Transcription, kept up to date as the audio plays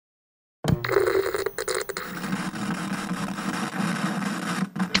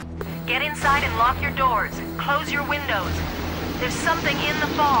Get inside and lock your doors. Close your windows. There's something in the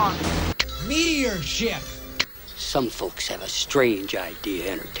fog. Meteor ship! Some folks have a strange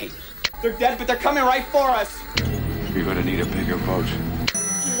idea entertaining. They're dead, but they're coming right for us. You're gonna need a bigger boat.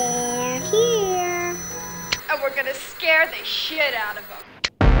 They're here. And we're gonna scare the shit out of them.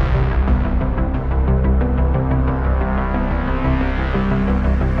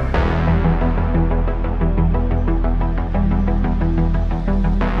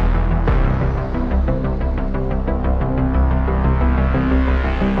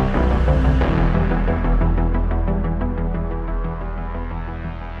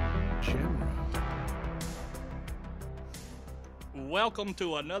 Welcome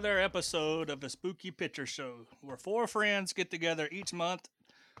to another episode of the Spooky Picture Show, where four friends get together each month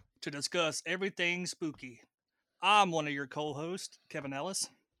to discuss everything spooky. I'm one of your co-hosts, Kevin Ellis.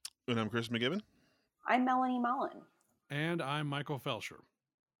 And I'm Chris McGibbon. I'm Melanie Mullen. And I'm Michael Felsher.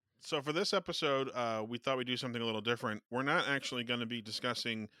 So for this episode, we thought we'd do something a little different. We're not actually going to be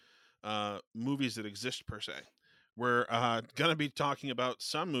discussing movies that exist per se. We're going to be talking about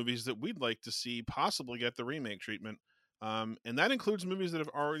some movies that we'd like to see possibly get the remake treatment. And that includes movies that have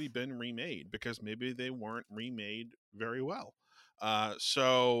already been remade because maybe they weren't remade very well.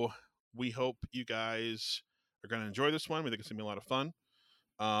 So we hope you guys are going to enjoy this one. We think it's going to be a lot of fun.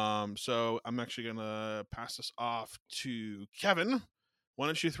 So I'm actually going to pass this off to Kevin. Why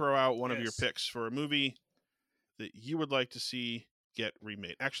don't you throw out one of your picks for a movie that you would like to see get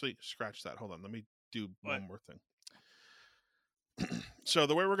remade? Actually, scratch that. Hold on. Let me do one more thing. So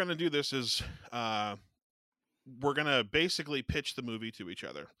the way we're going to do this is... we're going to basically pitch the movie to each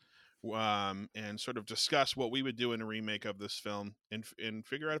other and sort of discuss what we would do in a remake of this film and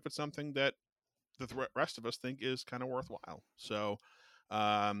figure out if it's something that the rest of us think is kind of worthwhile. So,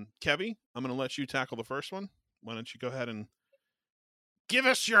 Kevy, I'm going to let you tackle the first one. Why don't you go ahead and give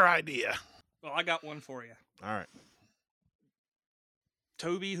us your idea? Well, I got one for you. All right.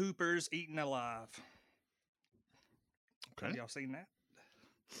 Tobe Hooper's Eaten Alive. Okay. Have y'all seen that?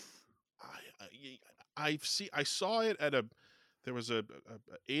 I saw it at there was a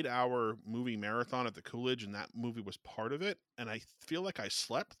 8-hour movie marathon at the Coolidge, and that movie was part of it. And I feel like I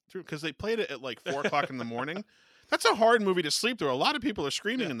slept through because they played it at like 4:00 in the morning. That's a hard movie to sleep through. A lot of people are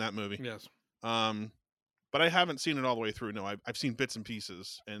screaming in that movie. Yes. But I haven't seen it all the way through. No, I've seen bits and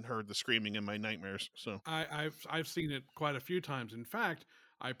pieces and heard the screaming in my nightmares. So I've seen it quite a few times. In fact,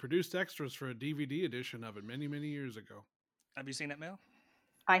 I produced extras for a DVD edition of it many, many years ago. Have you seen it, Mel?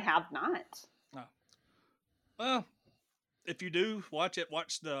 I have not. No. Well, if you do, watch it.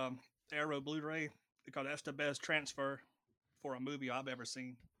 Watch the Arrow Blu-ray because that's the best transfer for a movie I've ever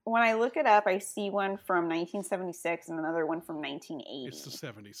seen. When I look it up, I see one from 1976 and another one from 1980. It's the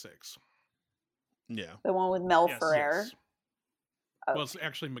 76. Yeah. The one with Mel Ferrer. Yes. Well, it's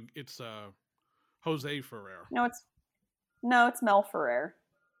actually Jose Ferrer. No, it's Mel Ferrer.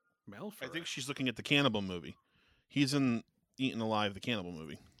 Mel Ferrer. I think she's looking at the Cannibal movie. He's in Eaten Alive, the Cannibal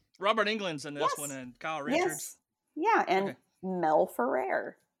movie. Robert Englund's in this one, and Kyle Richards. Yes. Yeah, and Mel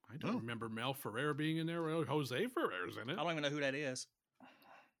Ferrer. I don't remember Mel Ferrer being in there. Well, Jose Ferrer's in it. I don't even know who that is.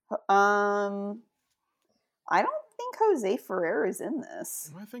 I don't think Jose Ferrer is in this.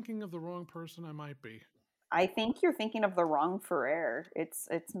 Am I thinking of the wrong person? I might be. I think you're thinking of the wrong Ferrer. It's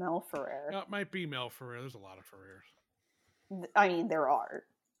Mel Ferrer. It might be Mel Ferrer. There's a lot of Ferrers. I mean, there are.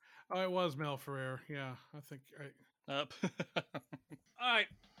 Oh, it was Mel Ferrer. Yeah, I think. Up. All right.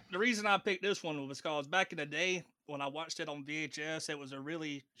 The reason I picked this one was because back in the day when I watched it on VHS, it was a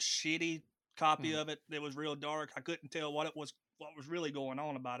really shitty copy of it. It was real dark. I couldn't tell what was really going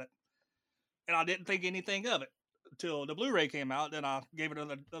on about it, and I didn't think anything of it until the Blu-ray came out. Then I gave it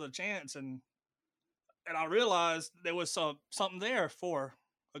another chance, and I realized there was something there for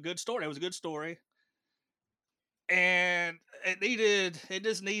a good story. It was a good story, and it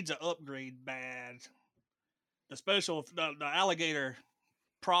just needs an upgrade bad. The alligator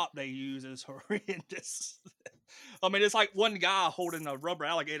prop they use is horrendous. I mean, it's like one guy holding a rubber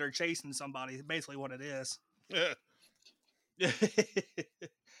alligator chasing somebody. Basically, what it is. Yeah.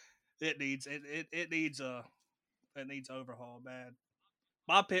 It needs overhaul bad.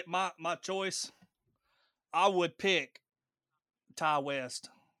 My choice. I would pick Ty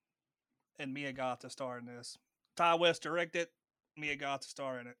West and Mia Goth to star in this. Ty West directed, Mia Goth to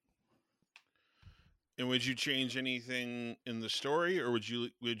star in it. And would you change anything in the story, or would you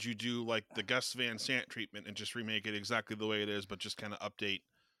do like the Gus Van Sant treatment and just remake it exactly the way it is, but just kind of update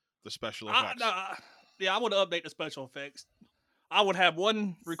the special effects? I would update the special effects. I would have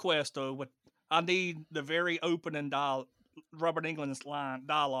one request though. I need the very opening Robert Englund's line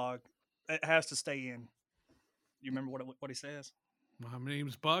dialogue. It has to stay in. You remember what he says? My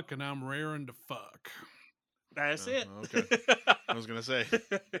name's Buck, and I'm raring to fuck. That's it. Okay. I was gonna say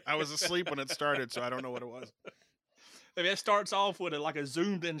I was asleep when it started, so I don't know what it was. I mean, it starts off with like a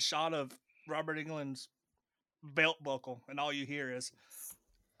zoomed in shot of Robert Englund's belt buckle, and all you hear is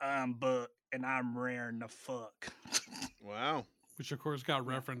 "I'm Buck and I'm raring to fuck." Wow. Which, of course, got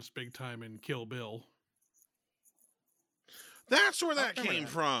referenced big time in Kill Bill. That's where that came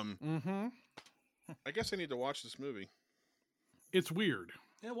from. Mm-hmm. I guess I need to watch this movie. It's weird.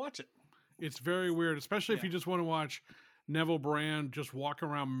 Yeah, watch it. It's very weird, especially if you just want to watch Neville Brand just walk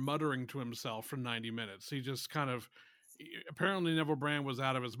around muttering to himself for 90 minutes. He just kind of, apparently Neville Brand was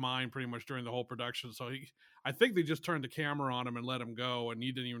out of his mind pretty much during the whole production. So I think they just turned the camera on him and let him go. And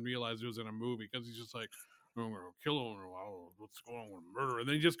he didn't even realize he was in a movie because he's just like, I'm going to kill him. What's going on with murder? And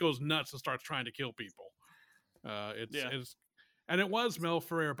then he just goes nuts and starts trying to kill people. And it was Mel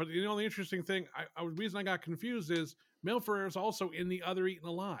Ferrer. But the interesting thing, the reason I got confused is Mel Ferrer is also in the other Eaten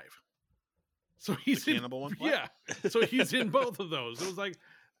Alive. So he's the cannibal one? Yeah. So he's in both of those. It was like,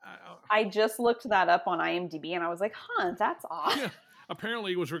 I just looked that up on IMDb and I was like, that's odd. Yeah,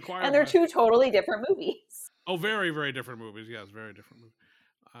 apparently it was required. And they're two totally different movies. Oh, very, very different movies. Yes, very different movies.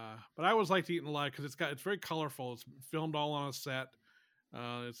 But I always liked Eaten Alive because it's very colorful. It's filmed all on a set.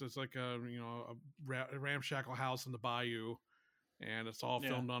 It's like a ramshackle house in the bayou, and it's all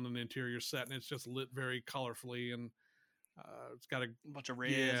filmed on an interior set, and it's just lit very colorfully, and it's got a bunch of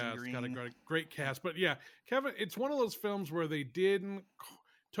reds and green. It's got a great cast. But yeah, Kevin, it's one of those films where they didn't.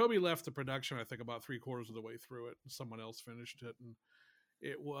 Toby left the production, I think, about 3/4 of the way through it. And someone else finished it, and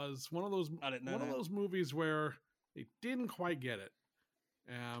it was one of those those movies where they didn't quite get it.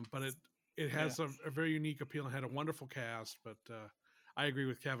 But it has a very unique appeal and had a wonderful cast. But I agree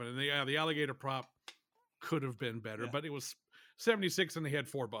with Kevin. And the alligator prop could have been better, but it was 76 and they had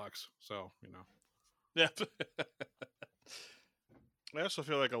 $4. So, Yeah. I also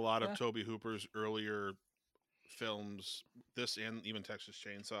feel like a lot of Tobe Hooper's earlier films, this and even Texas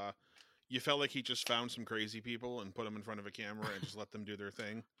Chainsaw, you felt like he just found some crazy people and put them in front of a camera and just let them do their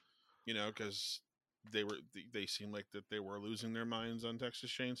thing, because they seemed like that they were losing their minds on Texas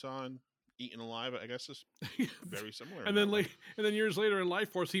Chainsaw, and Eaten Alive, I guess, is very similar. And then years later in Life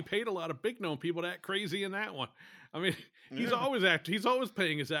Force, he paid a lot of big known people to act crazy in that one. I mean, he's always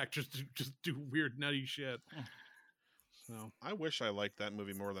paying his actors to just do weird, nutty shit. So I wish I liked that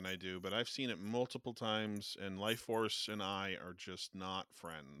movie more than I do, but I've seen it multiple times, and Life Force and I are just not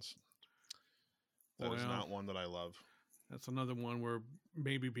friends. That is not one that I love. That's another one where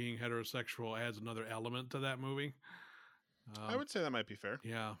maybe being heterosexual adds another element to that movie. I would say that might be fair.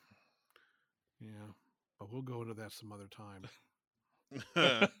 Yeah. Yeah. But we'll go into that some other time.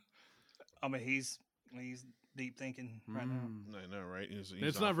 I mean, he's deep thinking right now. I know, right?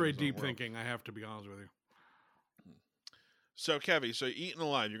 It's not very deep thinking, I have to be honest with you. So, Kevy, Eaten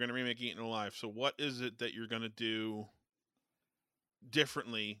Alive, you're going to remake Eaten Alive. So what is it that you're going to do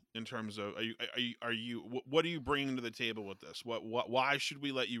differently in terms of what are you bringing to the table with this? Why should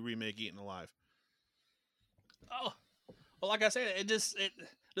we let you remake Eaten Alive? Oh, well, like I said,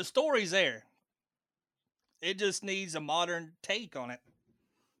 the story's there. It just needs a modern take on it.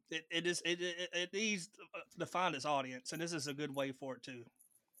 It needs to find its audience, and this is a good way for it to.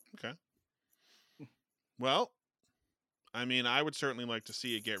 Okay. Well, I mean, I would certainly like to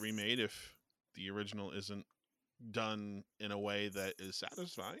see it get remade if the original isn't done in a way that is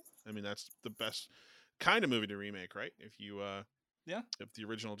satisfying. I mean, that's the best kind of movie to remake, right? If if the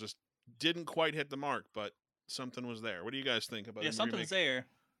original just didn't quite hit the mark, but something was there. What do you guys think about something's there.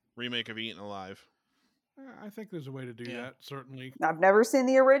 Remake of Eaten Alive? I think there's a way to do that, certainly. I've never seen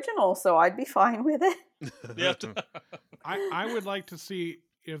the original, so I'd be fine with it. I would like to see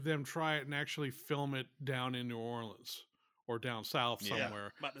if them try it and actually film it down in New Orleans or down south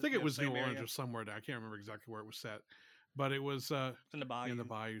somewhere. I think it was New Orleans or somewhere down. I can't remember exactly where it was set, but it was in the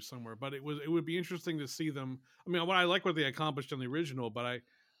bayou somewhere. But it would be interesting to see them. I mean, I like what they accomplished in the original, but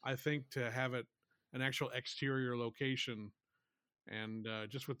I think to have it an actual exterior location and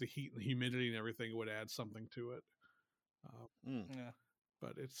just with the heat and humidity and everything, it would add something to it.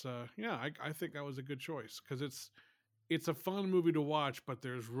 But it's I think that was a good choice because it's a fun movie to watch, but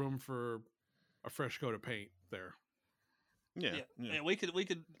there's room for a fresh coat of paint there. Yeah. We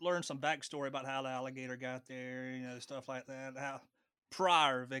could learn some backstory about how the alligator got there, stuff like that. How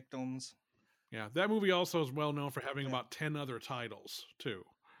prior victims. Yeah, that movie also is well known for having about 10 other titles too.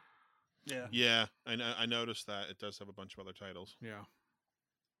 Yeah. I noticed that it does have a bunch of other titles. Yeah.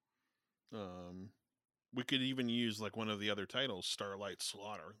 We could even use like one of the other titles, Starlight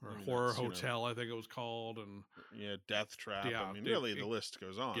Slaughter, or Horror Hotel, I think it was called, and Death Trap. I mean, really, the list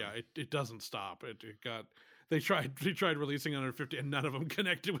goes on. Yeah, it doesn't stop. It got They tried releasing under 50, and none of them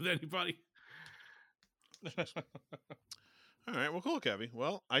connected with anybody. All right, well, cool, Kevy.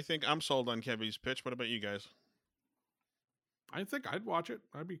 Well, I think I'm sold on Kevy's pitch. What about you guys? I think I'd watch it.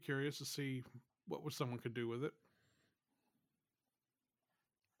 I'd be curious to see what someone could do with it.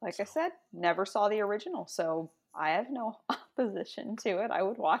 Like I said, never saw the original, so I have no opposition to it. I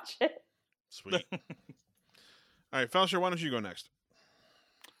would watch it. Sweet. All right, Felser, why don't you go next?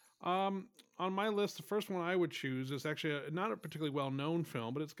 On my list, the first one I would choose is actually not a particularly well-known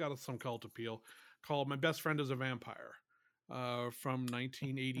film, but it's got some cult appeal, called My Best Friend is a Vampire, from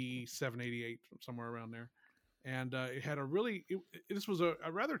 1987, 88, somewhere around there. And it had this was a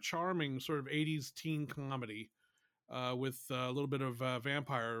rather charming sort of 80s teen comedy with a little bit of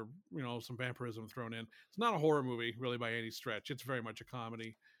vampire, some vampirism thrown in. It's not a horror movie, really, by any stretch. It's very much a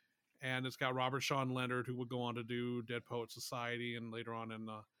comedy. And it's got Robert Sean Leonard, who would go on to do Dead Poet Society and later on in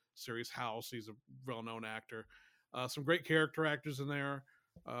the series House. He's a well-known actor. Some great character actors in there.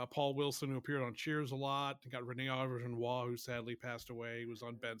 Paul Wilson, who appeared on Cheers a lot. You got Renee Auberjonois, who sadly passed away. He was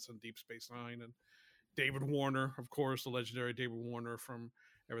on Benson, Deep Space Nine. And David Warner, of course, the legendary David Warner from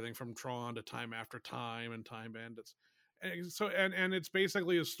everything from Tron to Time After Time and Time Bandits. And it's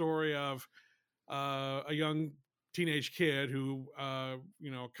basically a story of a young teenage kid who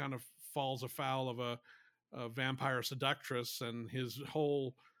kind of falls afoul of a vampire seductress, and his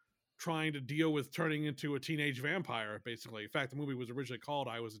whole trying to deal with turning into a teenage vampire, basically. In fact, the movie was originally called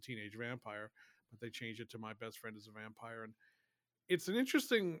I Was a Teenage Vampire, but they changed it to My Best Friend is a Vampire. And it's an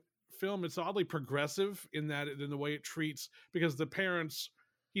interesting film. It's oddly progressive in the way it treats, because the parents,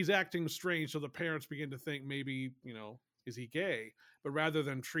 he's acting strange, so the parents begin to think maybe, is he gay? But rather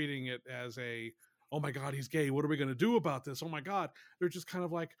than treating it as oh my God, he's gay, what are we going to do about this? Oh my God. They're just kind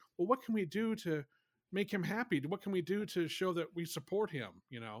of like, well, what can we do to make him happy? What can we do to show that we support him?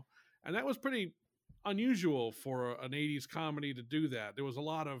 And that was pretty unusual for an 80s comedy to do that. There was a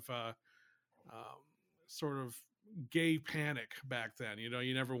lot of sort of gay panic back then.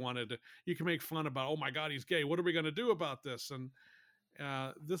 You never wanted to, you can make fun about, oh my God, he's gay, what are we going to do about this? And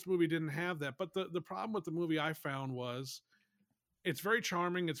this movie didn't have that. But the problem with the movie I found was it's very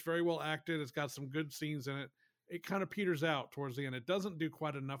charming. It's very well acted. It's got some good scenes in it. It kind of peters out towards the end. It doesn't do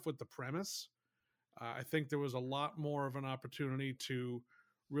quite enough with the premise. I think there was a lot more of an opportunity to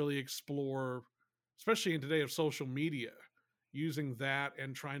really explore, especially in today of social media, using that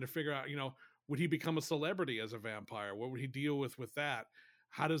and trying to figure out, would he become a celebrity as a vampire? What would he deal with that?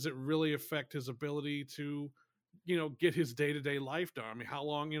 How does it really affect his ability to, get his day-to-day life done? I mean, how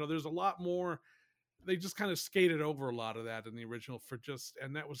long, there's a lot more. They just kind of skated over a lot of that in the original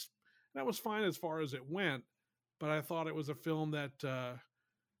and that was fine as far as it went. But I thought it was a film that,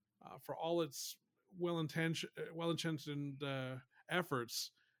 for all its well-intentioned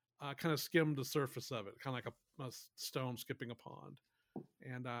efforts, kind of skimmed the surface of it, kind of like a stone skipping a pond.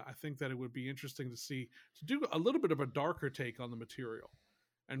 And I think that it would be interesting to do a little bit of a darker take on the material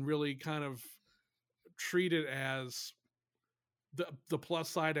and really kind of treat it as the plus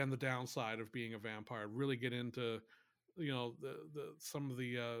side and the downside of being a vampire. Really get into, some of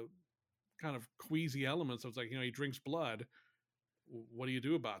the kind of queasy elements. It's like, he drinks blood. What do you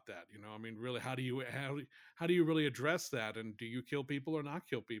do about that? I mean, really, how do you really address that? And do you kill people or not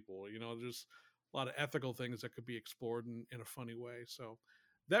kill people? There's a lot of ethical things that could be explored in a funny way. So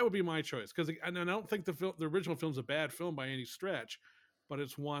that would be my choice. And I don't think the original film's a bad film by any stretch, but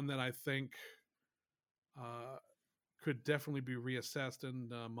it's one that I think could definitely be reassessed in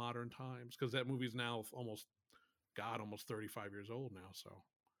modern times, because that movie's now almost 35 years old now. So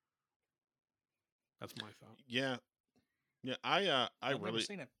that's my thought. Yeah. I've never really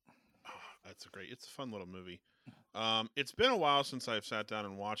seen it. That's it's a fun little movie. It's been a while since I've sat down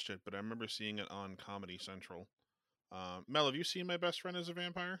and watched it, but I remember seeing it on Comedy Central. Mel, have you seen My Best Friend is a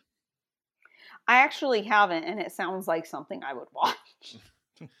Vampire? I actually haven't, and it sounds like something I would watch.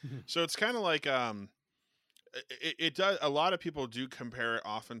 So it's kind of like it does. A lot of people do compare it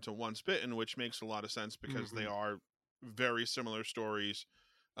often to Once Bitten, which makes a lot of sense because they are very similar stories.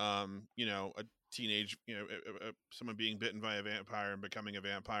 A teenage, someone being bitten by a vampire and becoming a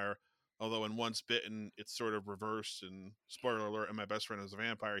vampire. Although in Once Bitten, it's sort of reversed. And spoiler alert: and My Best Friend is a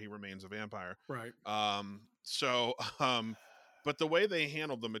vampire. He remains a vampire. Right. But the way they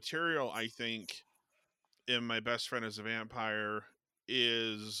handled the material, I think, in My Best Friend is a Vampire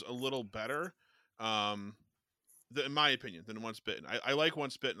is a little better, in my opinion, than Once Bitten. I like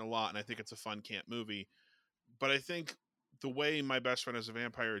Once Bitten a lot, and I think it's a fun camp movie. But I think the way My Best Friend is a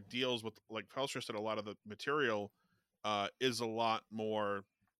Vampire deals with, like Pelster said, a lot of the material is a lot more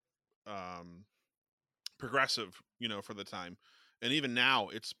progressive, for the time. And even now,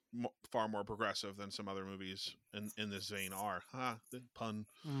 it's far more progressive than some other movies in this vein are. The pun.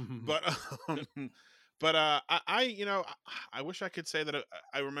 Mm-hmm. But I wish I could say that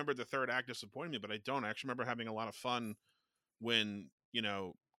I remember the third act disappointed me, but I don't. I actually remember having a lot of fun when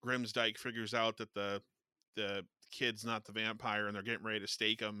Grimsdyke figures out that the kid's not the vampire, and they're getting ready to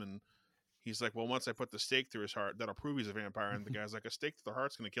stake him, and he's like, well, once I put the stake through his heart, that'll prove he's a vampire. And the guy's like, a stake to the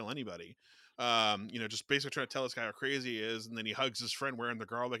heart's going to kill anybody. Just basically trying to tell this guy how crazy he is. And then he hugs his friend wearing the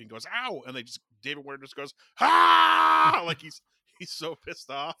garlic and goes, ow. And David Warner just goes, ah, like he's so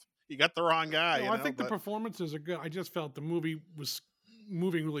pissed off. He got the wrong guy. I think the performances are good. I just felt the movie was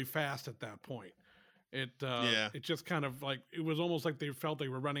moving really fast at that point. It just kind of like, it was almost like they felt they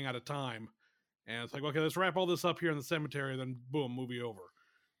were running out of time. And it's like, okay, let's wrap all this up here in the cemetery. Then boom, movie over.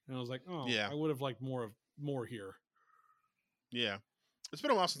 And I was like, oh, yeah. I would have liked more here. Yeah. It's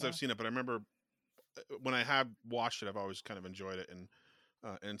been a while since I've seen it, but I remember when I have watched it, I've always kind of enjoyed it and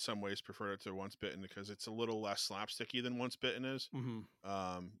in some ways preferred it to Once Bitten because it's a little less slapsticky than Once Bitten is. Mm-hmm.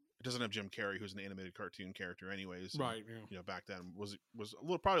 It doesn't have Jim Carrey, who's an animated cartoon character anyways. Right. And, back then was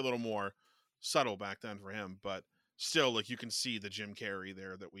probably a little more subtle back then for him, but still, like, you can see the Jim Carrey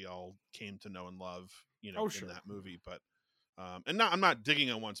there that we all came to know and love, in that movie. But I'm not digging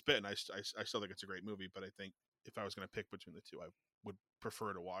on Once Bitten. I still think it's a great movie, but I think if I was going to pick between the two, I would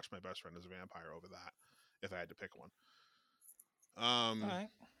prefer to watch My Best Friend as a Vampire over that if I had to pick one. All right.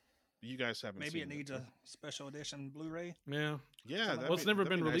 You guys haven't Maybe seen it needs a special edition Blu-ray. Yeah. It's never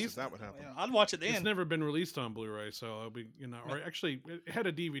been nice released. That would happen. Yeah, I'd watch it then. It's never been released on Blu-ray, so it'll be or actually it had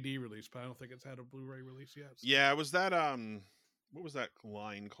a DVD release, but I don't think it's had a Blu-ray release yet. So. Yeah, was that what was that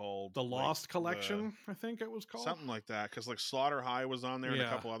line called? The Lost Collection, I think it was called. Something like that, because like Slaughter High was on there and a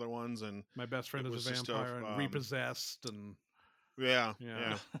couple other ones, and My Best Friend is a Vampire and Repossessed and yeah.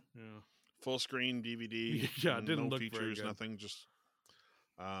 Full screen DVD. Yeah, it didn't no look features, very good. nothing, just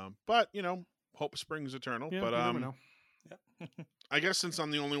but hope springs eternal. Yeah, but you never know. Yeah. I guess since I'm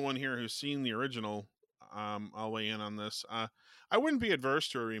the only one here who's seen the original, I'll weigh in on this. I wouldn't be adverse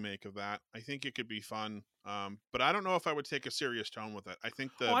to a remake of that. I think it could be fun. But I don't know if I would take a serious tone with it. I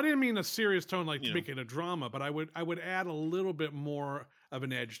think I didn't mean a serious tone like to make it a drama, but I would add a little bit more of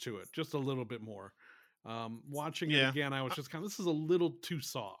an edge to it, just a little bit more. Watching it again, I was just this is a little too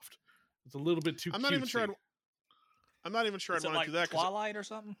soft. It's a little bit too. I'm not even sure. I'm not even sure I'd want to do that. Twilight or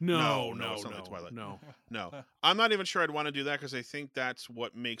something? No, it's not like Twilight. No. I'm not even sure I'd want to do that because I think that's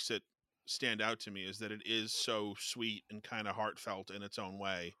what makes it stand out to me is that it is so sweet and kind of heartfelt in its own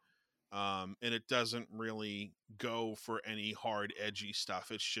way. And it doesn't really go for any hard, edgy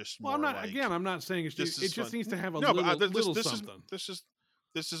stuff. It's just more. I'm not saying it's just. It just needs to have a little something.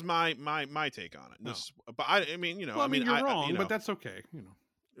 This is my take on it. No. But I mean, you're wrong, but that's okay.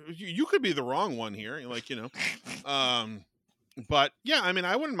 You could be the wrong one here, but yeah, I mean,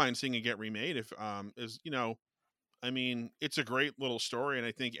 I wouldn't mind seeing it get remade if I mean, it's a great little story, and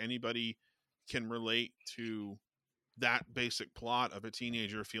I think anybody can relate to that basic plot of a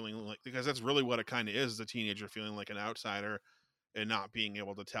teenager feeling like, because that's really what it kind of is, a teenager feeling like an outsider and not being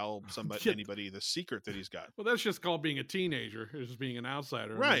able to tell anybody the secret that he's got. Well, that's just called being a teenager, is just being an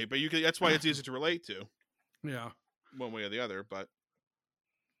outsider, right? But that's why it's easy to relate to. Yeah, one way or the other, but.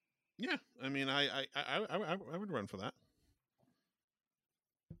 Yeah, I mean, I would run for that.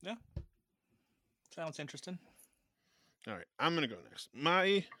 Yeah, sounds interesting. All right, I'm gonna go next.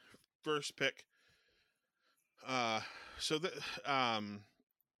 My first pick. My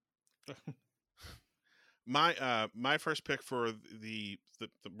first pick for the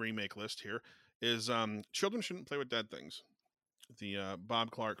remake list here is Children Shouldn't Play with Dead Things, the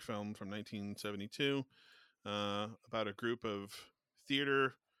Bob Clark film from 1972, about a group of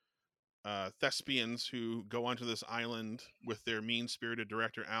theater thespians who go onto this island with their mean-spirited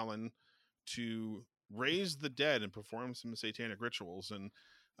director Alan to raise the dead and perform some satanic rituals. And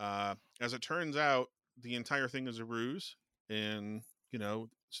as it turns out, the entire thing is a ruse, and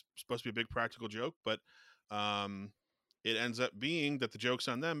it's supposed to be a big practical joke, but it ends up being that the joke's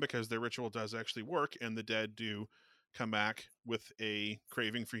on them because their ritual does actually work, and the dead do come back with a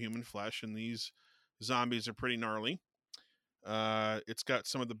craving for human flesh, and these zombies are pretty gnarly. It's got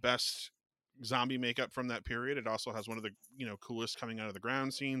some of the best zombie makeup from that period. It also has one of the coolest coming out of the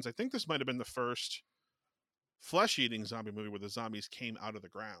ground scenes. I think this might have been the first flesh-eating zombie movie where the zombies came out of the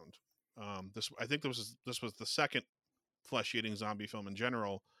ground. This was the second flesh-eating zombie film in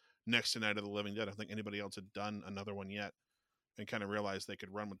general, next to Night of the Living Dead. I don't think anybody else had done another one yet, and kind of realized they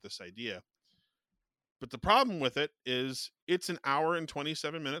could run with this idea. But the problem with it is it's an hour and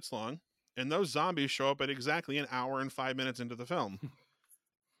 27 minutes long. And those zombies show up at exactly an hour and 5 minutes into the film.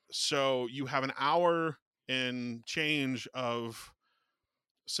 So you have an hour and change of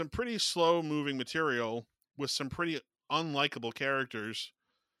some pretty slow moving material with some pretty unlikable characters.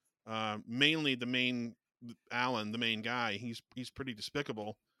 Mainly the main Alan, the main guy, he's pretty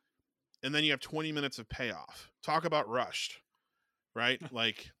despicable. And then you have 20 minutes of payoff. Talk about rushed, right?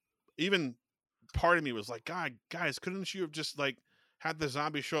 Like, even part of me was like, God, guys, couldn't you have just like had the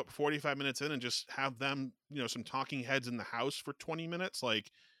zombie show up 45 minutes in and just have them, some talking heads in the house for 20 minutes?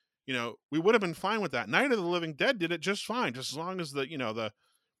 Like, we would have been fine with that. Night of the Living Dead did it just fine, just as long as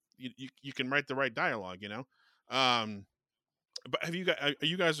you can write the right dialogue, But have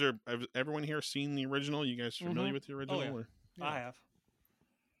you guys have everyone here seen the original? You guys familiar with the original? Oh, yeah. Or? I have.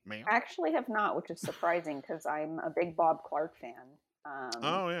 Man. I actually have not, which is surprising because I'm a big Bob Clark fan.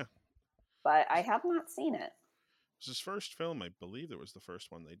 Oh yeah. But I have not seen it. It was his first film, I believe. It was the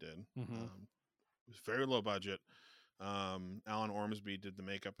first one they did. Mm-hmm. It was very low budget. Alan Ormsby did the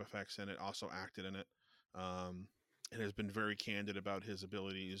makeup effects in it, also acted in it, and has been very candid about his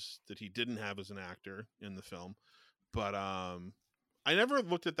abilities that he didn't have as an actor in the film. But I never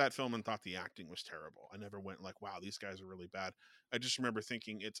looked at that film and thought the acting was terrible. I never went like, wow, these guys are really bad. I just remember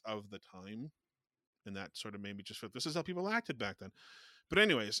thinking it's of the time, and that sort of made me just feel this is how people acted back then. But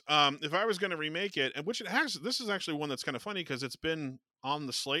anyways, if I was going to remake it, and which it has, this is actually one that's kind of funny because it's been on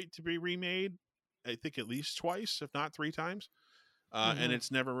the slate to be remade, I think at least twice, if not 3 times. And it's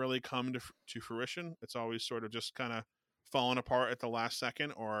never really come to fruition. It's always sort of just kind of fallen apart at the last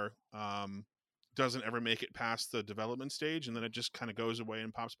second, or doesn't ever make it past the development stage, and then it just kind of goes away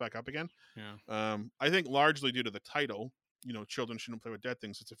and pops back up again. Yeah. I think largely due to the title, Children Shouldn't Play with Dead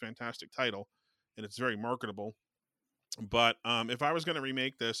Things. It's a fantastic title, and it's very marketable. But if I was going to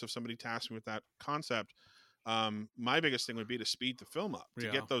remake this, if somebody tasked me with that concept, my biggest thing would be to speed the film up, to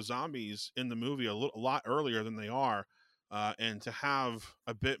get those zombies in the movie a lot earlier than they are, and to have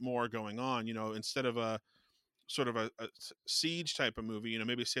a bit more going on, instead of a sort of a siege type of movie,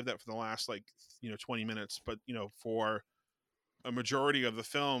 maybe save that for the last 20 minutes. But, for a majority of the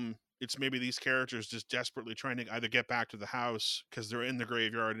film, it's maybe these characters just desperately trying to either get back to the house because they're in the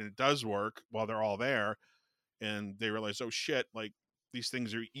graveyard and it does work while they're all there. And they realize, oh shit, like these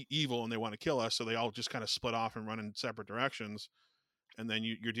things are evil and they want to kill us. So they all just kind of split off and run in separate directions. And then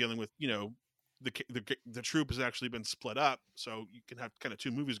you're dealing with, the troop has actually been split up. So you can have kind of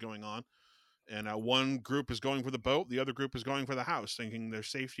 2 movies going on. And one group is going for the boat. The other group is going for the house, thinking there's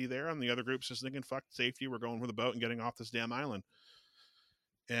safety there. And the other group's just thinking, fuck safety. We're going for the boat and getting off this damn island.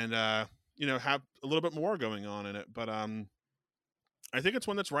 And, have a little bit more going on in it. But, I think it's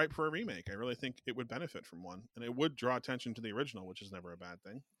one that's ripe for a remake. I really think it would benefit from one, and it would draw attention to the original, which is never a bad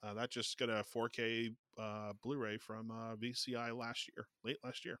thing. That just got a 4K Blu-ray from VCI late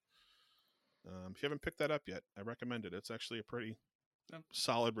last year. If you haven't picked that up yet, I recommend it. It's actually a pretty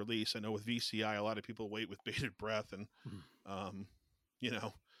solid release. I know with VCI, a lot of people wait with bated breath, and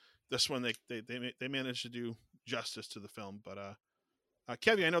this one they managed to do justice to the film. But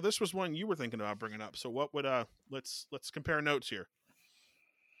Kevin, I know this was one you were thinking about bringing up. So what would let's compare notes here.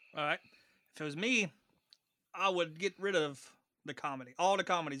 All right. If it was me, I would get rid of the comedy. All the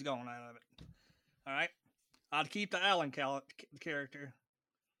comedy's gone out of it. All right. I'd keep the Alan character,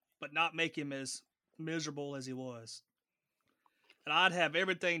 but not make him as miserable as he was. And I'd have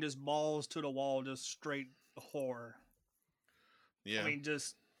everything just balls to the wall, just straight horror. Yeah. I mean,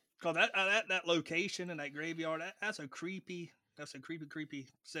 just because that location and that graveyard, that's a creepy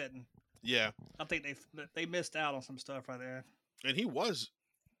setting. Yeah. I think they missed out on some stuff right there. And he was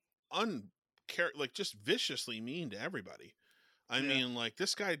just viciously mean to everybody. I mean, like,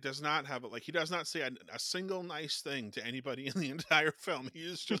 this guy does not have he does not say a single nice thing to anybody in the entire film. He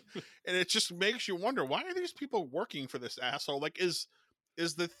is just, and it just makes you wonder, why are these people working for this asshole? Like, is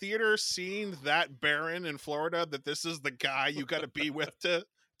the theater scene that barren in Florida that this is the guy you got to be with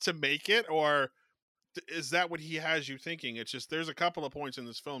to make it? Or is that what he has you thinking? It's just, there's a couple of points in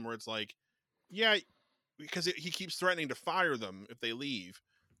this film where it's like, yeah, because he keeps threatening to fire them if they leave.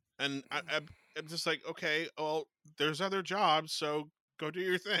 And I'm just like, okay, well, there's other jobs, so go do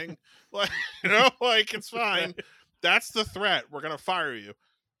your thing. Like, it's fine. That's the threat. We're going to fire you.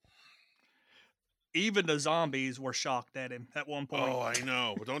 Even the zombies were shocked at him at one point. Oh, I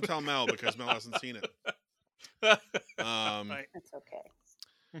know. But don't tell Mel because Mel hasn't seen it. Right. It's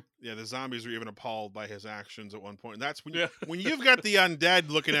okay. Yeah, the zombies were even appalled by his actions at one point. And that's when you've got the undead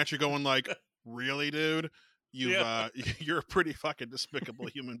looking at you going like, really, dude? You're a pretty fucking despicable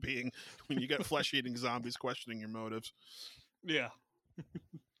human being when you get flesh-eating zombies questioning your motives. Yeah.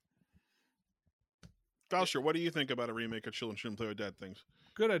 Falsher, what do you think about a remake of Children Shouldn't Play with Dead Things?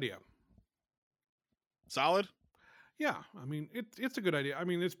 Good idea. Solid? Yeah, I mean it's a good idea. I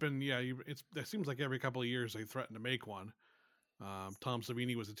mean it's been it seems like every couple of years they threaten to make one. Tom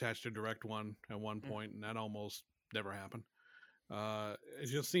Savini was attached to direct one at one point, and that almost never happened. It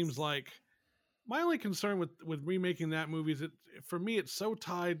just seems like my only concern with remaking that movie is for me it's so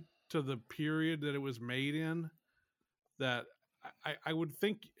tied to the period that it was made in that I would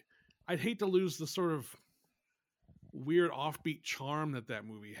think I'd hate to lose the sort of weird offbeat charm that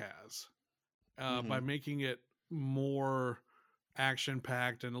movie has by making it more action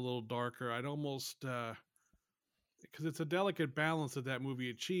packed and a little darker. I'd almost because it's a delicate balance that movie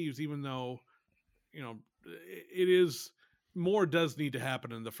achieves, even though it is more does need to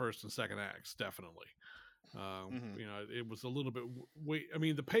happen in the first and second acts, definitely. It was a little bit I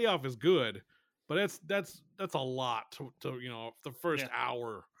mean the payoff is good, but that's a lot to the first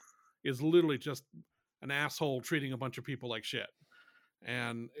hour is literally just an asshole treating a bunch of people like shit,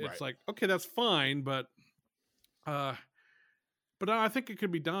 and it's like, okay, that's fine, but I think it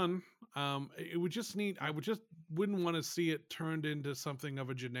could be done. It would just wouldn't want to see it turned into something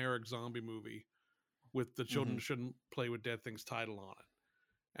of a generic zombie movie with the children shouldn't play with dead things title on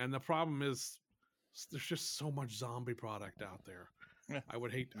it. And the problem is there's just so much zombie product out there. Yeah. I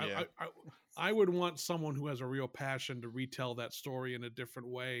would hate, I would want someone who has a real passion to retell that story in a different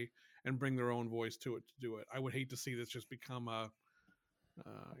way and bring their own voice to it to do it. I would hate to see this just become a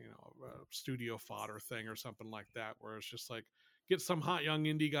studio fodder thing or something like that, where it's just like, get some hot young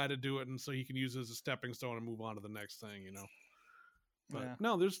indie guy to do it, and so he can use it as a stepping stone and move on to the next thing, But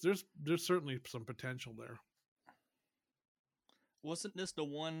no, there's certainly some potential there. Wasn't this the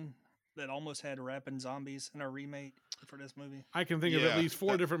one that almost had rapping zombies in a remake for this movie? I can think of at least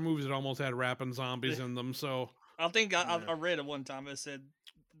 4 different movies that almost had rapping zombies in them. So I think I read it one time. It said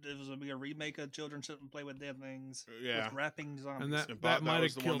there was going to be a remake of Children Shouldn't Play with Dead Things with rapping zombies. And that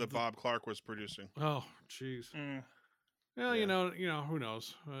was the one that Bob Clark was producing. Oh, jeez. Well, who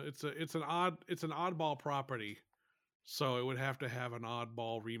knows? It's an oddball property, so it would have to have an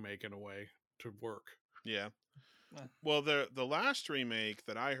oddball remake in a way to work. Yeah. Well, the last remake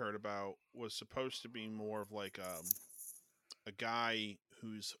that I heard about was supposed to be more of like a guy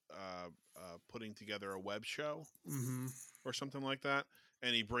who's putting together a web show or something like that,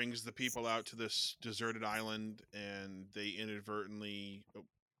 and he brings the people out to this deserted island, and they inadvertently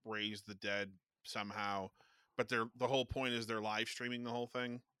raise the dead somehow. But the whole point is they're live streaming the whole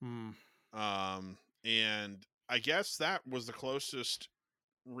thing. And I guess that was the closest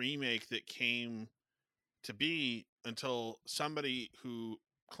remake that came to be until somebody who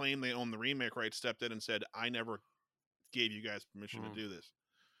claimed they owned the remake rights stepped in and said, I never gave you guys permission to do this.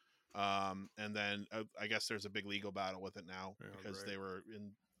 And then I guess there's a big legal battle with it now because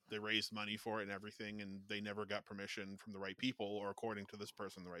they raised money for it and everything, and they never got permission from the right people, or according to this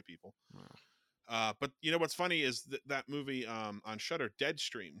person, the right people. But what's funny is that movie on Shudder,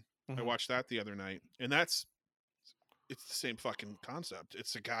 Deadstream. I watched that the other night, and it's the same fucking concept.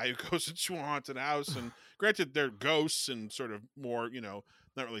 It's a guy who goes into a haunted house, and granted, they're ghosts and sort of more,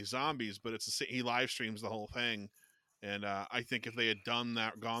 not really zombies, but he live streams the whole thing. And I think if they had gone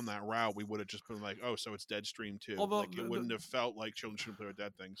that route, we would have just been like, oh, so it's Deadstream too. Although it wouldn't have felt like Children Shouldn't Play with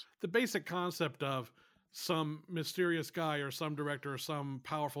Dead Things. The basic concept of some mysterious guy or some director or some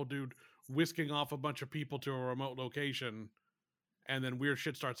powerful dude whisking off a bunch of people to a remote location, and then weird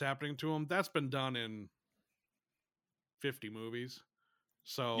shit starts happening to them. That's been done in 50 movies.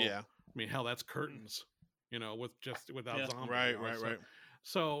 So I mean, hell, that's Curtains, without zombies. Right.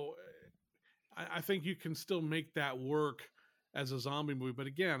 So I think you can still make that work as a zombie movie, but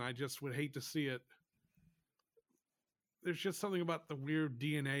again, I just would hate to see it. There's just something about the weird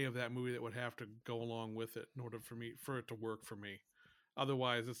DNA of that movie that would have to go along with it in order for it to work for me.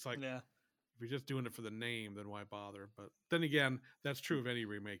 Otherwise, it's like, if you're just doing it for the name, then why bother? But then again, that's true of any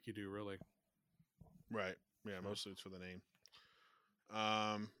remake you do, really. Right. Yeah, mostly it's for the name.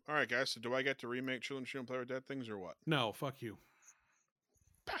 All right, guys. So do I get to remake Children Shouldn't Play with Dead Things or what? No, fuck you.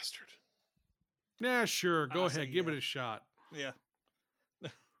 Bastard. Yeah, sure. Go ahead. Give it a shot. Yeah.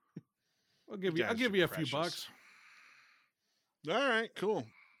 I'll give you a few bucks. All right, cool.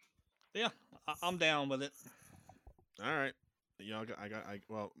 Yeah, I'm down with it. All right.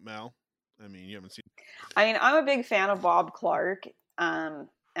 Well, Mel, I mean, you haven't seen. I mean, I'm a big fan of Bob Clark, and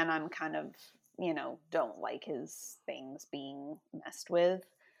I'm kind of, don't like his things being messed with,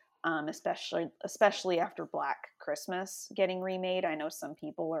 especially after Black Christmas getting remade. I know some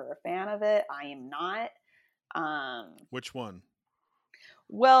people are a fan of it. I am not. Which one?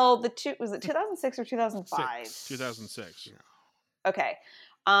 Well, was it 2006 or 2005? 2006. Yeah. Okay.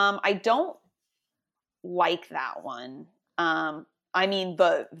 I don't like that one. I mean,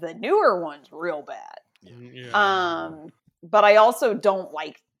 the newer one's real bad. Yeah. But I also don't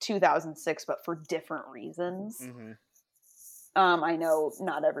like 2006, but for different reasons. Mm-hmm. I know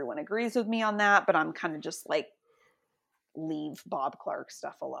not everyone agrees with me on that, but I'm kind of just like, leave Bob Clark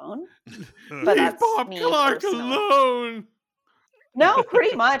stuff alone. But Leave Bob Clark alone. No,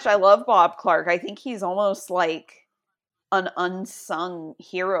 pretty much. I love Bob Clark. I think he's almost like an unsung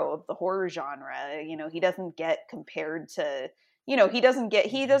hero of the horror genre. You know, he doesn't get compared to, you know, he doesn't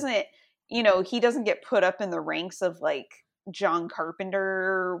get put up in the ranks of like John Carpenter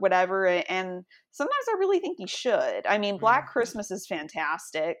or whatever. And sometimes I really think he should. I mean, Black Christmas is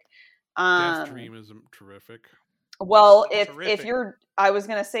fantastic. Death Dream is terrific. Well, if you're, I was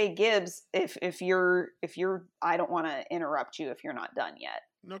gonna say, Gibbs, if you're, I don't want to interrupt you if you're not done yet.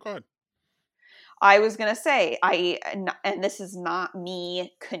 No, go ahead. I was gonna say, and this is not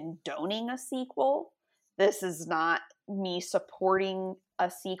me condoning a sequel. This is not me supporting a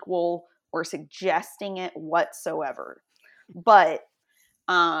sequel or suggesting it whatsoever. But,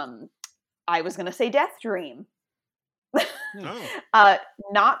 I was gonna say Death Dream.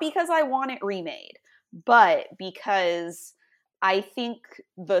 Not because I want it remade, but because I think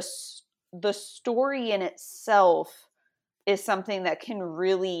the story in itself is something that can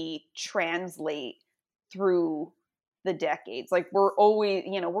really translate through the decades. Like we're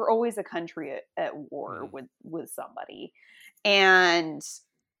always a country at war with somebody. And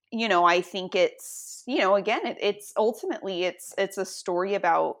I think it's, again, it's ultimately it's a story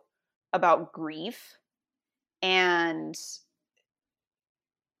about grief and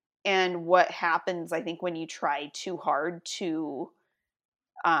what happens, I think, when you try too hard to,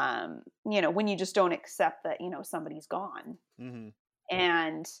 when you just don't accept that, somebody's gone. Mm-hmm.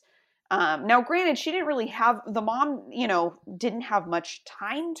 And now, granted, she didn't really have, the mom, didn't have much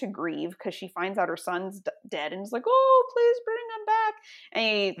time to grieve because she finds out her son's dead and is like, oh, please bring him back. And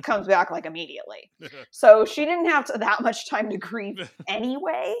he comes back like immediately. So she didn't have that much time to grieve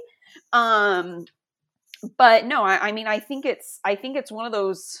anyway. But no, I mean, I think it's one of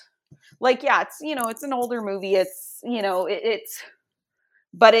those, like, yeah, it's, it's an older movie. It's,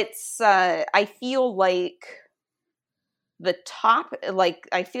 but it's, I feel like the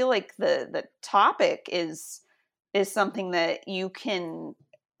topic is something that you can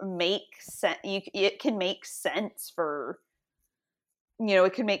make sense. It can make sense for,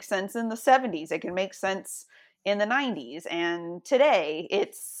 it can make sense in the 70s. It can make sense in the 90s. And today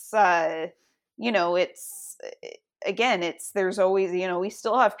it's, it's, again, there's always, we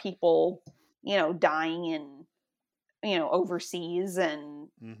still have people, dying in, overseas and,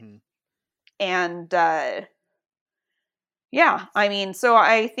 yeah, I mean, so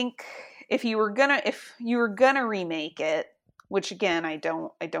I think if you were gonna remake it, which again, I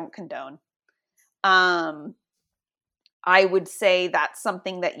don't condone, I would say that's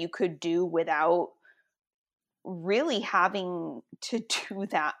something that you could do without really having to do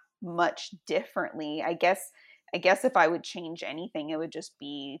that much differently. I guess if I would change anything, it would just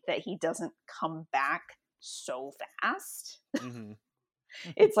be that he doesn't come back so fast.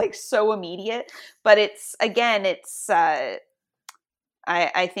 It's like so immediate, but it's, again, it's, I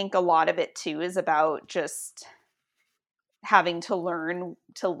think a lot of it too is about just having to learn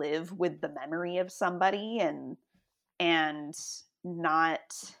to live with the memory of somebody and not,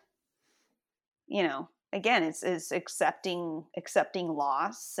 again, it's accepting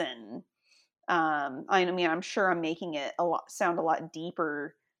loss. And I mean, I'm sure I'm making it sound a lot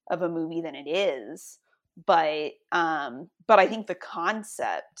deeper of a movie than it is, but I think the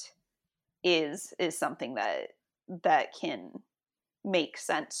concept is something that can make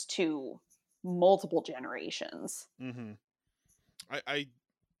sense to multiple generations. I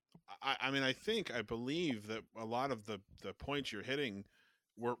mean, I believe that a lot of the points you're hitting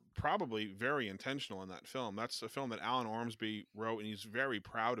were probably very intentional in that film. That's a film that Alan Ormsby wrote, and he's very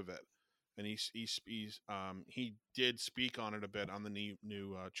proud of it. And he did speak on it a bit on the new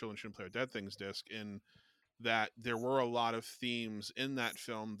Children Shouldn't Play with Dead Things disc, in that there were a lot of themes in that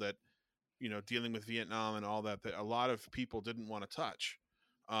film that, dealing with Vietnam and all that a lot of people didn't want to touch.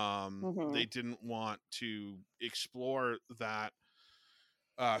 They didn't want to explore that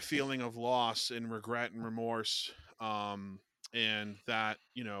feeling of loss and regret and remorse, and that,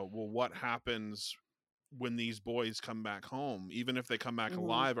 well, what happens when these boys come back home? Even if they come back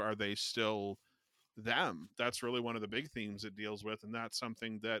alive, are they still them? That's really one of the big themes it deals with, and that's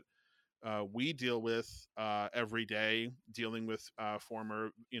something that we deal with every day, dealing with former,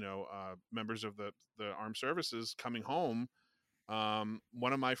 members of the armed services coming home.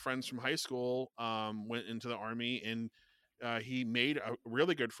 One of my friends from high school went into the Army, and he made a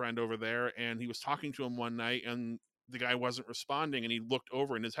really good friend over there, and he was talking to him one night, and the guy wasn't responding, and he looked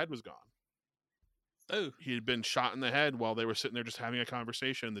over and his head was gone. Oh, he had been shot in the head while they were sitting there just having a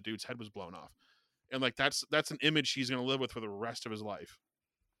conversation, and the dude's head was blown off. And like that's an image he's going to live with for the rest of his life.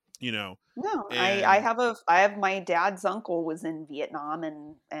 No, And I have my dad's uncle was in Vietnam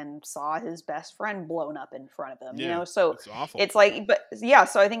and saw his best friend blown up in front of him. yeah, So it's awful. it's like, but yeah,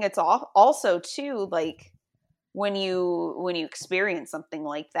 so I think it's also too, like when you experience something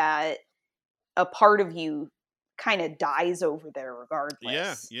like that, a part of you kind of dies over there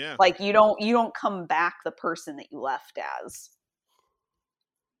regardless. Yeah. Like you don't come back the person that you left as.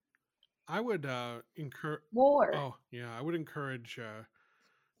 I would encourage. War. Oh yeah, I would encourage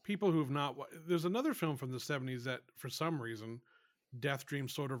people who've not. There's another film from the '70s that, for some reason, Death Dream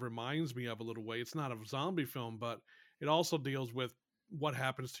sort of reminds me of a little way. It's not a zombie film, but it also deals with what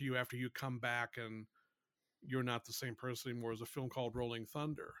happens to you after you come back and you're not the same person anymore. There's a film called Rolling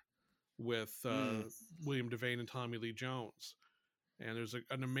Thunder with William Devane and Tommy Lee Jones. And there's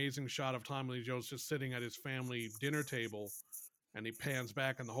an amazing shot of Tommy Lee Jones just sitting at his family dinner table, and he pans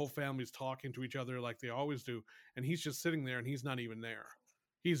back and the whole family's talking to each other like they always do. And he's just sitting there and he's not even there.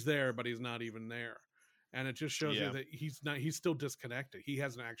 He's there, but he's not even there. And it just shows you that he's still disconnected.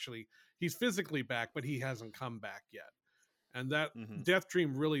 He's physically back, but he hasn't come back yet. And that Death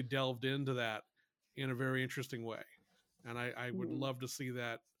Dream really delved into that in a very interesting way. And I would love to see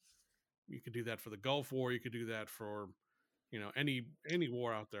that. You could do that for the Gulf War. You could do that for, any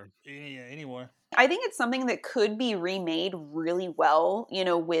war out there. Yeah, any war. I think it's something that could be remade really well,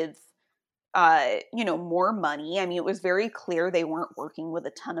 with more money. I mean, it was very clear they weren't working with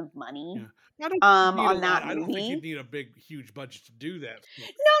a ton of money. Yeah. On that movie. I don't think you'd need a big, huge budget to do that.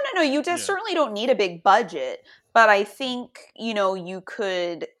 No. You just certainly don't need a big budget, but I think you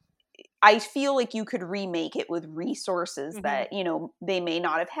could. I feel like you could remake it with resources that they may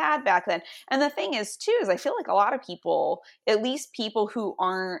not have had back then. And the thing is, too, is I feel like a lot of people, at least people who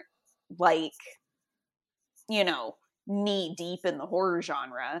aren't like, knee deep in the horror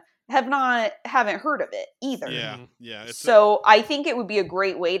genre, haven't heard of it either. Yeah. So I think it would be a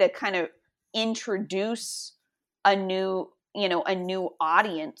great way to kind of introduce a new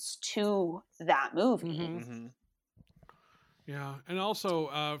audience to that movie. Yeah, and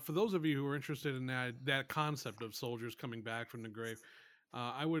also for those of you who are interested in that concept of soldiers coming back from the grave,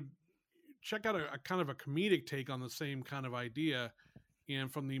 I would check out a kind of a comedic take on the same kind of idea. And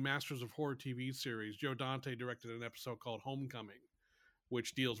from the Masters of Horror TV series, Joe Dante directed an episode called Homecoming,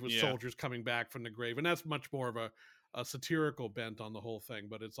 which deals with soldiers coming back from the grave, and that's much more of a satirical bent on the whole thing.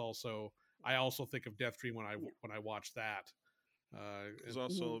 But it's also, I also think of Death Dream when I watch that. There's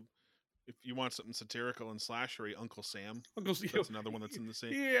also, if you want something satirical and slashery, Uncle Sam. That's another one that's in the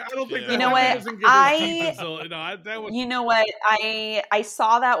same. Yeah, I don't think you know what I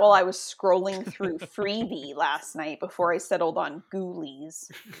saw that while I was scrolling through Freebie last night before I settled on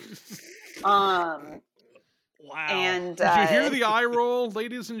Ghoulies. Wow. And did you hear the eye roll,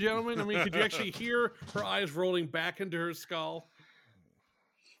 ladies and gentlemen? I mean, could you actually hear her eyes rolling back into her skull?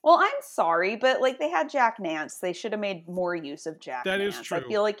 Well, I'm sorry, but like they had Jack Nance. They should have made more use of Jack Nance. That is true. I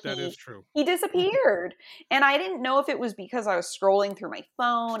feel like that is true. He disappeared. And I didn't know if it was because I was scrolling through my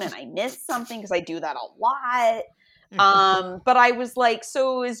phone and I missed something, because I do that a lot. But I was like,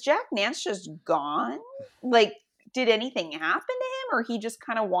 so is Jack Nance just gone? Like, did anything happen to him, or he just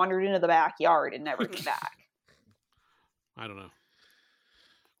kind of wandered into the backyard and never came back? I don't know.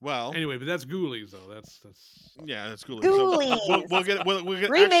 Well, anyway, but that's Ghoulies, though. That's that's Ghoulies. Ghoulies. So we'll get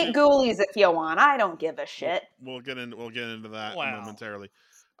remake actually, Ghoulies if you want. I don't give a shit. We'll get into that momentarily.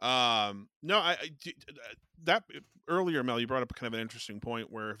 No, that earlier, Mel, you brought up kind of an interesting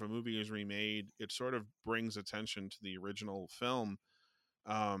point where if a movie is remade, it sort of brings attention to the original film,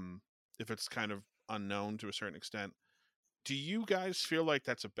 if it's kind of unknown to a certain extent. Do you guys feel like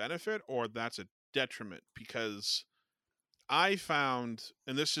that's a benefit or that's a detriment? Because I found,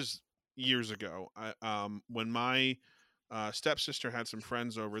 and this is years ago, when my stepsister had some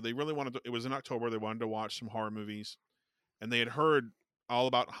friends over, they really wanted to, it was in October, they wanted to watch some horror movies, and they had heard all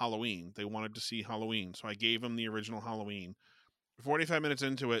about Halloween. They wanted to see Halloween. So I gave them the original Halloween. 45 minutes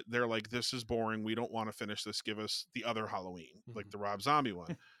into it, they're like, this is boring. We don't want to finish this. Give us the other Halloween, like the Rob Zombie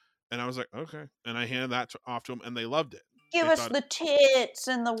one. And I was like, okay. And I handed that off to them, and they loved it. Give us the tits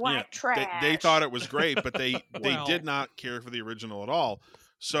and the white trash. They thought it was great, but they did not care for the original at all.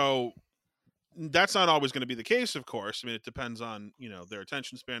 So that's not always going to be the case, of course. I mean, it depends on, their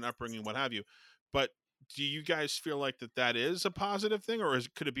attention span, upbringing, what have you. But do you guys feel like that is a positive thing, or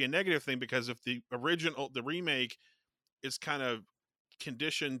could it be a negative thing? Because if the remake is kind of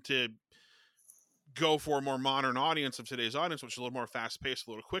conditioned to go for a more modern audience of today's audience, which is a little more fast paced, a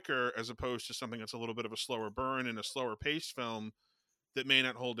little quicker, as opposed to something that's a little bit of a slower burn and a slower paced film, that may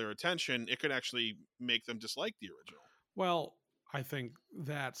not hold their attention, it could actually make them dislike the original. Well, I think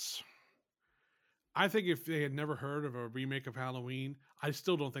if they had never heard of a remake of Halloween, I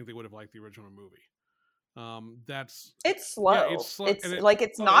still don't think they would have liked the original movie. It's slow. Yeah, it's slow. It's and like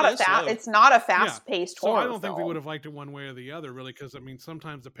it's not a fast paced so horror I don't think they film. would have liked it one way or the other, really, because I mean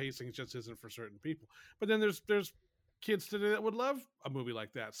sometimes the pacing just isn't for certain people. But then there's kids today that would love a movie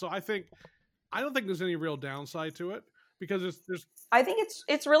like that. So I don't think there's any real downside to it, because there's I think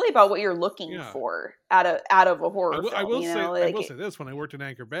it's really about what you're looking for out of a horror film. I will say this: when I worked in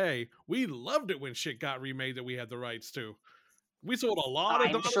Anchor Bay, we loved it when shit got remade that we had the rights to. We sold a lot of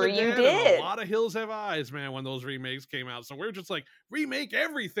I'm Dawn sure of the you Dead did. and a lot of Hills Have Eyes, man, when those remakes came out. So we're just like, remake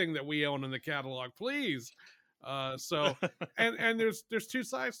everything that we own in the catalog, please. And there's two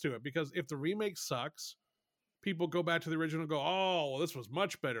sides to it, because if the remake sucks, people go back to the original and go, oh, well, this was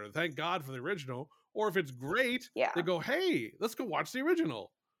much better. Thank God for the original. Or if it's great, they go, hey, let's go watch the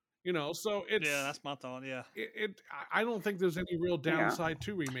original. So it's that's my thought. Yeah, I don't think there's any real downside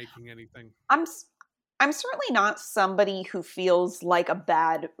to remaking anything. I'm certainly not somebody who feels like a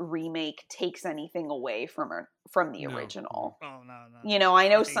bad remake takes anything away from the original. Oh no. I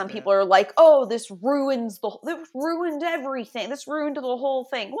know some people are like, "Oh, this ruined everything. This ruined the whole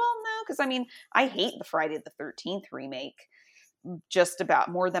thing." Well, no, because I mean, I hate the Friday the 13th remake just about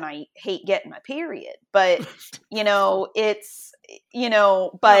more than I hate getting my period. But it's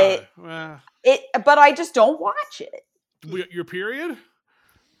but I just don't watch it. Your period?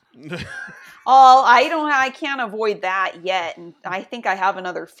 I can't avoid that yet, and I think I have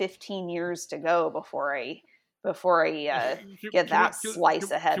another 15 years to go before I get that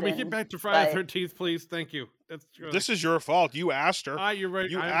slice of heaven. Can we get back to Friday the 13th, please? Thank you. This is your fault. You asked her. You're right.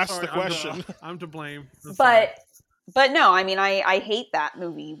 You I'm asked sorry. the question. I'm to blame. But no, I mean, I hate that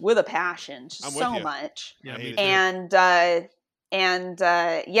movie with a passion, just so much. Yeah, me too. I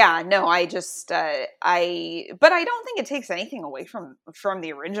just but I don't think it takes anything away from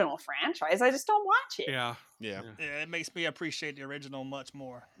the original franchise. I just don't watch it. Yeah. It makes me appreciate the original much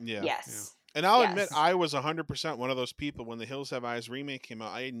more. Yeah. Yes. And I'll admit, I was 100% one of those people when the Hills Have Eyes remake came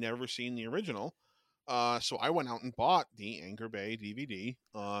out. I had never seen the original, so I went out and bought the Anchor Bay DVD,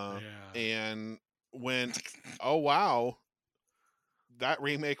 and went, "Oh wow, that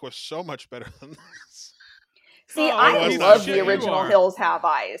remake was so much better than this." See, I love the original Hills Have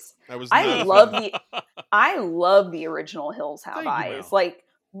Eyes. I love the original Hills Have Eyes. Like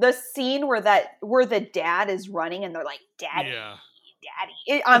the scene where the dad is running and they're like, "Daddy,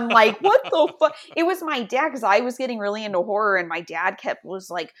 Daddy." I'm like, what the fuck? It was my dad, because I was getting really into horror, and my dad was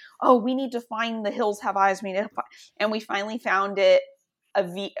like, "Oh, we need to find the Hills Have Eyes." And we finally found it.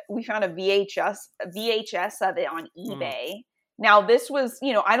 We found a VHS of it on eBay. Now, this was,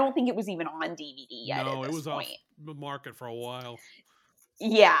 I don't think it was even on DVD yet. No, it was off the market for a while.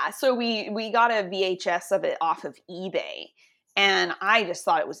 Yeah, so we got a VHS of it off of eBay, and I just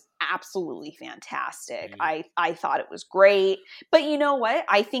thought it was absolutely fantastic. I thought it was great. But you know what?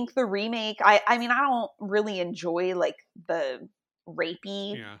 I think the remake, I mean, I don't really enjoy, like, the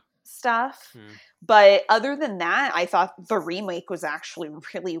rapey stuff. But other than that, I thought the remake was actually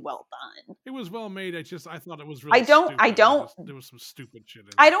really well done. It was well made. I thought it was really there was some stupid shit in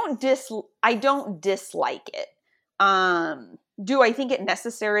it. I don't dislike it. Do I think it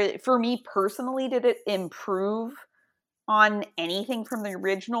necessarily, for me personally, did it improve on anything from the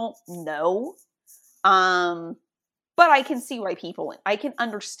original? No. But I can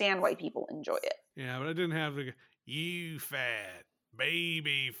understand why people enjoy it. Yeah, but I didn't have the "you fat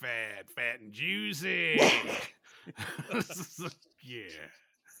baby fat and juicy."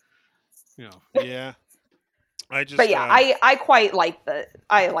 Yeah. I quite like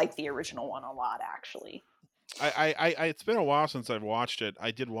the original one a lot, actually. I it's been a while since I've watched it.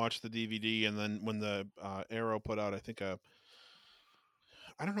 I did watch the DVD, and then when the Arrow put out, I think I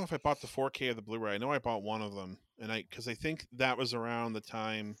don't know if I bought the 4K or the Blu-ray. I know I bought one of them, and because I think that was around the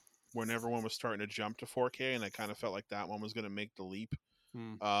time when everyone was starting to jump to 4K, and I kind of felt like that one was going to make the leap,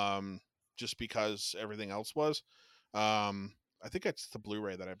 just because everything else was. I think it's the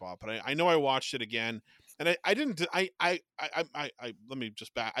Blu-ray that I bought, but I know I watched it again, and I didn't. Let me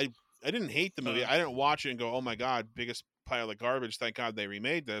just back. I didn't hate the movie. I didn't watch it and go, "Oh my god, biggest pile of garbage. Thank God they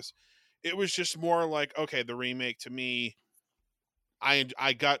remade this." It was just more like, okay, the remake to me,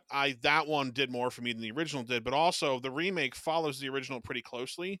 that one did more for me than the original did, but also the remake follows the original pretty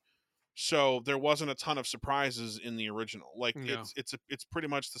closely, so there wasn't a ton of surprises in the original. Like it's pretty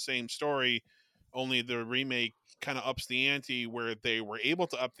much the same story, only the remake kind of ups the ante, where they were able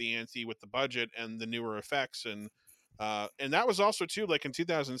to up the ante with the budget and the newer effects, and that was also too, like in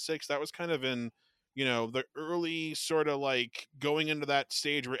 2006, that was kind of in the early sort of like going into that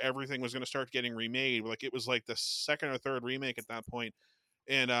stage where everything was going to start getting remade. Like it was like the second or third remake at that point.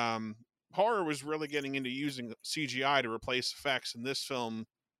 And horror was really getting into using CGI to replace effects, and this film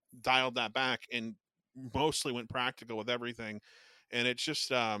dialed that back and mostly went practical with everything. And it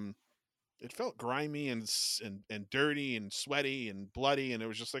just it felt grimy and dirty and sweaty and bloody, and it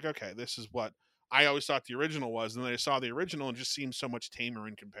was just like, okay, this is what I always thought the original was. And then I saw the original and it just seemed so much tamer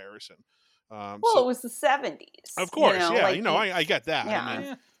in comparison. Well, So it was the 70s. of course, yeah, like I get that. Yeah. I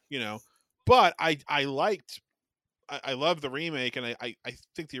mean, but I liked, I love the remake, and I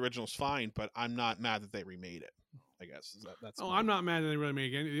think the original's fine, but I'm not mad that they remade it. I guess that's. I'm not mad that they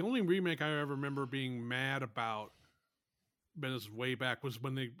remade it. The only remake I ever remember being mad about, but this is way back, was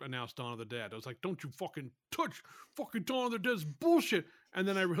when they announced Dawn of the Dead. I was like, don't you fucking touch fucking Dawn of the Dead's bullshit. And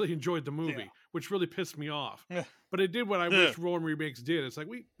then I really enjoyed the movie, which really pissed me off. But it did what I wish Rolling Remakes did. It's like,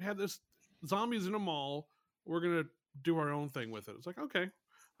 we had this zombies in a mall. We're going to do our own thing with it. It's like, okay,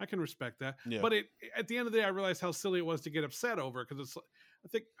 I can respect that. Yeah. But at the end of the day, I realized how silly it was to get upset over, because it's, I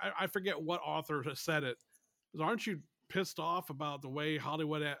think, I forget what author said it. Aren't you pissed off about the way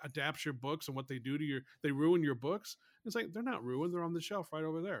Hollywood adapts your books and what they do to they ruin your books? It's like, they're not ruined. They're on the shelf right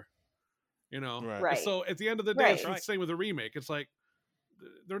over there. Right. So at the end of the day, it's the same with a remake. It's like,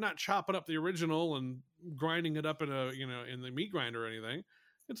 they're not chopping up the original and grinding it up in in the meat grinder or anything.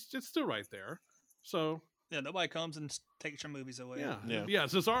 It's still right there. So nobody comes and takes your movies away. Yeah.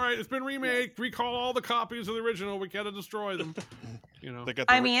 So it's all right. It's been remade. Recall all the copies of the original. We gotta destroy them.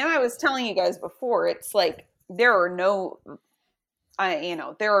 I mean, I was telling you guys before. It's like there are no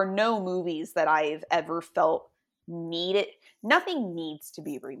movies that I've ever felt needed. Nothing needs to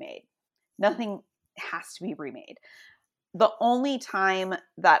be remade. Nothing has to be remade. The only time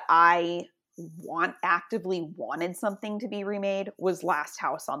that I actively wanted something to be remade was Last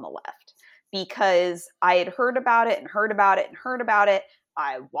House on the Left, because I had heard about it.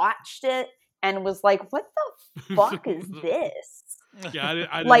 I watched it and was like, what the fuck is this? Yeah, I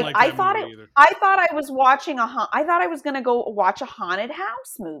didn't like that movie either. I thought I was watching I thought I was going to go watch a haunted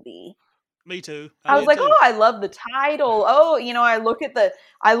house movie. Me too. I was like, oh, I love the title. Oh, I look at the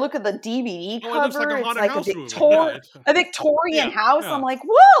DVD cover. It's like a Victorian house. Yeah. I'm like,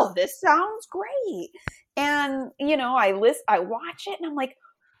 whoa, this sounds great. And I watch it, and I'm like,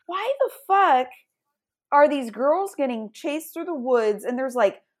 why the fuck are these girls getting chased through the woods? And there's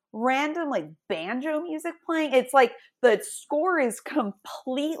like random like banjo music playing. It's like the score is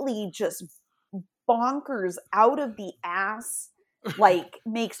completely just bonkers, out of the ass. Like,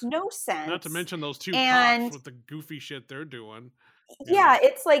 makes no sense. Not to mention those two cops with the goofy shit they're doing. Yeah,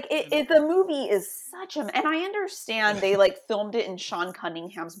 it's like the movie is such a, and I understand they like filmed it in Sean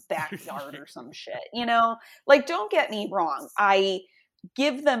Cunningham's backyard or some shit. Like, don't get me wrong. I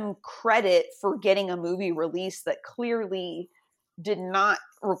give them credit for getting a movie released that clearly did not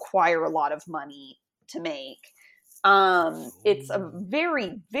require a lot of money to make. It's a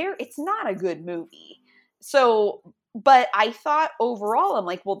very, very, it's not a good movie. So, but I thought overall, I'm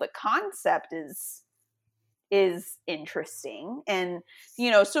like, well, the concept is interesting. And,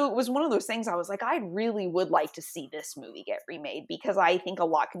 so it was one of those things I was like, I really would like to see this movie get remade, because I think a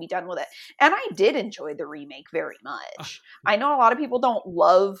lot can be done with it. And I did enjoy the remake very much. I know a lot of people don't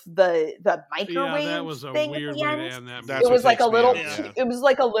love the microwave that was a thing weird at the way end. to end that movie. It was like a little, Yeah. it was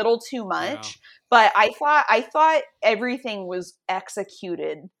like a little too much, but I thought everything was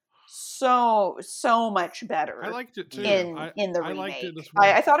executed so much better. I liked it too. In the I remake. liked it as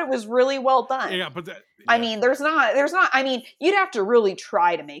well. I thought it was really well done. Yeah, but I mean, there's not. I mean, you'd have to really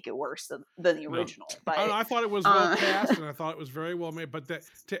try to make it worse than the original. But I thought it was well cast, and I thought it was very well made. But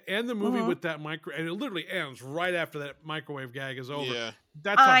to end the movie with that and it literally ends right after that microwave gag is over. Yeah.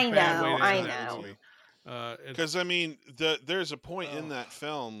 That's a bad way to end that movie. Because I mean, there's a point in that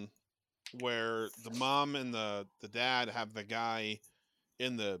film where the mom and the dad have the guy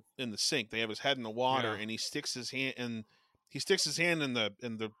in the sink. They have his head in the water, and he sticks his hand in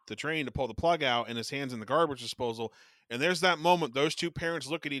the drain to pull the plug out, and his hand's in the garbage disposal. And there's that moment those two parents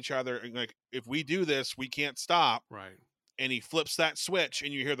look at each other and like, if we do this, we can't stop. Right. And he flips that switch,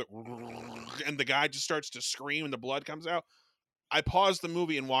 and you hear and the guy just starts to scream, and the blood comes out. I paused the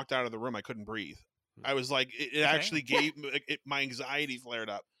movie and walked out of the room. I couldn't breathe. I was like, it actually gave my anxiety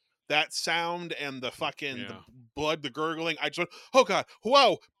flared up. That sound and the fucking the blood, the gurgling. I just went, oh god,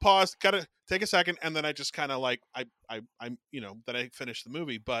 whoa! Pause. Gotta take a second, and then I just kind of like I'm that I finished the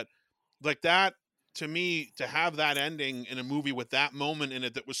movie. But like that, to me, to have that ending in a movie with that moment in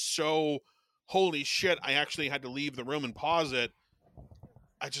it that was so holy shit, I actually had to leave the room and pause it.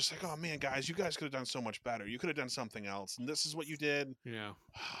 I just like, oh man, guys, you guys could have done so much better. You could have done something else, and this is what you did. Yeah.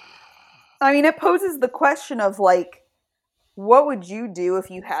 I mean, it poses the question of like, what would you do if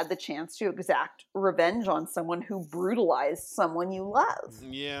you had the chance to exact revenge on someone who brutalized someone you love?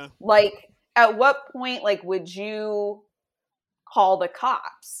 Yeah. Like, at what point, like, would you call the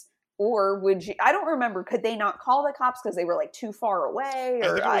cops? Or would you? I don't remember. Could they not call the cops because they were like too far away? I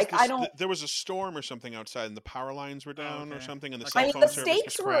Or think it was I don't. there was a storm or something outside, and the power lines were down or something, and the I cell mean, phone the service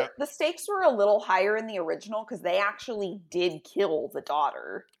was stakes crap. were a little higher in the original because they actually did kill the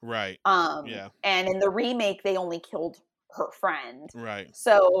daughter. Right. Yeah. And in the remake, they only killed her friend. Right.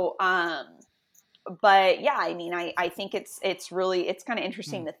 So, but yeah, I mean, I think it's kind of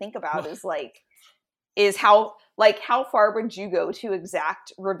interesting to think about is how far would you go to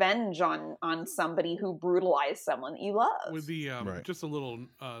exact revenge on somebody who brutalized someone that you love? With the just a little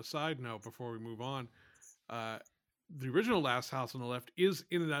side note before we move on, the original Last House on the Left is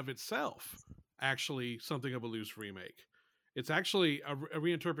in and of itself actually something of a loose remake. It's actually a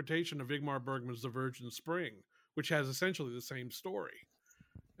reinterpretation of Ingmar Bergman's The Virgin Spring, which has essentially the same story.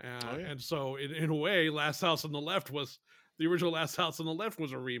 And so in a way, Last House on the Left was the original Last House on the Left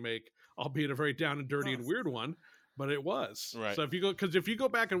was a remake, albeit a very down and dirty and weird one, but it was. Right. So if you go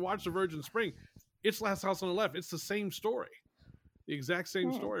back and watch The Virgin Spring, it's Last House on the Left. It's the same story, the exact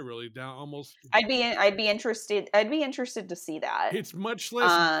same story, really. Down almost. I'd be interested to see that. It's much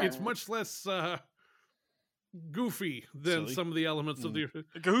less goofy than some of the elements of the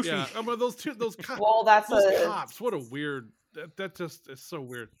goofy. Yeah, those cops. Well, that's those cops. What a weird. That just is so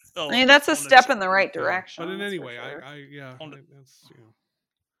weird. I mean, that's a step in the right direction. But in any way, sure. that's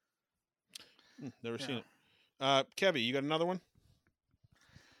Never seen it. Kevy, you got another one?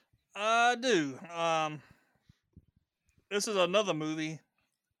 I do. This is another movie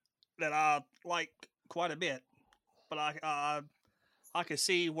that I like quite a bit, but I could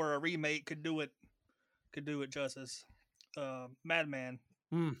see where a remake could do it justice. Madman.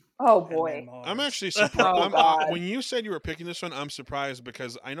 Oh boy, I'm actually surprised. When you said you were picking this one, I'm surprised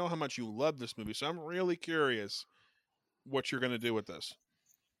because I know how much you love this movie, so I'm really curious what you're going to do with this.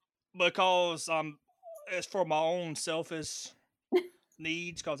 Because it's for my own selfish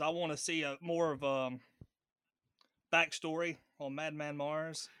needs, because I want to see more of a backstory on Madman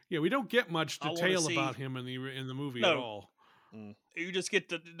Mars. Yeah, we don't get much detail about him in the movie at all. You just get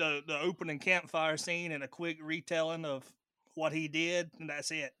the opening campfire scene and a quick retelling of what he did, and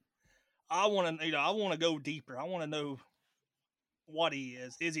that's it. I want to go deeper. I want to know what he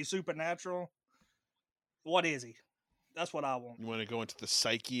is. Is he supernatural? What is he? That's what I want. You want to go into the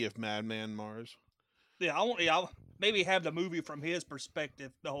psyche of Madman Mars? Yeah, I want. Yeah, maybe have the movie from his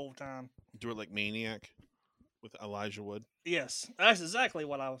perspective the whole time. Do it like Maniac with Elijah Wood. Yes, that's exactly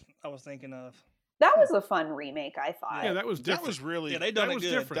what I was thinking of. That was a fun remake, I thought. Yeah, that was different. That was really. Yeah, they done that it was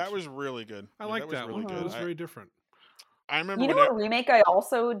good. Different. That was really good. I like that really one. Good. It was very different. I remember. You know what remake I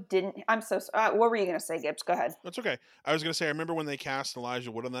also didn't. I'm so. What were you gonna say, Gibbs? Go ahead. That's okay. I was gonna say I remember when they cast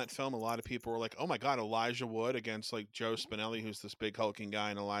Elijah Wood on that film. A lot of people were like, "Oh my god, Elijah Wood against like Joe Spinelli, who's this big hulking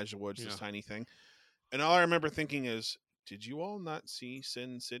guy, and Elijah Wood's this tiny thing." And all I remember thinking is, did you all not see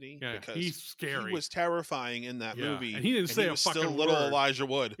Sin City? Yeah, because he's scary. He was terrifying in that movie, and he didn't say he a was fucking still little word. Elijah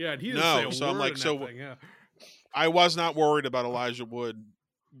Wood. Yeah, and he didn't say a so word I'm like, in so that thing, yeah. I was not worried about Elijah Wood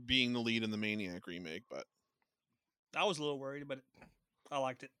being the lead in the Maniac remake, but I was a little worried, but I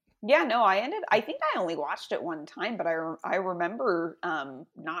liked it. Yeah, no, I think I only watched it one time, but I remember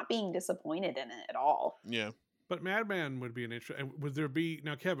not being disappointed in it at all. Yeah. But Madman would be an interesting. Would there be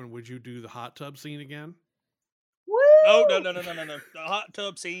now, Kevin? Would you do the hot tub scene again? Woo! Oh no! The hot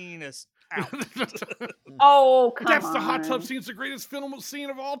tub scene is out. Oh, come That's on. the hot tub scene. It's the greatest film scene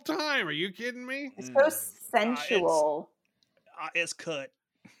of all time. Are you kidding me? It's so sensual. It's cut.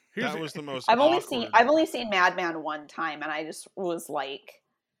 That was the most. I've only seen Madman one time, and I just was like,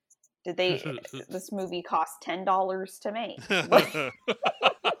 "Did they? This movie cost $10 to make?"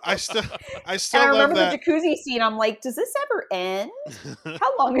 I still. And I remember the jacuzzi scene. I'm like, "Does this ever end?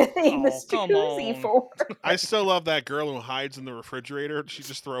 How long are they in this jacuzzi for?" I still love that girl who hides in the refrigerator. She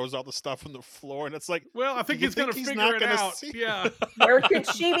just throws all the stuff on the floor, and it's like, well, I think he's going to figure it out. Yeah, where could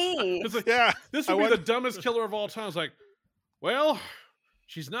she be? It's like, yeah, this would be the dumbest killer of all time. It's like, well,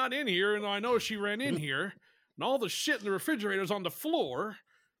 she's not in here, and I know she ran in here, and all the shit in the refrigerator's on the floor,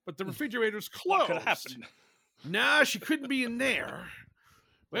 but the refrigerator's closed. What could happen? Nah, she couldn't be in there.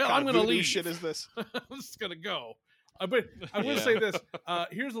 Well, I'm going to leave. What shit is this? I'm just going to go. But I will say this.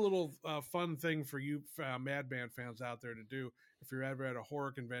 Here's a little fun thing for you Madman fans out there to do. If you're ever at a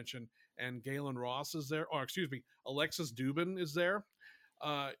horror convention and Galen Ross is there, or excuse me, Alexis Dubin is there,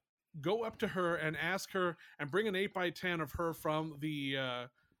 go up to her and ask her and bring an 8x10 of her from the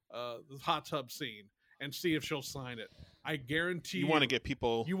hot tub scene and see if she'll sign it. I guarantee you want to get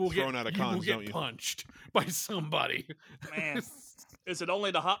people thrown out of cons, don't you? Punched by somebody. Man, is it only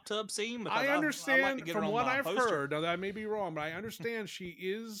the hot tub scene? Because I understand like to get from her on what my I've poster. heard. Now that I may be wrong, but I understand she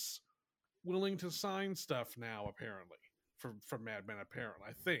is willing to sign stuff now. Apparently, from Mad Men. Apparently,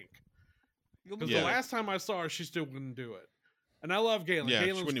 I think because the last time I saw her, she still wouldn't do it. And I love Galen. Yeah,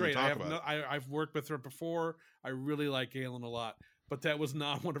 Galen's great. I've worked with her before. I really like Galen a lot. But that was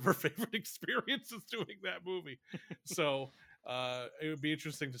not one of her favorite experiences doing that movie. So it would be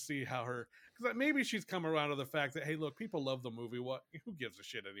interesting to see how her, because maybe she's come around to the fact that, hey, look, people love the movie. Who gives a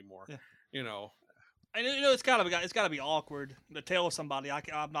shit anymore? Yeah. You know. And it's gotta be awkward to tell somebody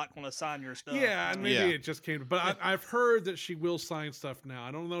I'm not going to sign your stuff. Yeah, and maybe it just came. But I've heard that she will sign stuff now.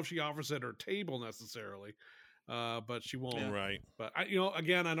 I don't know if she offers at her table necessarily, but she won't. Yeah. Right. But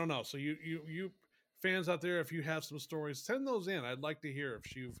again, I don't know. So you fans out there, if you have some stories, send those in. I'd like to hear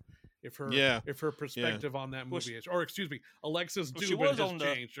if her perspective on that movie is, or excuse me, Alexis Dubin has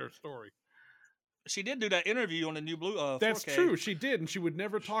changed her story. She did do that interview on the new Blue. That's 4K. true. She did, and she would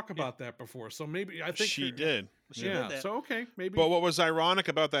never talk about that before. So maybe I think she did. She did that. So okay, maybe. But what was ironic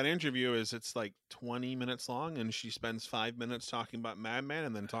about that interview is it's like 20 minutes long, and she spends 5 minutes talking about Mad Men,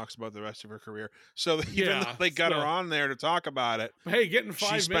 and then talks about the rest of her career. So even though they got her on there to talk about it, hey, getting 5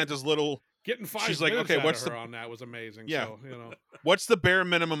 minutes. She spent as little. Getting 5 She's minutes like, okay, what's the on that was amazing. Yeah, so, what's the bare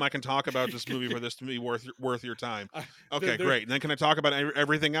minimum I can talk about this movie for this to be worth your time? Okay, great. And then can I talk about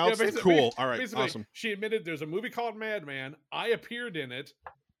everything else? Yeah, cool. All right, awesome. She admitted there's a movie called Madman. I appeared in it.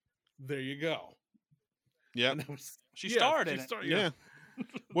 There you go. Yeah, she starred in it. Yeah.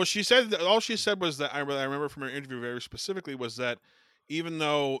 Well, she said all she said was that I remember from her interview very specifically was that even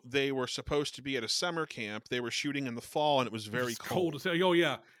though they were supposed to be at a summer camp, they were shooting in the fall and it was very cold. Oh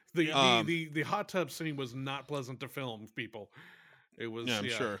yeah. The hot tub scene was not pleasant to film, people. It was. Yeah, I'm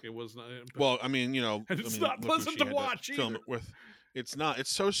sure. It was not. Well, I mean, it's not pleasant to watch either. Film it with. It's not.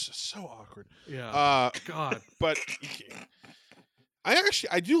 It's so awkward. Yeah. God. But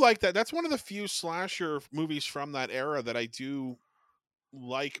I do like that. That's one of the few slasher movies from that era that I do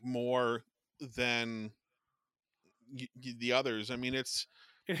like more than the others. I mean, it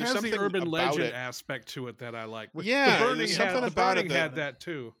has the urban legend aspect to it that I like. Yeah, The Burning there's something about it had that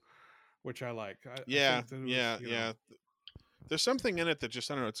too, which I like. Yeah. There's something in it that just,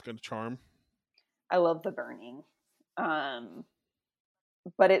 I don't know, it's good charm. I love The Burning.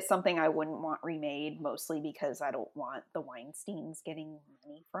 But it's something I wouldn't want remade, mostly because I don't want the Weinsteins getting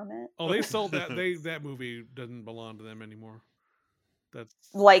money from it. Oh, they sold that. That movie doesn't belong to them anymore. That's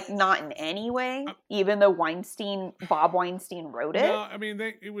like not in any way, even though Bob Weinstein wrote it. No, I mean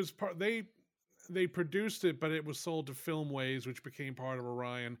they produced it, but it was sold to Filmways, which became part of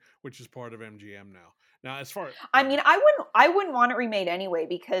Orion, which is part of MGM now. Now, as far as I mean, I wouldn't want it remade anyway,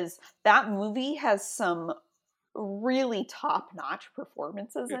 because that movie has some really top-notch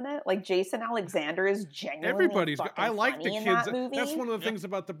performances in it. Like Jason Alexander is genuinely I like the kids. That movie. That's one of the things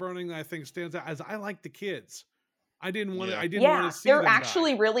about The Burning that I think stands out, is I like the kids. I didn't want to. I didn't want to see they're them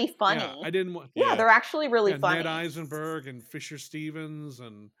actually die. really funny. Yeah, I didn't want. Yeah, they're actually really funny. Ned Eisenberg and Fisher Stevens,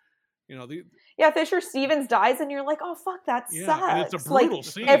 and Fisher Stevens dies, and you're like, oh fuck, that sucks. And it's a brutal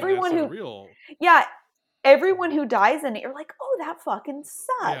scene. Everyone who dies in it, you're like, oh, that fucking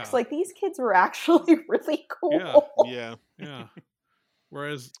sucks. Yeah. Like these kids were actually really cool. Yeah.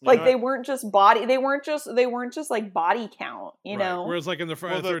 Whereas they weren't just like body count, you know. Whereas like in the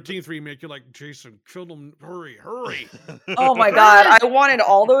Friday the 13th remake, you're like, Jason, kill them, hurry. Oh my god, I wanted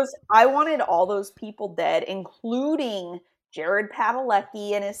all those people dead, including Jared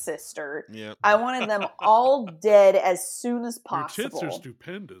Padalecki and his sister. Yeah. I wanted them all dead as soon as possible. Your tits are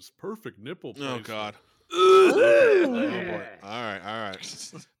stupendous. Perfect nipple placement. Oh god. Oh boy. All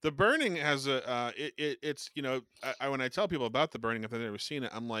right. The Burning has it's when I tell people about The Burning, if they've never seen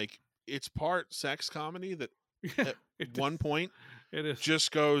it, I'm like, it's part sex comedy that at one point it is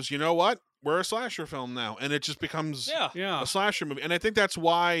just goes, you know what, we're a slasher film now, and it just becomes a slasher movie. And I think that's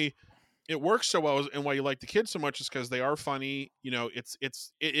why it works so well, and why you like the kids so much, is because they are funny. It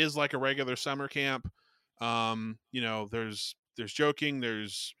is like a regular summer camp. There's joking,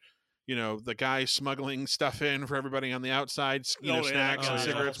 there's the guy smuggling stuff in for everybody on the outside, snacks and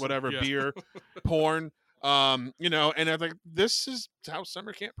cigarettes, whatever, beer, porn, and I think this is how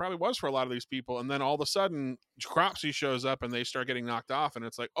summer camp probably was for a lot of these people. And then all of a sudden Cropsey shows up and they start getting knocked off, and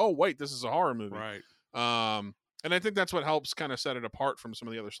it's like, oh wait, this is a horror movie. Right. And I think that's what helps kind of set it apart from some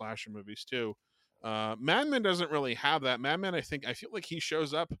of the other slasher movies too. Mad Men doesn't really have that. Mad Men, I feel like he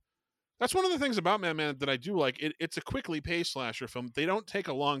shows up That's one of the things about Madman that I do like. It's a quickly paced slasher film. They don't take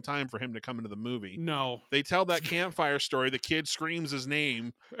a long time for him to come into the movie. No. They tell that campfire story. The kid screams his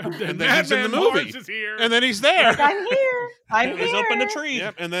name, and then he's in the movie. Mars is here. And then he's there. I'm here. I'm here. He's up in the tree.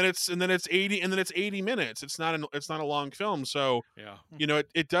 Yep. And then it's 80 minutes. It's not a long film. So yeah,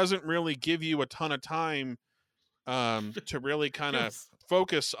 it doesn't really give you a ton of time to really kind of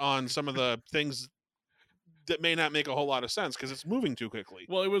focus on some of the things that may not make a whole lot of sense because it's moving too quickly.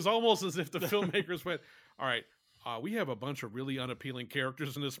 Well, it was almost as if the filmmakers went, all right, we have a bunch of really unappealing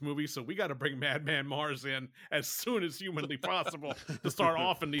characters in this movie, so we got to bring Madman Mars in as soon as humanly possible to start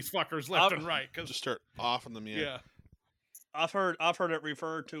offing these fuckers left and right. Just start offing them, yeah. I've heard it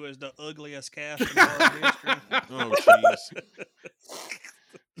referred to as the ugliest cast in horror history. Oh, jeez.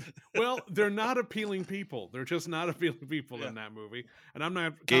 Well, they're not appealing people. They're just not appealing people in that movie. And I'm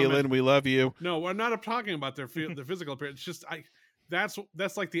not Galen, we love you. No, I'm not talking about their physical appearance. It's just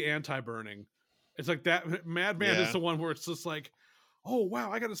that's like the anti-burning. It's like that Madman is the one where it's just like, oh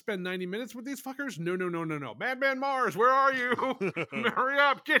wow, I got to spend 90 minutes with these fuckers. No. Madman Mars, where are you? Hurry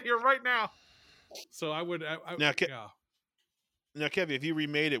up, get here right now. So I would now, Kevin, if you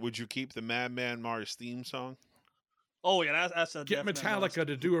remade it, would you keep the Madman Mars theme song? Oh yeah, that's a get Metallica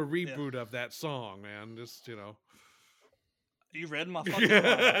to do a reboot of that song, man. Just you read my fucking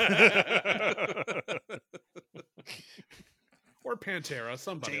or Pantera,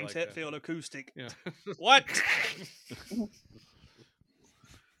 somebody James like Hetfield acoustic. Yeah. What?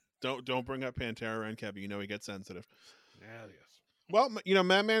 Don't bring up Pantera and Kevin. He gets sensitive. Yeah, yes. Well,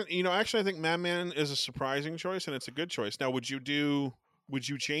 Madman. Actually, I think Madman is a surprising choice, and it's a good choice. Now, would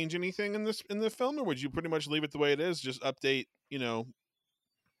you change anything in the film, or would you pretty much leave it the way it is? Just update, the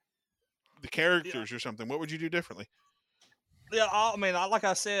characters or something. What would you do differently? Yeah, I mean, like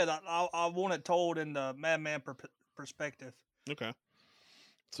I said, I want it told in the Madman perspective. Okay.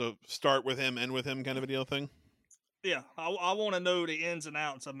 So start with him, end with him, kind of a deal thing. Yeah, I want to know the ins and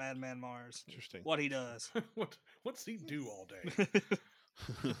outs of Madman Mars. Interesting. What he does. What's he do all day?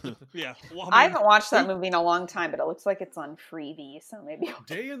 Yeah. Well, I haven't watched that movie in a long time, but it looks like it's on Freevee, so maybe I'll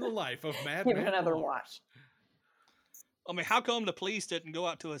Day in the life of Madman give it another Mars. watch. I mean, how come the police didn't go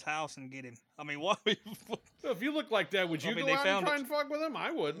out to his house and get him? I mean, what? If you look like that, would you go out and try and fuck with him?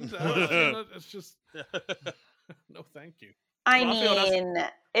 I wouldn't. It's just no, thank you. I mean,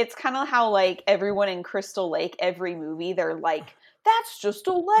 it's kind of how like everyone in Crystal Lake, every movie, they're like, "That's just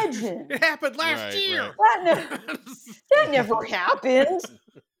a legend. It happened last year. Right. That never happened."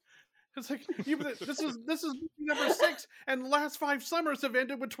 It's like this is movie number 6, and the last 5 summers have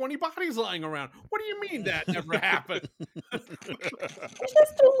ended with 20 bodies lying around. What do you mean that never happened? It's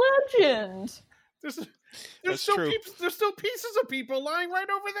just a legend. There's still pieces of people lying right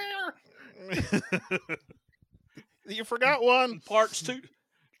over there. You forgot one. Parts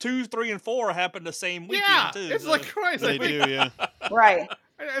 2, 3, and 4 happened the same weekend too. It's like Christ. They do, yeah. Right.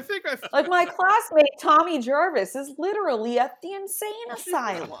 I think like my classmate Tommy Jarvis is literally at the insane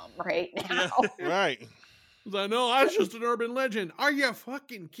asylum right now. Yeah. Right. I know, that's just an urban legend. Are you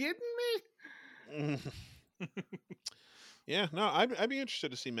fucking kidding me? Yeah, no, I'd be interested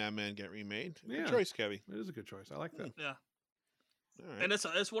to see Madman get remade. Good choice, Kevy. It is a good choice. I like that. Yeah. All right. And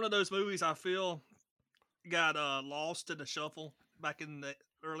it's one of those movies I feel got lost in the shuffle back in the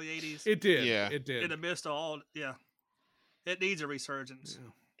early 80s. It did. Yeah. It did. In the midst of all, it needs a resurgence. Yeah.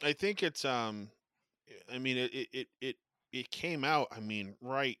 I think it's I mean it came out, I mean,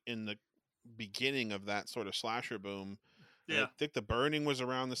 right in the beginning of that sort of slasher boom. Yeah. I think The Burning was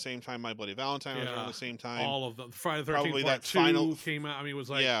around the same time. My Bloody Valentine was around the same time. All of them. Friday the 13th Probably Part that 2 final came out. I mean, it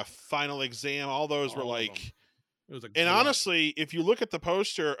was like Final Exam. All those were like. It was and honestly, if you look at the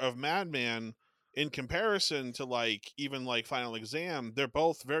poster of Madman in comparison to even Final Exam, they're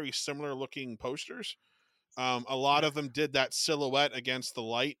both very similar looking posters. A lot of them did that silhouette against the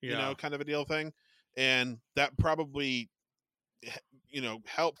light, kind of a deal thing, and that probably,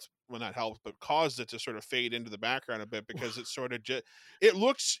 helped. Well, not helped, but caused it to sort of fade into the background a bit because it sort of it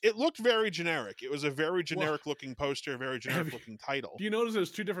looked very generic. It was a very generic looking poster, very generic looking title. Do you notice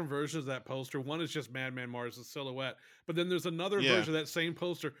there's 2 different versions of that poster? One is just Madman Mars' silhouette, but then there's another version of that same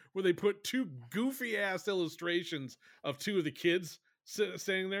poster where they put 2 goofy ass illustrations of 2 of the kids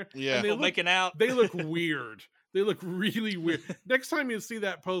standing there. Yeah, and they making out. They look weird. They look really weird. Next time you see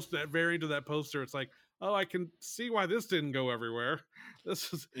that that variant of that poster, it's like, oh, I can see why this didn't go everywhere.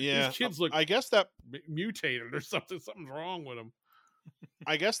 These kids look, I guess, that mutated or something. Something's wrong with them.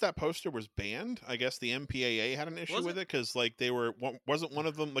 I guess that poster was banned. I guess the MPAA had an issue with it because wasn't one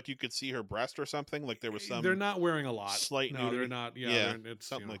of them you could see her breast or something? Like there was some. They're not wearing a lot. Slight nudity. They're not. Yeah, it's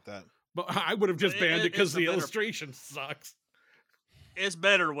something like that. But I would have just banned it because the illustration sucks. It's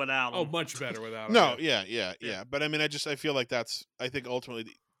better without Oh, him. much better without him. No, yeah. But I mean, I feel like I think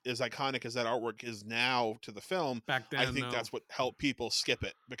ultimately, as iconic as that artwork is now to the film, Back then, I think that's what helped people skip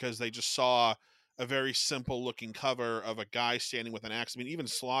it, because they just saw a very simple looking cover of a guy standing with an axe. I mean, even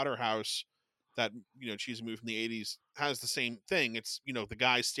Slaughterhouse, that cheesy movie from the 80s, has the same thing. It's the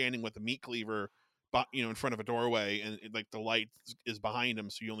guy standing with a meat cleaver, but in front of a doorway, and like the light is behind him,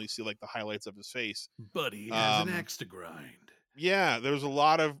 so you only see like the highlights of his face. But he has an axe to grind. Yeah, there's a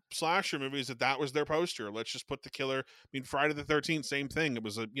lot of slasher movies that was their poster. Let's just put the killer. I mean, Friday the 13th, same thing. It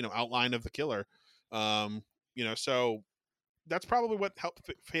was a outline of the killer. So that's probably what helped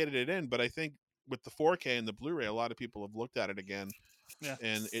faded it in. But I think with the 4K and the Blu-ray, a lot of people have looked at it again,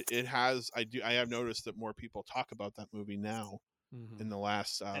 and it has. I have noticed that more people talk about that movie now in the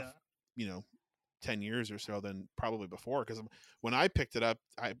last 10 years or so than probably before. Because when I picked it up,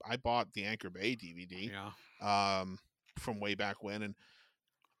 I bought the Anchor Bay DVD. Yeah. From way back when, and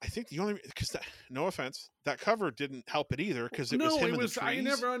I think the only because no offense, that cover didn't help it either, because it was him in the trees. I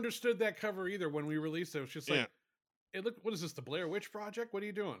never understood that cover either when we released it. It was just like, it looked. What is this? The Blair Witch Project? What are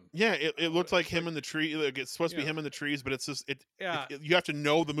you doing? Yeah, it looked like him in the tree. Like, it's supposed to be him in the trees, but it's just you have to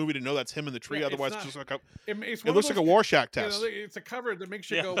know the movie to know that's him in the tree. Otherwise, it's just like it looks like a Rorschach test. It's a cover that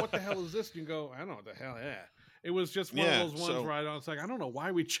makes you go, "What the hell is this?" And you go, "I don't know what the hell." Yeah, it was just one of those ones where it's like, I don't know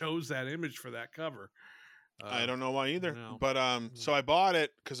why we chose that image for that cover. I don't know why either. No. But so I bought it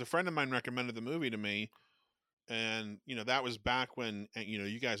because a friend of mine recommended the movie to me, and that was back when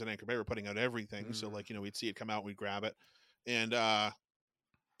you guys at Anchor Bay were putting out everything. So like we'd see it come out, we'd grab it, and I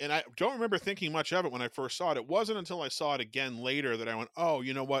don't remember thinking much of it when I first saw it. It wasn't until I saw it again later that I went, oh,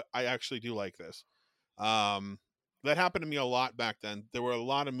 you know what? I actually do like this. That happened to me a lot back then. There were a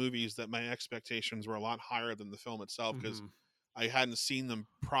lot of movies that my expectations were a lot higher than the film itself, because I hadn't seen them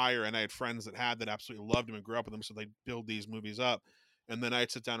prior, and I had friends that absolutely loved them and grew up with them, so they'd build these movies up, and then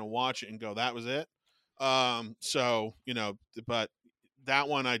I'd sit down and watch it and go, that was it. But that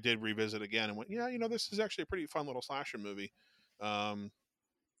one I did revisit again and went, this is actually a pretty fun little slasher movie.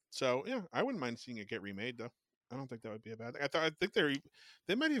 So yeah, I wouldn't mind seeing it get remade though. I don't think that would be a bad thing. I think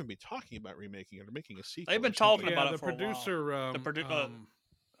they might even be talking about remaking it or making a sequel. They've been talking about it the for a while. The producer,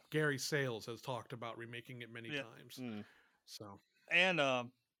 Gary Sales, has talked about remaking it many times. So and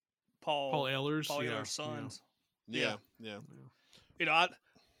Paul Ehlers, Ehlers' sons. Yeah.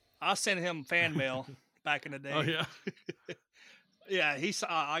 I sent him fan mail back in the day. Oh yeah, yeah.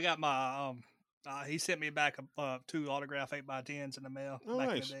 I got my he sent me back 2 autographed 8x10s in the mail back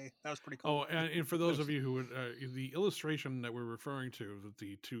in the day. That was pretty cool. Oh, and for those of you who would, the illustration that we're referring to,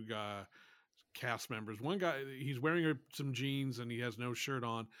 the 2 cast members, one guy, he's wearing some jeans and he has no shirt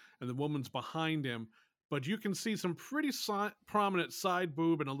on, and the woman's behind him, but you can see some pretty prominent side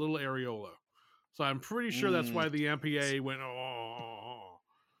boob and a little areola. So I'm pretty sure that's why the MPA went, oh.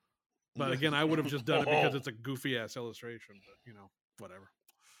 But again, I would have just done it because it's a goofy ass illustration, but whatever.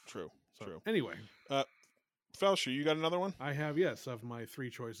 True. Anyway, Felsher, you got another one? I have, yes. Of my 3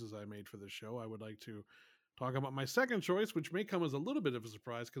 choices I made for this show, I would like to talk about my second choice, which may come as a little bit of a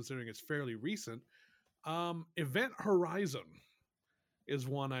surprise considering it's fairly recent. Event Horizon is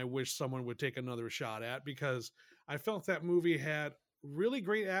one I wish someone would take another shot at, because I felt that movie had really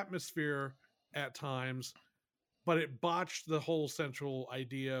great atmosphere at times, but it botched the whole central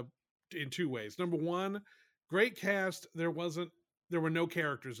idea in 2 ways. Number one, great cast. There were no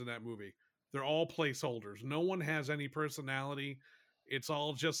characters in that movie. They're all placeholders. No one has any personality. It's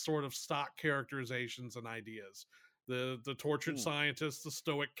all just sort of stock characterizations and ideas. The tortured scientist, the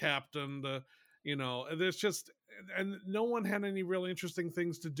stoic captain, there's just, and no one had any really interesting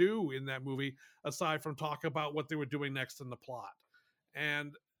things to do in that movie aside from talk about what they were doing next in the plot.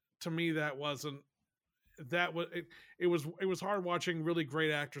 And to me, it was hard watching really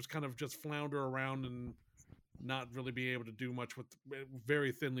great actors kind of just flounder around and not really be able to do much with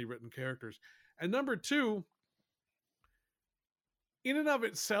very thinly written characters. And number 2, in and of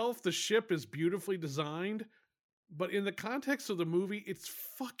itself, the ship is beautifully designed, but in the context of the movie, it's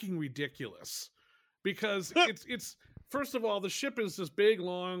fucking ridiculous, because it's first of all, the ship is this big,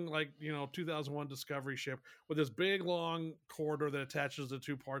 long, 2001 Discovery ship with this big, long corridor that attaches the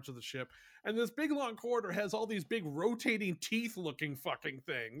 2 parts of the ship. And this big, long corridor has all these big rotating teeth-looking fucking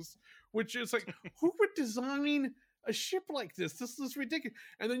things, which is like, who would design a ship like this? This is ridiculous.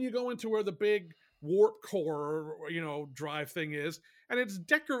 And then you go into where the big warp core, drive thing is, and it's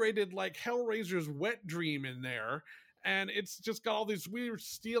decorated like Hellraiser's wet dream in there. And it's just got all these weird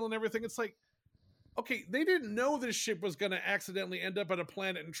steel and everything. It's like, okay, they didn't know this ship was going to accidentally end up at a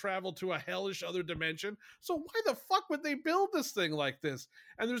planet and travel to a hellish other dimension. So why the fuck would they build this thing like this?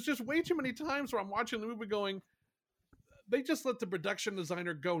 And there's just way too many times where I'm watching the movie going, they just let the production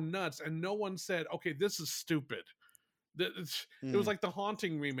designer go nuts, and no one said, okay, this is stupid. It was like the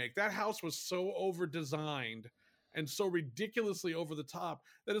Haunting remake. That house was so over designed and so ridiculously over the top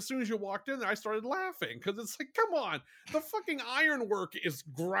that as soon as you walked in there, I started laughing, because it's like, come on, the fucking ironwork is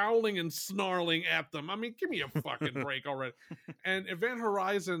growling and snarling at them. I mean, give me a fucking break already. And Event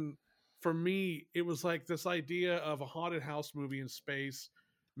Horizon, for me, it was like this idea of a haunted house movie in space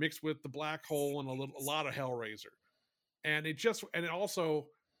mixed with the black hole and a lot of Hellraiser. And it also,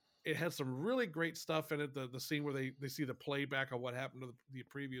 it had some really great stuff in it. The scene where they see the playback of what happened to the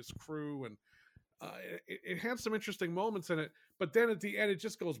previous crew, and it had some interesting moments in it. But then at the end, it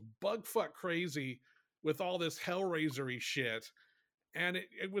just goes bugfuck crazy with all this Hellraiser-y shit. And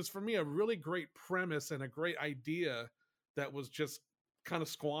it was, for me, a really great premise and a great idea that was just kind of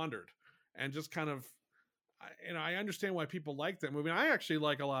squandered, and just kind of, I understand why people like that movie. And I actually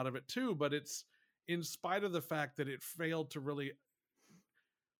like a lot of it too, but it's in spite of the fact that it failed to really,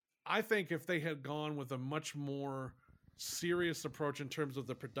 I think if they had gone with a much more serious approach in terms of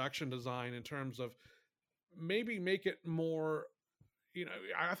the production design, in terms of maybe make it more,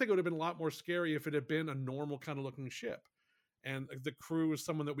 I think it would have been a lot more scary if it had been a normal kind of looking ship. And the crew is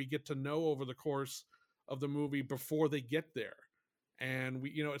someone that we get to know over the course of the movie before they get there. And we,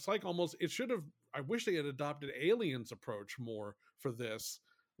 it's like almost, it should have, I wish they had adopted Alien's approach more for this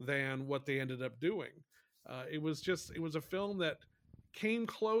than what they ended up doing. It was a film that came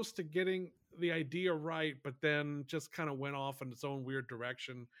close to getting the idea right, but then just kind of went off in its own weird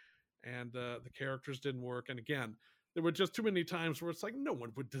direction, and the characters didn't work. And again, there were just too many times where it's like, no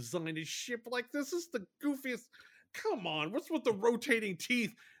one would design a ship like this. This is the goofiest. Come on, what's with the rotating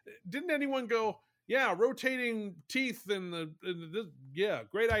teeth? Didn't anyone go, yeah, rotating teeth yeah,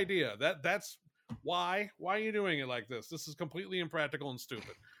 great idea. That's why are you doing it like this? This is completely impractical and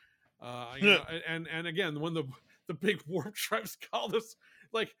stupid. And again, when the big warp stripes call this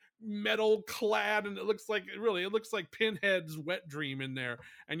like metal clad, and it looks like Pinhead's wet dream in there,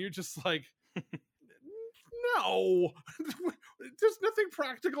 and you're just like, no, there's nothing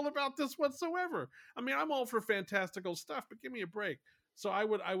practical about this whatsoever. I mean, I'm all for fantastical stuff, but give me a break. So I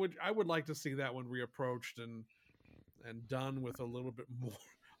would like to see that one reapproached and done with a little bit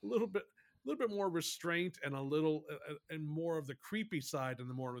more restraint, and and more of the creepy side and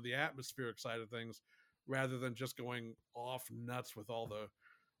the more of the atmospheric side of things, rather than just going off nuts with all the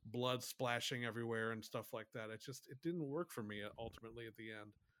blood splashing everywhere and stuff like that. It didn't work for me ultimately at the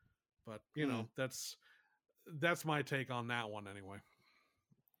end. But that's my take on that one anyway.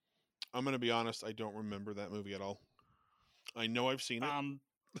 I'm going to be honest, I don't remember that movie at all. I know I've seen it.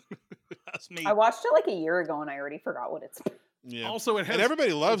 That's me. I watched it like a year ago and I already forgot what it's. Yeah. Also, and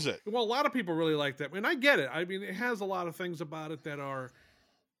everybody loves it. Well, a lot of people really like that. And I get it. I mean, it has a lot of things about it that are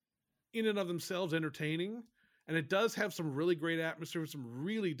in and of themselves entertaining. And it does have some really great atmosphere, some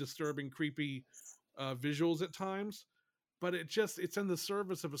really disturbing, creepy visuals at times. But it's in the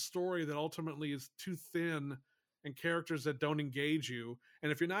service of a story that ultimately is too thin, and characters that don't engage you.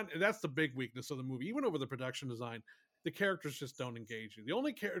 And if you're not, that's the big weakness of the movie. Even over the production design, the characters just don't engage you. The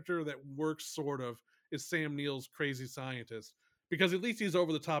only character that works sort of is Sam Neill's crazy scientist, because at least he's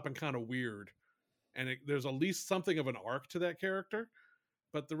over the top and kind of weird. And there's at least something of an arc to that character.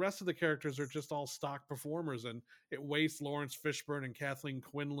 But the rest of the characters are just all stock performers, and it wastes Lawrence Fishburne and Kathleen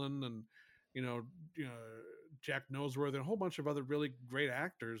Quinlan and, Jack Noseworthy and a whole bunch of other really great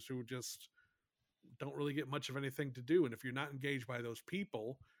actors who just don't really get much of anything to do. And if you're not engaged by those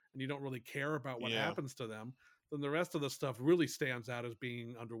people and you don't really care about what happens to them, then the rest of the stuff really stands out as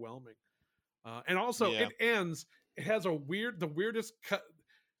being underwhelming. And also it has the weirdest cut.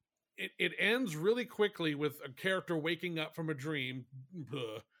 It ends really quickly with a character waking up from a dream,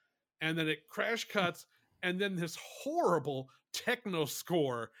 and then it crash cuts, and then this horrible techno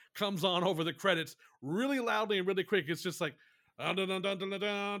score comes on over the credits really loudly and really quick. It's just like, and then it's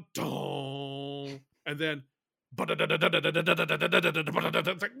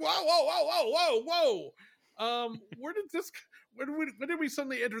like, whoa. When did we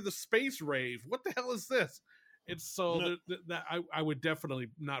suddenly enter the space rave? What the hell is this? It's so that I would definitely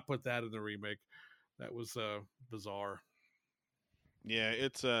not put that in the remake. That was bizarre. Yeah,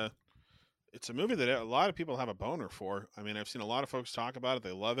 it's a movie that a lot of people have a boner for. I mean, I've seen a lot of folks talk about it.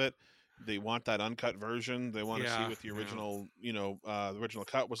 They love it. They want that uncut version. They want to see what the original, the original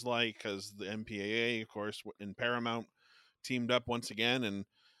cut was like, because the MPAA, of course, in Paramount teamed up once again and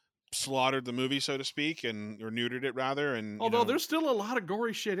slaughtered the movie, so to speak, or neutered it rather. And although there's still a lot of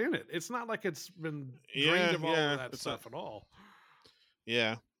gory shit in it, it's not like it's been drained of all of that stuff at all.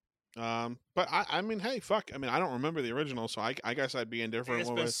 Yeah, But I mean, hey, fuck. I mean, I don't remember the original, so I guess I'd be indifferent.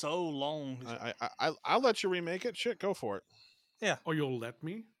 It's been so long. I'll let you remake it. Shit, go for it. Yeah. Oh, you'll let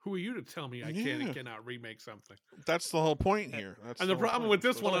me? Who are you to tell me I can and cannot remake something? That's the whole point here. And the problem with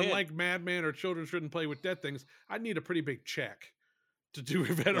this one, Go ahead. unlike Madman or Children Shouldn't Play with Dead Things, I'd need a pretty big check to do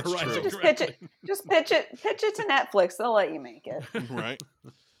Event Horizon. Just pitch it. Just pitch it to Netflix. They'll let you make it. Right.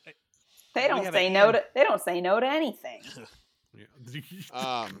 They don't say no to. They don't say no to anything.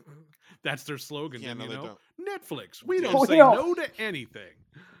 Yeah. That's their slogan. Yeah, no, you they know? don't. Netflix. We don't No, say no. no to anything.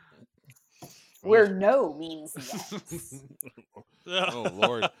 Where no means yes. Oh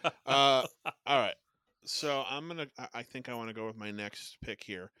Lord. All right. So I think I want to go with my next pick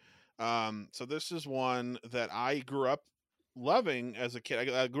here. So this is one that I grew up loving as a kid.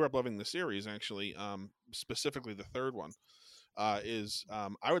 I grew up loving the series actually. Specifically the third one. I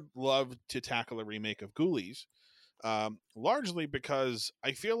would love to tackle a remake of Ghoulies. Largely because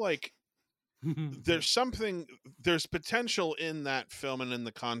I feel like there's potential in that film and in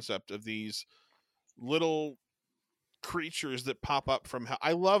the concept of these little creatures that pop up from hell.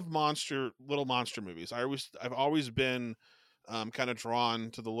 I love little monster movies. I've always been kind of drawn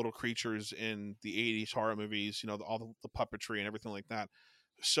to the little creatures in the 80s horror movies, all the puppetry and everything like that.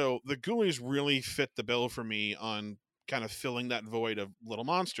 So the Ghoulies really fit the bill for me on kind of filling that void of little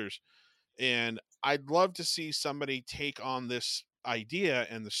monsters. And I'd love to see somebody take on this idea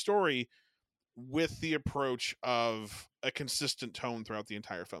and the story with the approach of a consistent tone throughout the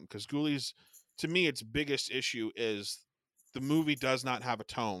entire film. Because Ghoulies, to me, its biggest issue is the movie does not have a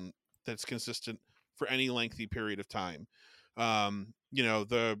tone that's consistent for any lengthy period of time.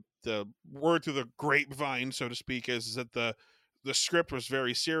 The word through the grapevine, so to speak, is that the script was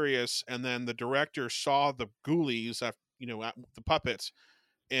very serious, and then the director saw the Ghoulies, the puppets,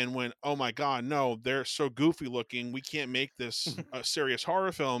 and went, "Oh my God, no, they're so goofy looking. We can't make this a serious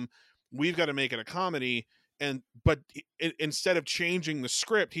horror film. We've got to make it a comedy." But instead of changing the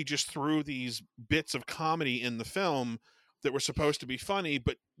script, he just threw these bits of comedy in the film that were supposed to be funny,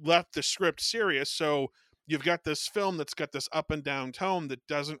 but left the script serious. So you've got this film that's got this up and down tone that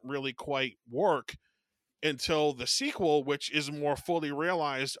doesn't really quite work until the sequel, which is more fully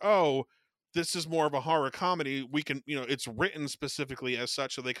realized. Oh, this is more of a horror comedy. We can, it's written specifically as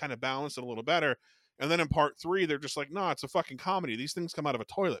such, so they kind of balance it a little better. And then in part 3, they're just like, no, it's a fucking comedy. These things come out of a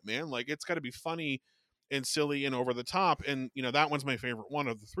toilet, man. Like, it's got to be funny and silly and over the top. And, that one's my favorite one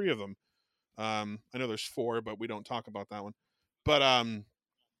of the 3 of them. I know there's 4, but we don't talk about that one. But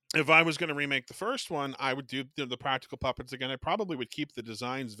if I was going to remake the first one, I would do the practical puppets again. I probably would keep the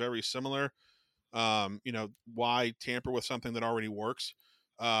designs very similar. Why tamper with something that already works?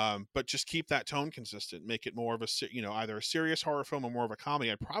 But just keep that tone consistent. Make it more of either a serious horror film or more of a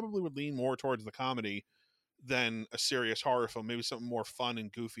comedy. I probably would lean more towards the comedy than a serious horror film. Maybe something more fun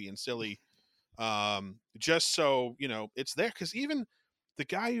and goofy and silly. Just so it's there, because even the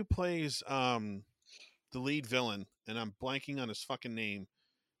guy who plays the lead villain, and I'm blanking on his fucking name,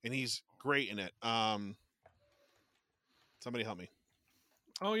 and he's great in it. Somebody help me.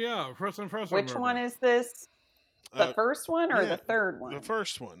 Oh yeah, President. Which one is this? The first one or the third one? The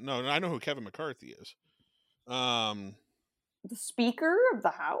first one. No, I know who Kevin McCarthy is. The Speaker of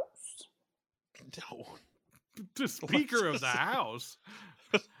the House? No. The Speaker of the House?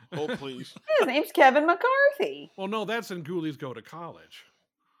 Oh, please. His name's Kevin McCarthy. Well, no, that's in Ghoulies Go to College.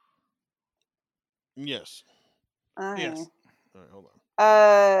 Yes. Yes. All right, hold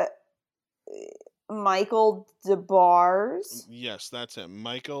on. Michael DeBars. Yes, that's him.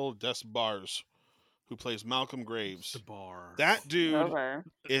 Michael Desbars, who plays Malcolm Graves. DeBars. That dude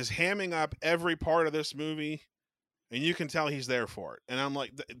is hamming up every part of this movie, and you can tell he's there for it. And I'm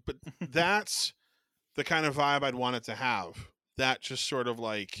like, but that's the kind of vibe I'd want it to have. That just sort of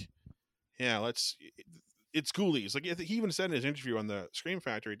like, yeah, it's Ghoulies. Like, he even said in his interview on the Scream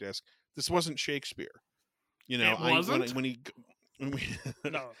Factory disc, this wasn't Shakespeare. It wasn't?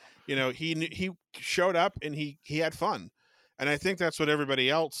 No. He showed up and he had fun. And I think that's what everybody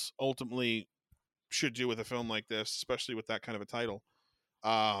else ultimately should do with a film like this, especially with that kind of a title.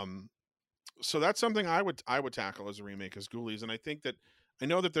 So that's something I would tackle as a remake, as Ghoulies. And I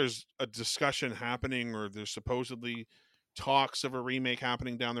know that there's a discussion happening, or there's supposedly talks of a remake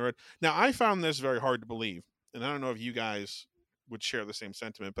happening down the road. Now, I found this very hard to believe, and I don't know if you guys would share the same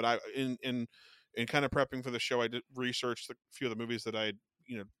sentiment, but in kind of prepping for the show, I did research a few of the movies that I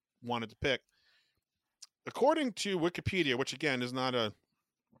wanted to pick. According to Wikipedia, which again is not the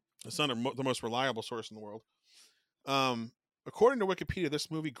most reliable source in the world, according to Wikipedia, this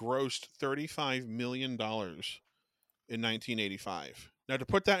movie grossed $35 million in 1985. Now, to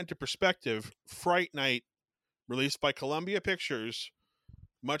put that into perspective, Fright Night, released by Columbia Pictures,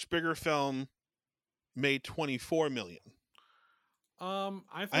 much bigger film, made 24 million.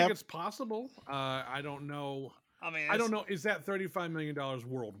 I think it's possible. I don't know. I don't know. Is that $35 million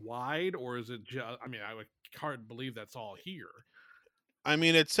worldwide, or is it just? I mean, I would hard believe that's all here. I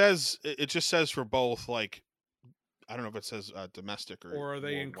mean, it just says for both. Like, I don't know if it says domestic or are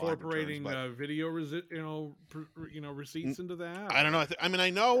they incorporating returns, video receipts into that? I don't know. I mean,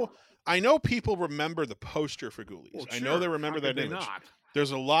 I know people remember the poster for Ghoulies. Well, I know they remember that image. Not?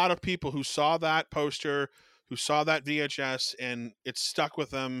 There's a lot of people who saw that poster, who saw that VHS, and it stuck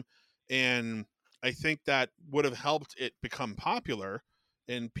with them. And I think that would have helped it become popular,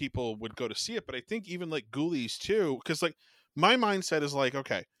 and people would go to see it. But I think even like Ghoulies 2, because like my mindset is like,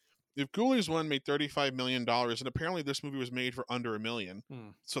 okay, if Ghoulies 1 made $35 million, and apparently this movie was made for under $1 million,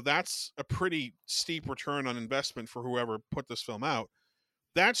 so that's a pretty steep return on investment for whoever put this film out.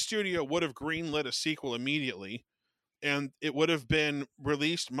 That studio would have greenlit a sequel immediately, and it would have been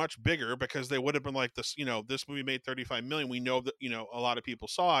released much bigger because they would have been like, this, this movie made $35 million. We know that, a lot of people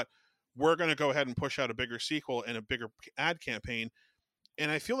saw it. We're going to go ahead and push out a bigger sequel and a bigger ad campaign. And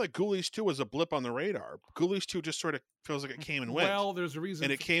I feel like Ghoulies 2 was a blip on the radar. Ghoulies 2 just sort of feels like it came and went. Well, there's a reason.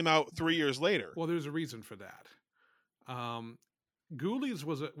 And it came out 3 years later. Well, there's a reason for that. Ghoulies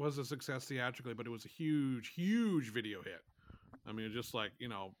was a success theatrically, but it was a huge, huge video hit. I mean, just like,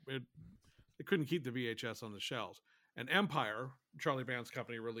 it couldn't keep the VHS on the shelves. And Empire, Charlie Band's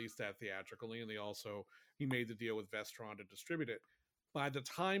company, released that theatrically, and he made the deal with Vestron to distribute it. By the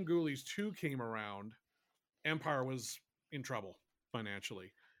time Ghoulies 2 came around, Empire was in trouble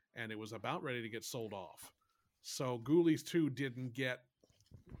financially, and it was about ready to get sold off. So Ghoulies 2 didn't get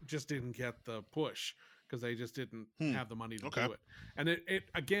the push because they just didn't have the money to do it. And it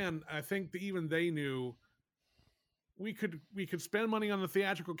again, I think that even they knew we could spend money on the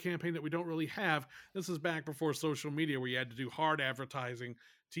theatrical campaign that we don't really have. This is back before social media, where you had to do hard advertising,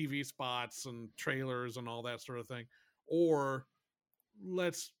 TV spots and trailers and all that sort of thing. Or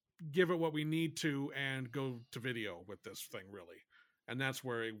let's give it what we need to and go to video with this thing, really. And that's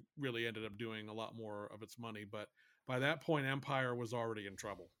where it really ended up doing a lot more of its money. But by that point, Empire was already in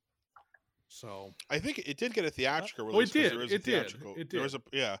trouble. So I think it did get a theatrical release. It did. There was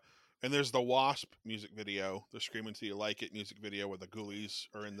and there's the Wasp music video, the Scream Until You Like It music video, where the Ghoulies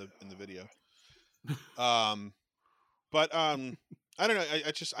are in the video. But I don't know.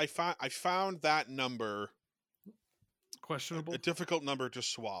 I found that number questionable, a difficult number to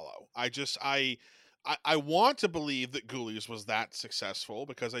swallow. I want to believe that Ghoulies was that successful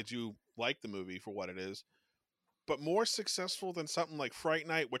because I do like the movie for what it is, but more successful than something like Fright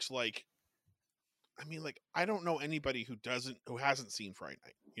Night, which I don't know anybody who hasn't seen Fright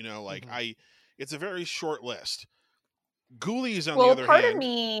Night. It's a very short list. Ghoulies, on the other hand,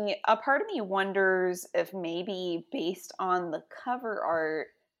 a part of me wonders if maybe based on the cover art,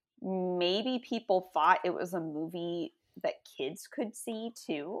 maybe people thought it was a movie that kids could see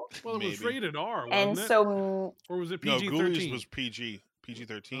too. Well, it was rated R, wasn't it? So, or was it PG-13? No, Ghoulies was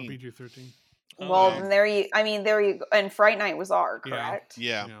PG-13. PG-13. Well, there you go. And Fright Night was R, correct?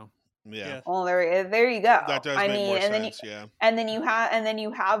 Yeah. Well, there you go. That does make more sense. And then you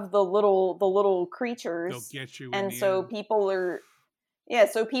have the little creatures. They'll get you. And so people are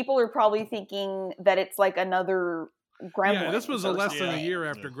probably thinking that it's like another Gremlins. Yeah, this was less than a year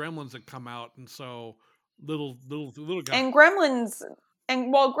after Gremlins had come out, and so little guy. And Gremlins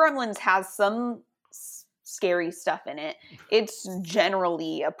has some scary stuff in it. It's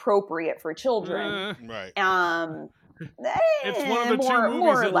generally appropriate for children. Right. It's one of the two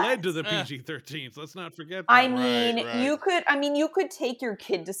movies that led to the PG-13. So let's not forget that. You could take your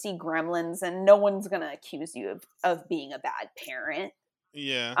kid to see Gremlins, and no one's gonna accuse you of being a bad parent.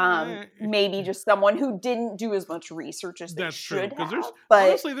 Yeah. Maybe just someone who didn't do as much research as they should have. But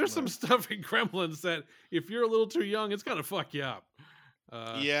honestly, there's some stuff in Gremlins that if you're a little too young, it's gonna fuck you up.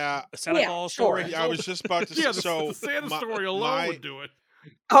 The Santa Claus story. Yeah, I was just about to say. The Santa story alone would do it.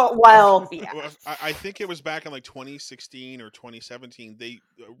 Oh, well, yeah. I think it was back in like 2016 or 2017.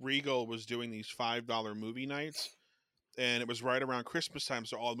 Regal was doing these $5 movie nights, and it was right around Christmas time,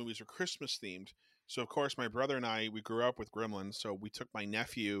 so all the movies were Christmas themed. So of course, my brother and I, we grew up with Gremlins, so we took my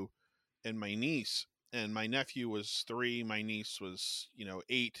nephew and my niece, and my nephew was 3, my niece was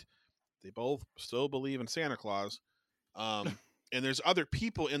 8. They both still believe in Santa Claus, and there's other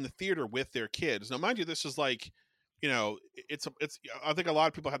people in the theater with their kids. Now, mind you, this is like. It's. I think a lot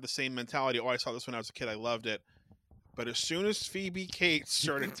of people have the same mentality. Oh, I saw this when I was a kid. I loved it. But as soon as Phoebe Cates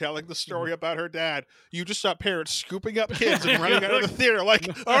started telling the story about her dad, you just saw parents scooping up kids and running out of the theater. Like,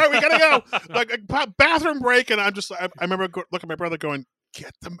 all right, we gotta go. Like bathroom break. And I'm just. I remember looking at my brother going,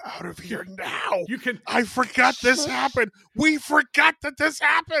 get them out of here now. You can. I forgot this happened. We forgot that this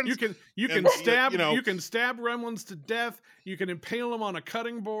happened. You can And, stab you know- you can stab gremlins to death. You can impale them on a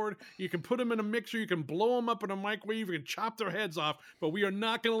cutting board. You can put them in a mixer. You can blow them up in a microwave. You can chop their heads off. But we are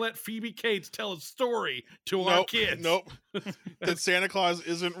not going to let Phoebe Cates tell a story to our kids. Nope. That Santa Claus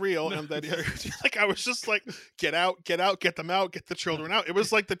isn't real, and that like I was just like, get out, get them out, get the children out. It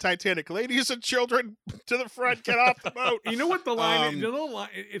was like the Titanic, ladies and children to the front, get off the boat. You know what the line? You know the line?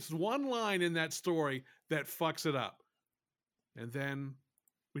 It's one line in that story that fucks it up, and then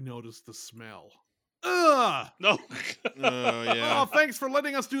we notice the smell. Ugh! No. Yeah. Oh, thanks for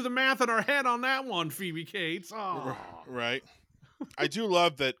letting us do the math in our head on that one, Phoebe Cates. Oh. Right. I do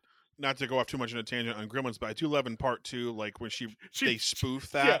love that. Not to go off too much on a tangent on Gremlins, but I do love in part 2, like when they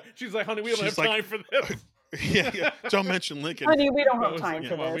spoof that. Yeah, she's like, honey, we don't have time for this. yeah. Don't mention Lincoln. Honey, we don't have time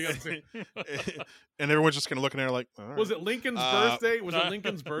for this. And everyone's just gonna look at her like, all right. Was it Lincoln's birthday? Was it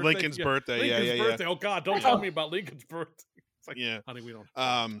Lincoln's birthday? Lincoln's birthday. Lincoln's birthday. Oh God, don't tell me about Lincoln's birthday. It's like, yeah, honey, we don't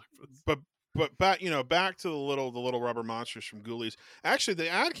have time for this. But back to the little rubber monsters from Ghoulies. Actually, the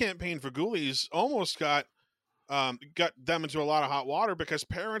ad campaign for Ghoulies almost got them into a lot of hot water because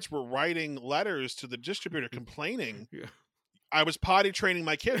parents were writing letters to the distributor complaining. Yeah. I was potty training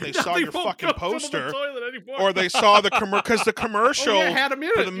my kid. They Now saw they your won't fucking go to the poster, toilet anymore. or they saw the because the commercial had 'em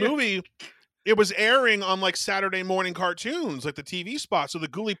in for it, the yeah. movie. It was airing on like Saturday morning cartoons, like the TV spot. So the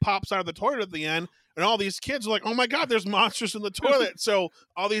ghoulie pops out of the toilet at the end, and all these kids are like, "Oh my god, there's monsters in the toilet!" So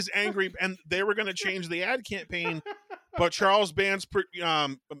all these angry, and they were going to change the ad campaign, but Charles Band's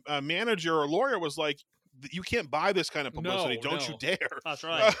manager or lawyer was like, "You can't buy this kind of publicity. Don't you dare! That's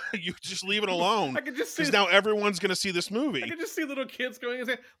right. You just leave it alone." I could just see because now everyone's going to see this movie. I can just see little kids going and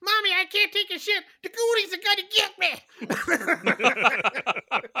saying, "Mommy, I can't take a shit. The Ghoulies are gonna get me."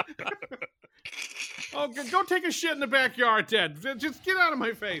 Oh, go take a shit in the backyard, Ted. Just get out of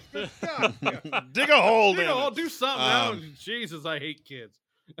my face. Dig a hole. Dig a hole. Do something. Um, Jesus, I hate kids.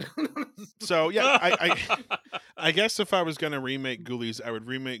 So yeah, I guess if I was going to remake Ghoulies, I would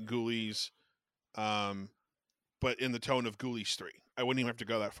remake Ghoulies, but in the tone of Ghoulies 3. I wouldn't even have to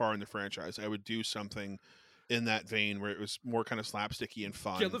go that far in the franchise. I would do something in that vein where it was more kind of slapsticky and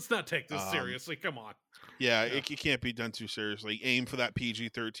fun. Yeah, let's not take this seriously. Come on. Yeah, it can't be done too seriously. Aim for that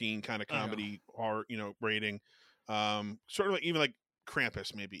PG-13 kind of comedy or rating. Sort of like even like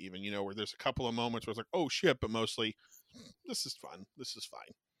Krampus, maybe even where there's a couple of moments where it's like, oh shit, but mostly this is fun. This is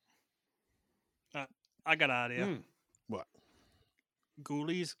fine. I got an idea. What?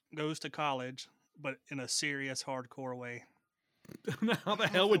 Ghoulies goes to college, but in a serious, hardcore way. How the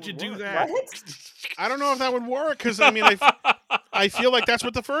hell would you do that? What? I don't know if that would work because I mean, I feel like that's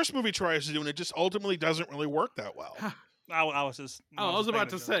what the first movie tries to do, and it just ultimately doesn't really work that well. I was just. I was about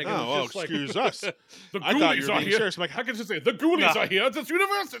to say. Oh, excuse us. The I thought you Ghoulies were are being here. serious. I'm like, How can you say the Ghoulies are here at this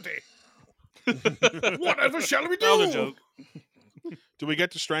university? Whatever shall we do? That was a joke. do we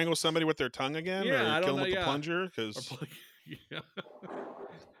get to strangle somebody with their tongue again, Yeah, I or don't kill them know, with the yeah. plunger? Because Yeah.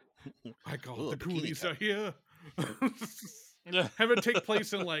 My God, the Ghoulies are here. Have it take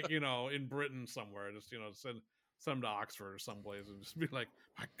place in in Britain somewhere. Just send some to Oxford or someplace and just be like,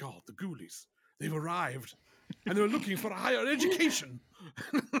 my God, the Ghoulies, they've arrived and they're looking for a higher education.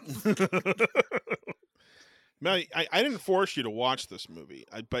 Mel, I didn't force you to watch this movie,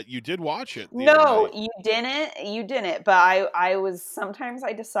 but you did watch it. No, you didn't. But I was sometimes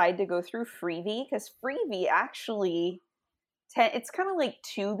I decide to go through Freevee because Freevee actually. It's kind of like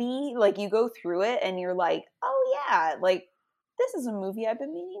Tubi. Like you go through it and you're like, oh yeah, like this is a movie I've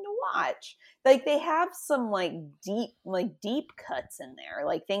been meaning to watch. Like they have some deep cuts in there,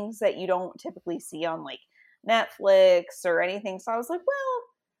 like things that you don't typically see on like Netflix or anything. So I was like,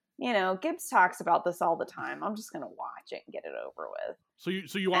 well, Gibbs talks about this all the time. I'm just gonna watch it and get it over with. So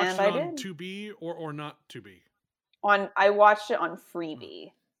you watched it on Tubi or not Tubi? I watched it on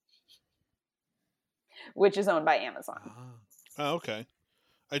Freevee, which is owned by Amazon. Oh, okay.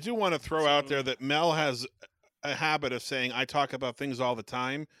 I do want to throw out there that Mel has a habit of saying I talk about things all the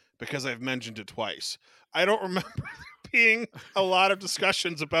time because I've mentioned it twice. I don't remember there being a lot of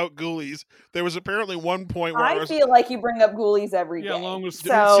discussions about Ghoulies. There was apparently one point where I feel like you bring up Ghoulies every day. Yeah, along with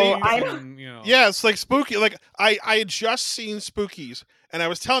Yeah, it's like spooky. Like I had just seen Spookies, and I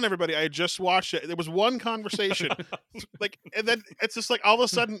was telling everybody I had just watched it. There was one conversation, and then it's just like all of a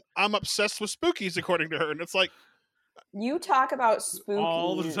sudden I'm obsessed with Spookies, according to her, and it's like. You talk about Spookies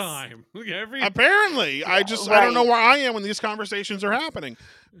all the time. Apparently, yeah, I don't know where I am when these conversations are happening.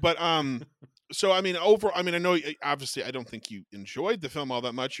 But so I mean, I know obviously I don't think you enjoyed the film all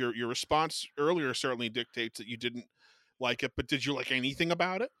that much. Your response earlier certainly dictates that you didn't like it. But did you like anything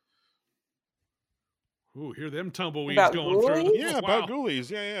about it? Ooh, hear them tumbleweeds About going through. Ghoulies? Yeah, about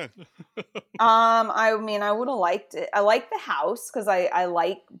Ghoulies. Yeah. I mean, I would have liked it. I like the house because I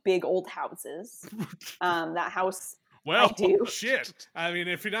like big old houses. That house, Well, I do. shit. I mean,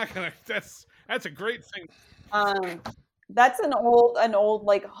 if you're not gonna, that's a great thing. That's an old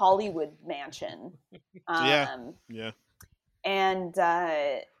like Hollywood mansion. Yeah. And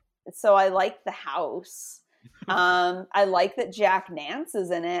so I like the house. I like that Jack Nance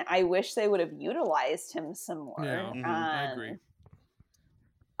is in it. I wish they would have utilized him some more. Yeah, I agree.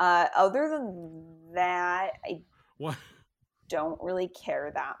 Other than that, I don't really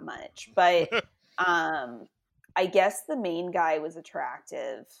care that much. But I guess the main guy was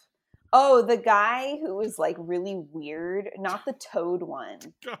attractive. Oh, the guy who was like really weird, not the toad one,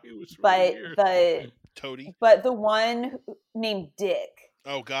 but the Toady, but the one named Dick.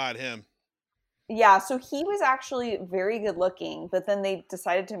 Oh God, him. Yeah, so he was actually very good looking, but then they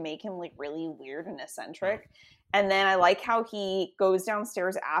decided to make him like really weird and eccentric. And then I like how he goes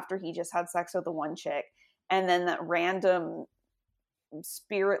downstairs after he just had sex with the one chick, and then that random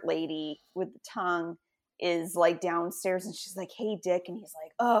spirit lady with the tongue is like downstairs, and she's like, "Hey, Dick," and he's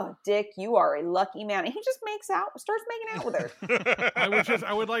like, "Oh, Dick, you are a lucky man." And he just starts making out with her.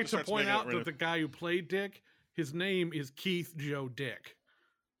 I would like to point out that the guy who played Dick, his name is Keith Joe Dick.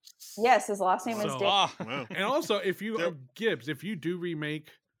 Yes, his last name is Dick. Wow. And also, if you Gibbs, if you do remake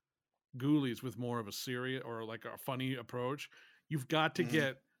Ghoulies with more of a serious or like a funny approach, you've got to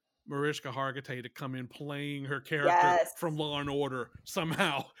get Mariska Hargitay to come in playing her character from Law and Order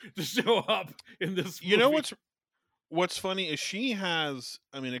somehow to show up in this movie. You know what's funny is she has.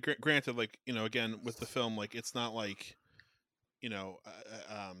 I mean, granted, like again with the film, like it's not like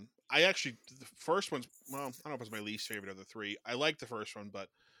I actually the first one's I don't know if it's my least favorite of the three. I like the first one, but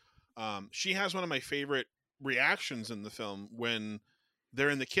she has one of my favorite reactions in the film when they're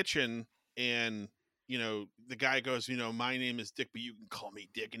in the kitchen and the guy goes, my name is Dick, but you can call me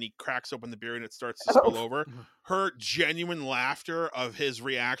Dick, and he cracks open the beer and it starts to spill over. Her genuine laughter of his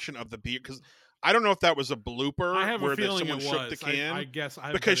reaction of the beer, because I don't know if that was a blooper I have where a feeling someone it shook was. the can. I guess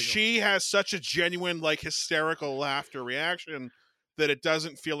because she has such a genuine, like, hysterical laughter reaction that it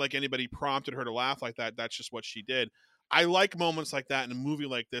doesn't feel like anybody prompted her to laugh like that. That's just what she did. I like moments like that in a movie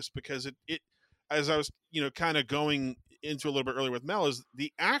like this because it as I was kind of going into a little bit earlier with Mel, is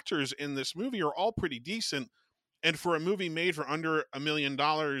the actors in this movie are all pretty decent, and for a movie made for under $1 million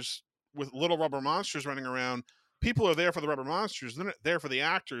with little rubber monsters running around, people are there for the rubber monsters, they're not there for the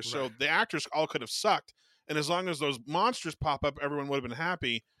actors. Right. So the actors all could have sucked, and as long as those monsters pop up, everyone would have been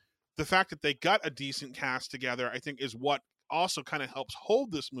happy. The fact that they got a decent cast together, I think, is what also kind of helps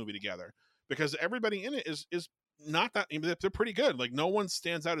hold this movie together, because everybody in it is not that, they're pretty good. Like, no one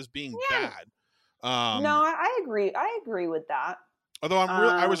stands out as being bad. No, I agree. I agree with that. Although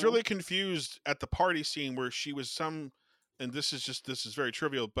I was really confused at the party scene where she was and this is very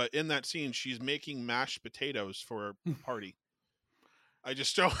trivial, but in that scene she's making mashed potatoes for a party. I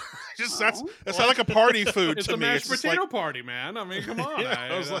just don't. That's not like a party food it's to me. It's a mashed potato party, man. I mean, come on. Yeah,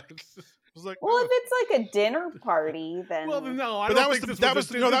 I was like, well, if it's like a dinner party, then no. That was the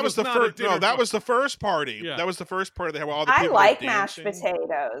first party. Yeah. That was the first party. They had all the I people like mashed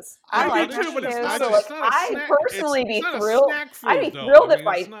potatoes. I like mashed potatoes. So I'd personally be thrilled. I'd be thrilled if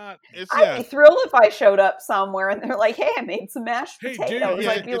I'd be thrilled if I showed up somewhere and they're like, "Hey, I made some mashed potatoes." Dude,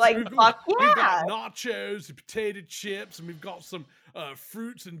 I'd be like, "Fuck yeah!" We've got nachos and potato chips, and we've got some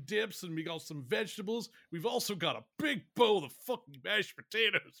fruits and dips, and we got some vegetables. We've also got a big bowl of fucking mashed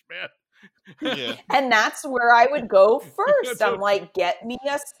potatoes, man. Yeah. And that's where I would go first. I'm like, get me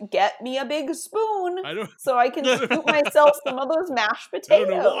a big spoon so I can scoop myself some of those mashed potatoes.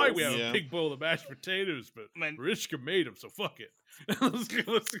 I don't know why we have a big bowl of mashed potatoes, but Mariska made them, so fuck it.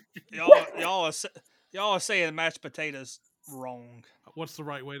 Y'all are saying mashed potatoes wrong. What's the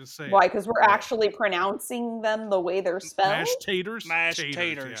right way to say it? Why? Because we're actually pronouncing them the way they're spelled. Mashed taters. Mashed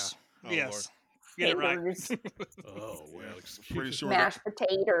taters. Yeah. Yes. Get it right. Oh well. Pretty soon mashed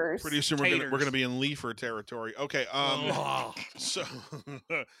potatoes. Pretty soon we're gonna be in Leafer territory. Okay. So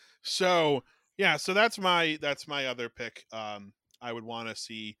yeah. So that's my other pick. I would want to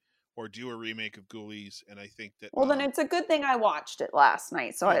see or do a remake of Ghoulies, and I think that. Well, then it's a good thing I watched it last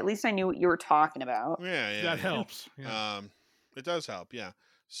night, so at least I knew what you were talking about. Yeah. That helps. Yeah. It does help. Yeah.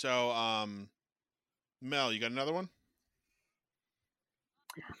 So, Mel, you got another one?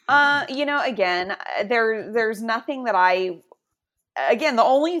 Again, there's nothing that the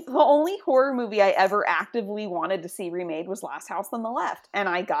only horror movie I ever actively wanted to see remade was Last House on the Left, and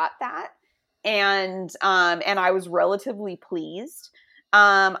I got that, and I was relatively pleased.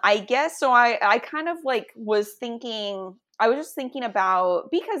 I guess so. I kind of like was just thinking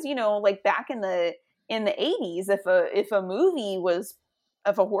about, because like back in the in the 80s, if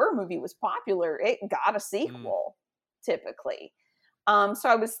a horror movie was popular, it got a sequel typically. So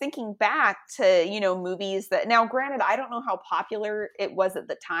I was thinking back to, movies that, now granted, I don't know how popular it was at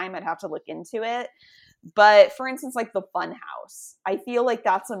the time. I'd have to look into it. But for instance, like The Funhouse, I feel like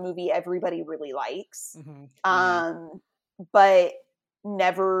that's a movie everybody really likes. But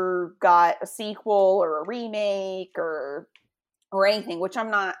never got a sequel or a remake or anything, which I'm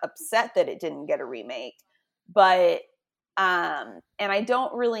not upset that it didn't get a remake. But and I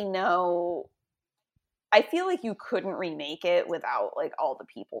don't really know, I feel like you couldn't remake it without like all the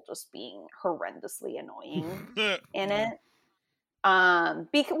people just being horrendously annoying in it.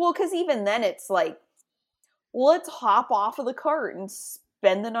 Because even then it's like, let's hop off of the cart and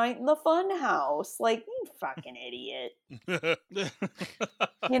spend the night in the fun house. Like, you fucking idiot.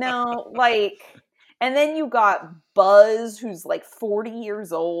 Like, and then you got Buzz, who's like 40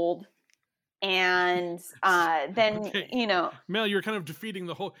 years old. And then, Mel, you're kind of defeating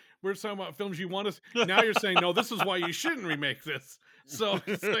the whole, we're talking about films you want us. Now you're saying, no, this is why you shouldn't remake this. So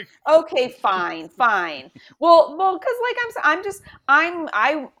it's like, okay, fine. Well, because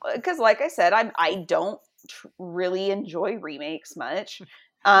like I said, I don't really enjoy remakes much.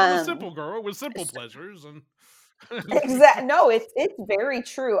 I'm a simple girl with simple pleasures, and exactly. No, it's very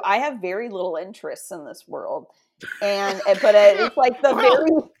true. I have very little interest in this world, but it's like the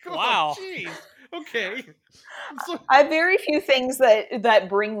very wow. Geez. Okay. I have very few things that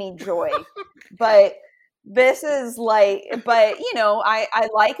bring me joy, but this is like, I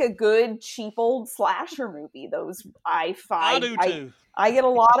like a good cheap old slasher movie. Those I find I do too. I get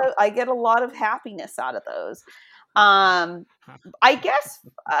a lot of happiness out of those. I guess,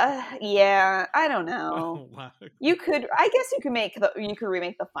 yeah, I don't know. Oh, wow. You could remake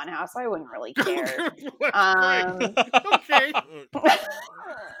the Funhouse. I wouldn't really care. Okay.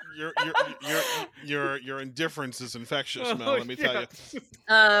 Your indifference is infectious, Mel. Let me tell you.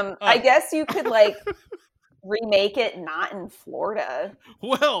 I guess you could like remake it not in Florida.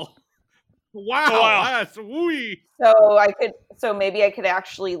 Well, wow. That's wee. So maybe I could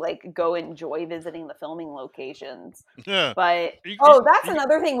actually like go enjoy visiting the filming locations. Yeah. But that's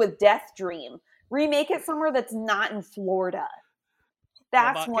another thing with Death Dream. Remake it somewhere that's not in Florida.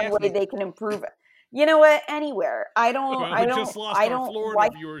 That's one way they can improve it. You know what? Anywhere. I don't Florida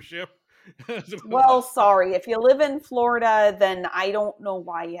viewership. Well, sorry. If you live in Florida, then I don't know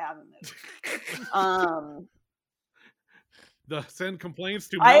why you haven't moved. Send complaints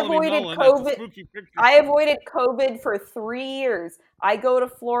to I Melanie avoided Mullen COVID. I avoided COVID for 3 years. I go to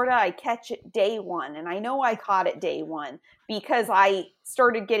Florida, I catch it day one, and I know I caught it day one because I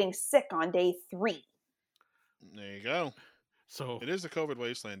started getting sick on day 3. There you go. So it is a COVID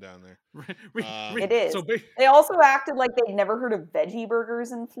wasteland down there. It is. They also acted like they'd never heard of veggie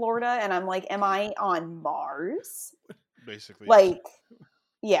burgers in Florida, and I'm like, am I on Mars? Basically. Like,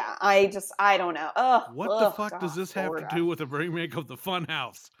 yeah, I don't know. What the fuck does this have to do with a remake of the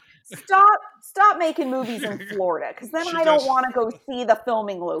Funhouse? Stop making movies in Florida, because then I don't want to go see the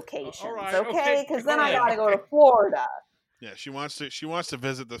filming locations. Okay, because then I gotta go to Florida. Yeah, she wants to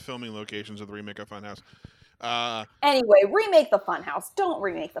visit the filming locations of the remake of Funhouse. Anyway, remake the Funhouse. Don't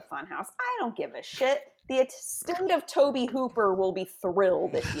remake the Funhouse. I don't give a shit. The estate of Toby Hooper will be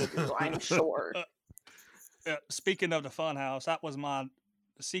thrilled if you do, I'm sure. Speaking of the Funhouse, that was my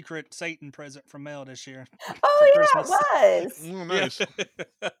secret Satan present from Mel this year. Oh yeah, Christmas. It was. Oh, nice.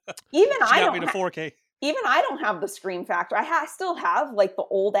 Even she I got don't me the 4K. Even I don't have the Scream Factor. I still have like the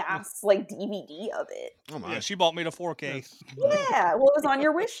old ass like DVD of it. Oh my! Yeah, she bought me the 4K. Yeah, well, it was on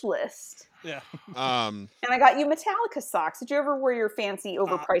your wish list. Yeah. And I got you Metallica socks. Did you ever wear your fancy,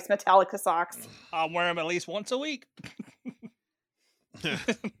 overpriced Metallica socks? I wear them at least once a week.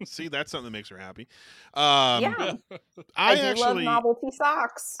 See, that's something that makes her happy. Yeah. I love novelty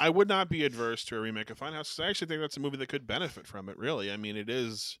socks. I would not be adverse to a remake of Funhouse because I actually think that's a movie that could benefit from it, really. I mean, it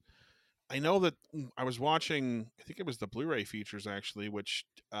is... I know that I was watching, I think it was the Blu-ray features, actually, which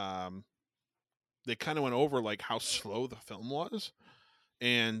they kind of went over, like, how slow the film was.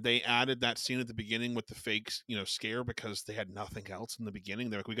 And they added that scene at the beginning with the fake, scare because they had nothing else in the beginning.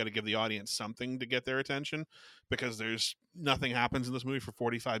 They're like, we got to give the audience something to get their attention because there's nothing happens in this movie for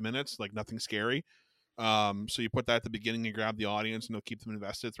 45 minutes, like nothing scary. So you put that at the beginning and grab the audience and it'll keep them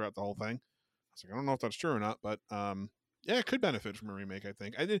invested throughout the whole thing. I was like, I don't know if that's true or not, but yeah, it could benefit from a remake, I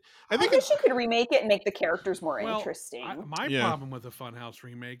think. I think you could remake it and make the characters more interesting. My problem with the Funhouse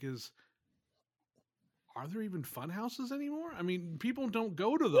remake is, are there even fun houses anymore? I mean, people don't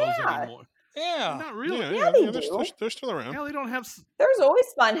go to those anymore. Yeah. Not really. Yeah, they they're, do. they're still around. Yeah, they don't have. There's always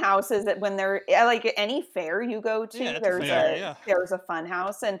fun houses that when they're like any fair you go to, Yeah, at the there's fair, a yeah. there's a fun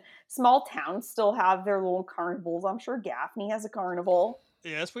house, and small towns still have their little carnivals. I'm sure Gaffney has a carnival,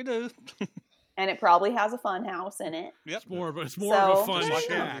 Yes, we do. and it probably has a fun house in it. Yep. It's more of a So, fun yeah.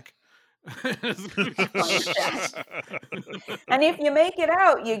 shack. Fun shack. And if you make it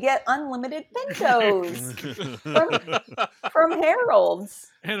out, you get unlimited pintos from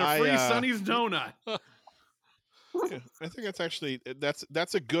Harold's. And a free Sonny's donut. Yeah, I think that's actually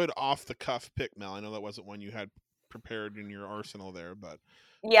that's a good off the cuff pick, Mel. I know that wasn't one you had prepared in your arsenal there, but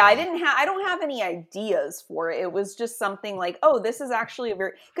Yeah, I don't have any ideas for it. It was just something like, oh, this is actually a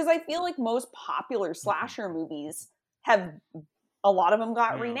very, because I feel like most popular slasher movies have, a lot of them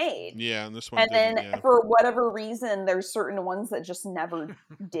got remade. Yeah, and this one And didn't, then yeah. for whatever reason, there's certain ones that just never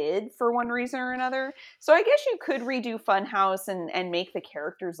did for one reason or another. So I guess you could redo Funhouse and make the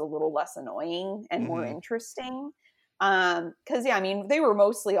characters a little less annoying and more interesting. Because yeah, I mean, they were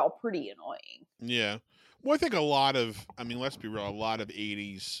mostly all pretty annoying. Yeah. Well, I think let's be real, a lot of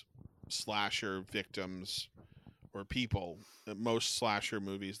 80s slasher victims or people, most slasher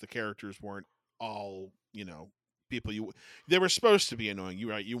movies, the characters weren't all, people they were supposed to be annoying.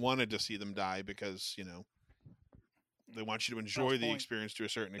 You're right. You wanted to see them die because, they want you to enjoy the experience to a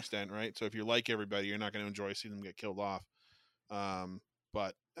certain extent, right? So if you like everybody, you're not going to enjoy seeing them get killed off.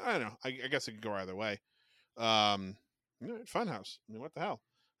 But I don't know. I guess it could go either way. Funhouse. I mean, what the hell?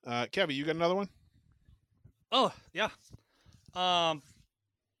 Kevin, you got another one? Oh, yeah.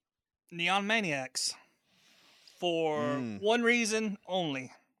 Neon Maniacs. For one reason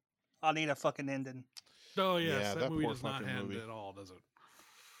only. I need a fucking ending. Oh, yes. Yeah, that that movie poor does not fucking end movie. at all, does it?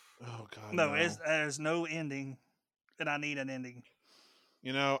 Oh, God. No, there's no ending, and I need an ending.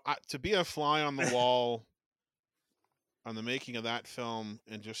 To be a fly on the wall on the making of that film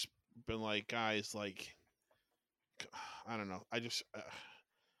and just been like, guys, like, I don't know.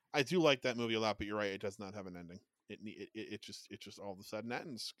 I do like that movie a lot, but you're right. It does not have an ending. It just all of a sudden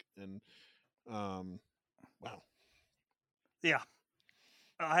ends. And, wow. Yeah.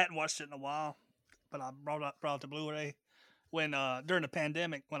 I hadn't watched it in a while, but I brought it to Blu-ray when during the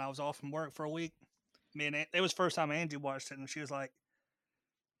pandemic when I was off from work for a week. It was the first time Angie watched it, and she was like,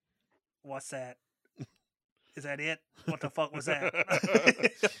 "What's that? Is that it? What the fuck was that?"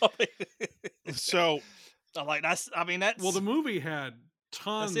 So, I'm like, that's. Well, the movie had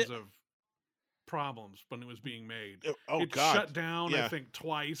tons of problems when it was being made. Oh, it God. shut down, Yeah. I think,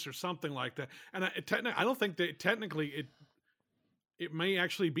 twice or something like that. And I don't think that technically it may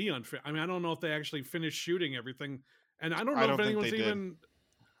actually be unfair. I mean, I don't know if they actually finished shooting everything, and I don't know if anyone's even.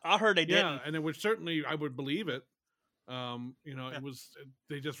 I heard they didn't. Yeah, and it was certainly, I would believe it. It was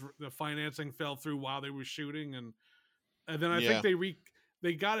the financing fell through while they were shooting, and then I think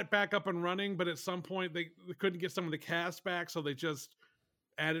they got it back up and running, but at some point they couldn't get some of the cast back, so they just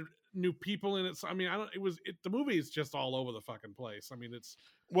added new people in it. So, I mean, the movie is just all over the fucking place. I mean, it's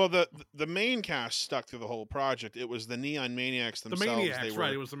the main cast stuck through the whole project. It was the Neon Maniacs themselves. The Maniacs,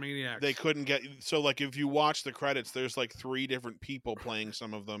 right? It was the Maniacs. They couldn't get like if you watch the credits, there's like 3 different people playing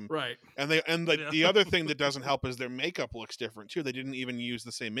some of them, right? And the other thing that doesn't help is their makeup looks different too. They didn't even use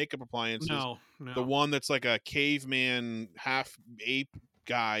the same makeup appliances. No. The one that's like a caveman half ape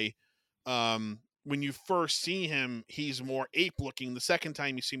guy. When you first see him, he's more ape looking. The second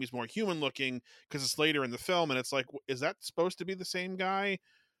time you see him, he's more human looking because it's later in the film, and it's like, is that supposed to be the same guy?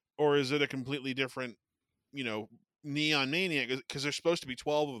 Or is it a completely different, Neon Maniac? Because there's supposed to be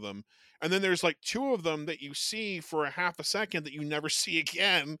 12 of them. And then there's like 2 of them that you see for a half a second that you never see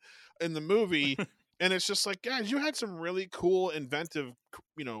again in the movie. And it's just like, guys, you had some really cool, inventive,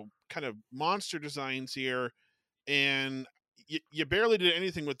 kind of monster designs here. And you barely did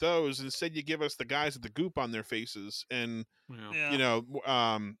anything with those. Instead, you give us the guys with the goop on their faces. And,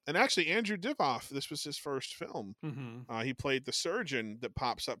 and actually Andrew Divoff, this was his first film. Mm-hmm. He played the surgeon that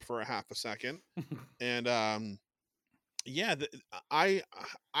pops up for a half a second. And, I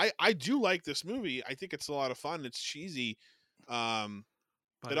do like this movie. I think it's a lot of fun. It's cheesy.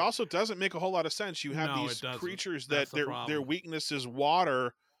 It also doesn't make a whole lot of sense. You have these creatures that their weakness is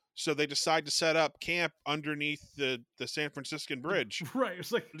water. So they decide to set up camp underneath the San Franciscan Bridge. Right.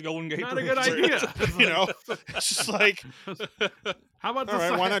 It's like the Golden Gate not Bridge. a good idea. It's just like, how about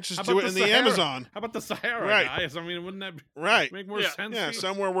why not just do it in the Amazon? How about the Sahara, guys? I mean, wouldn't that make more sense? Yeah,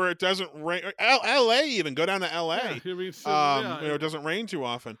 somewhere where it doesn't rain. L.A. even. Go down to L.A. Yeah, it doesn't rain too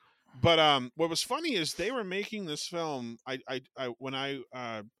often. But what was funny is they were making this film. When I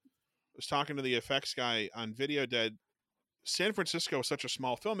was talking to the effects guy on Video Dead, San Francisco is such a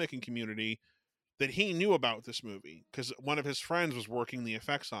small filmmaking community that he knew about this movie because one of his friends was working the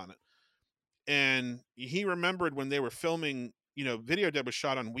effects on it. and he remembered when they were filming. Video Dead was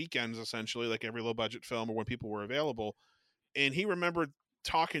shot on weekends, essentially, like every low budget film, or when people were available. And he remembered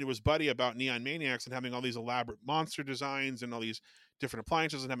talking to his buddy about Neon Maniacs and having all these elaborate monster designs and all these different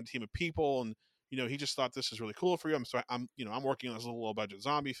appliances and having a team of people. And, he just thought, this is really cool for you. I'm working on this little low budget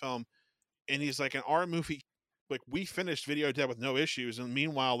zombie film. And he's like, in our movie, like, we finished Video Dead with no issues. And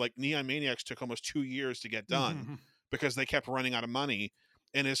meanwhile, like, Neon Maniacs took almost 2 years to get done because they kept running out of money.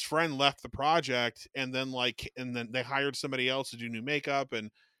 And his friend left the project, and then they hired somebody else to do new makeup. And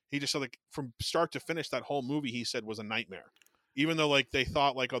he just said, like, from start to finish, that whole movie, he said, was a nightmare. Even though, like, they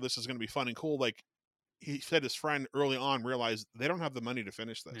thought, like, oh, this is going to be fun and cool. Like, he said his friend early on realized they don't have the money to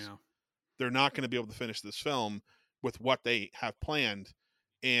finish this. Yeah. They're not going to be able to finish this film with what they have planned.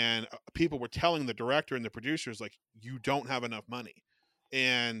 And people were telling the director and the producers, like, you don't have enough money.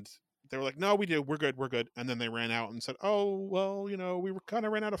 And they were like, no, we do. We're good. We're good. And then they ran out and said, oh, well, we were kind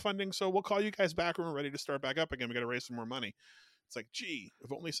of ran out of funding, so we'll call you guys back when we're ready to start back up again. We got to raise some more money. It's like, gee,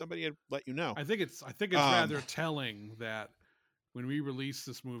 if only somebody had let you know. I think it's rather telling that when we released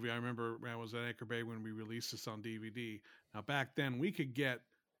this movie, I remember I was at Anchor Bay when we released this on DVD. Now, back then, we could get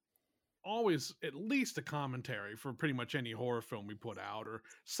always at least a commentary for pretty much any horror film we put out or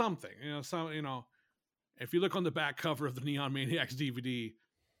something. If you look on the back cover of the Neon Maniacs DVD,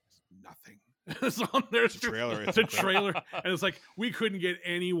 nothing. It's on there. It's a trailer. And it's like, we couldn't get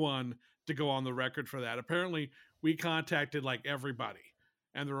anyone to go on the record for that. Apparently, we contacted like everybody,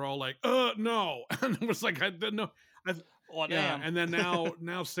 and they're all like, no. And it was like, I didn't know. And then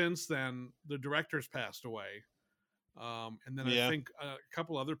now since then, the director's passed away. And then I think a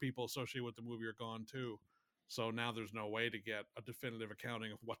couple other people associated with the movie are gone too. So now there's no way to get a definitive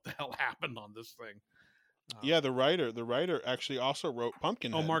accounting of what the hell happened on this thing. The writer actually also wrote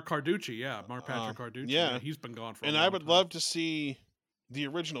Pumpkinhead. Oh, Mark Carducci. Yeah. Mark Patrick Carducci. Yeah. He's been gone for and a long I would time. love to see the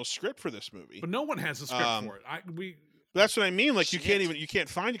original script for this movie. But no one has a script for it. That's what I mean. Like, you can't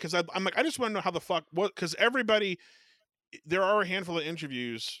find it, because I'm like, I just want to know how the fuck, because there are a handful of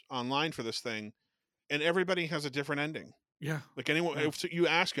interviews online for this thing, and everybody has a different ending. Yeah. Like, anyone, if you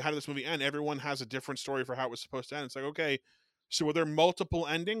ask how did this movie end, everyone has a different story for how it was supposed to end. It's like, okay, so were there multiple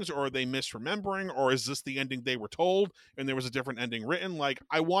endings, or are they misremembering, or is this the ending they were told and there was a different ending written? Like,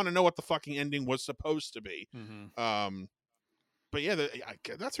 I want to know what the fucking ending was supposed to be. Mm-hmm. But yeah,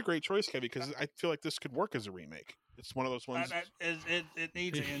 that's a great choice, Kevin, because I feel like this could work as a remake. It's one of those ones. It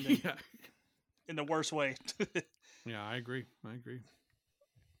needs an ending in the worst way. Yeah, I agree.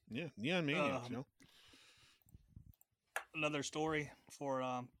 Yeah, Neon Maniacs, Another story for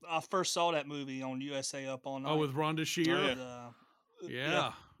I first saw that movie on USA Up All Night. Oh, with Rhonda Shear?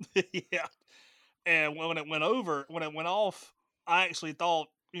 Yeah. Yeah. And when it went off, I actually thought,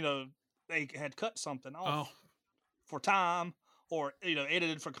 they had cut something off for time, or,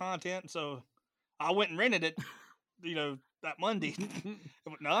 edited for content. So I went and rented it, that Monday.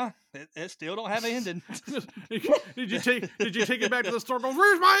 Nah, it still don't have an ending. Did you take it back to the store going,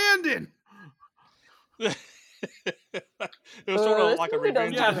 where's my ending? It was sort of like a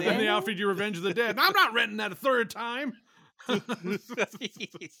Revenge of the Dead. Then they offered you Revenge of the Dead. I'm not renting that a third time.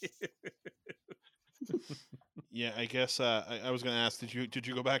 Yeah, I guess I was going to ask, did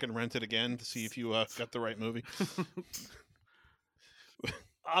you go back and rent it again to see if you got the right movie?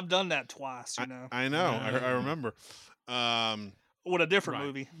 I've done that twice, I know. Yeah. I remember. With a different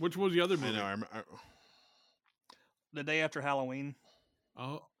movie. Which was the other movie? I know. The Day After Halloween.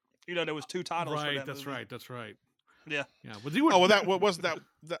 Oh. There was two titles for that movie. That's right. Yeah. Yeah. That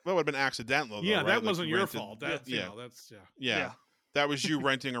would have been accidental, though, yeah, right? that Like, wasn't you your rented- fault. That's Yeah. That was you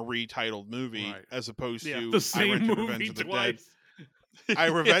renting a retitled movie, as opposed to the same I rented movie Revenge of the twice.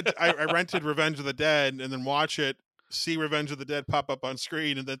 Dead. I rented Revenge of the Dead and then watch it, see Revenge of the Dead pop up on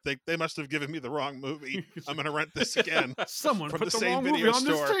screen, and then they must have given me the wrong movie. I'm going to rent this again. Someone from put the the same wrong video movie on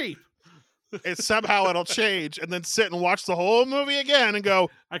store. this tape. And somehow it'll change, and then sit and watch the whole movie again and go,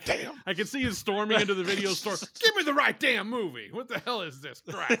 damn. I can see you storming into the video store. Give me the right damn movie. What the hell is this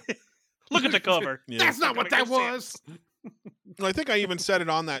crap? Look at the cover. That's not what that was. Well, I think I even said it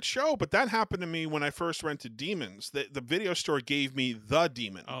on that show, but that happened to me when I first rented Demons. The video store gave me The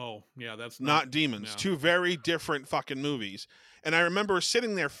Demon. Oh, yeah, that's not Demons. No. Two very different fucking movies. And I remember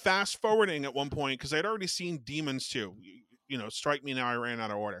sitting there fast forwarding at one point because I'd already seen Demons 2. Strike me now, I ran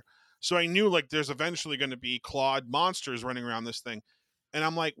out of order. So I knew, like, there's eventually going to be clawed monsters running around this thing. And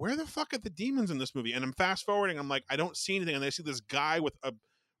I'm like, where the fuck are the demons in this movie? And I'm fast forwarding. I'm like, I don't see anything. And I see this guy with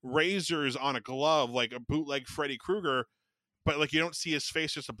razors on a glove, like a bootleg Freddy Krueger. But, like, you don't see his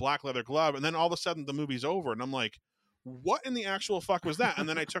face, just a black leather glove. And then all of a sudden the movie's over. And I'm like, what in the actual fuck was that? And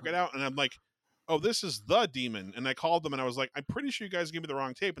then I took it out and I'm like, oh, this is the demon. And I called them and I was like, I'm pretty sure you guys gave me the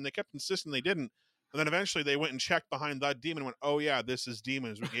wrong tape. And they kept insisting they didn't. And then eventually they went and checked behind that demon and went, oh yeah, this is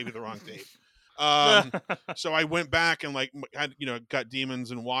demons. We gave you the wrong tape. So I went back and like, got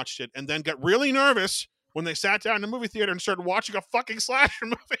demons and watched it, and then got really nervous when they sat down in the movie theater and started watching a fucking slasher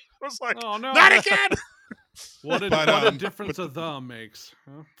movie. I was like, oh no, not again. What a difference a thumb makes.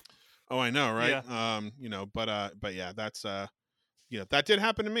 Huh? Oh, I know, right? Yeah. But yeah, that's that did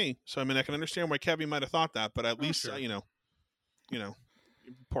happen to me. So I mean, I can understand why Kevin might have thought that, but at least sure.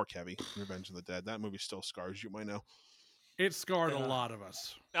 poor Kevin, Revenge of the Dead. That movie still scars you, I know. It scarred a lot of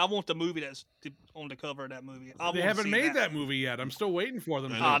us. I want the movie that's on the cover of that movie. They haven't made that movie yet. I'm still waiting for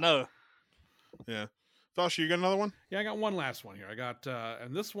them. I know. Yeah. Felsh, you got another one? Yeah, I got one last one here. I got,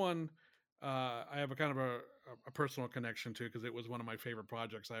 and this one, I have a kind of a personal connection to because it was one of my favorite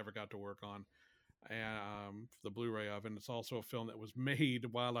projects I ever got to work on, and the Blu-ray of, and it's also a film that was made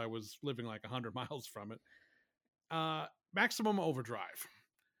while I was living like 100 miles from it. Maximum Overdrive.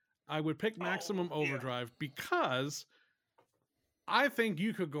 I would pick Maximum Overdrive because I think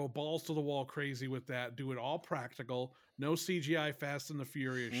you could go balls to the wall crazy with that. Do it all practical, no CGI Fast and the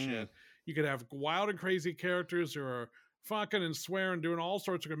Furious shit. You could have wild and crazy characters who are fucking and swearing, doing all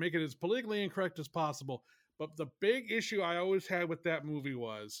sorts of, make it as politically incorrect as possible. But the big issue I always had with that movie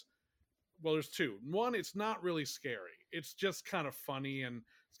was, well, there's two. One, it's not really scary. It's just kind of funny and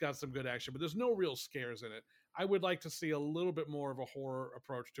it's got some good action, but there's no real scares in it. I would like to see a little bit more of a horror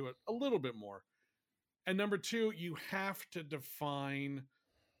approach to it, a little bit more. And number two, you have to define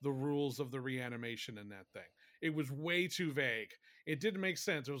the rules of the reanimation in that thing. It was way too vague. It didn't make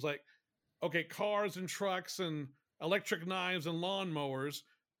sense. It was like, okay, cars and trucks and electric knives and lawnmowers,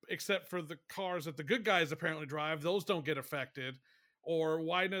 except for the cars that the good guys apparently drive, those don't get affected. Or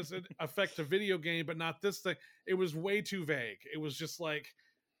why does it affect the video game, but not this thing? It was way too vague. It was just like,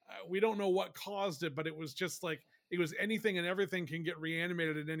 we don't know what caused it, but it was just like, it was anything and everything can get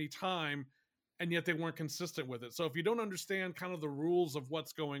reanimated at any time. And yet they weren't consistent with it. So if you don't understand kind of the rules of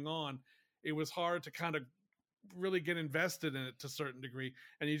what's going on, it was hard to kind of really get invested in it to a certain degree.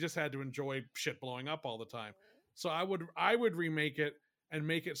 And you just had to enjoy shit blowing up all the time. So I would remake it and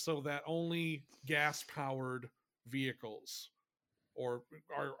make it so that only gas powered vehicles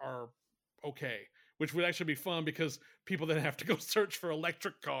are okay, which would actually be fun because people then have to go search for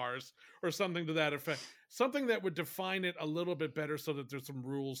electric cars or something to that effect. Something that would define it a little bit better so that there's some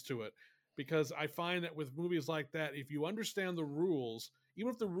rules to it. Because I find that with movies like that, if you understand the rules,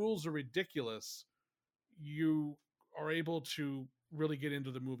 even if the rules are ridiculous, you are able to really get into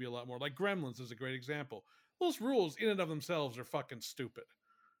the movie a lot more. Like Gremlins is a great example. Those rules in and of themselves are fucking stupid.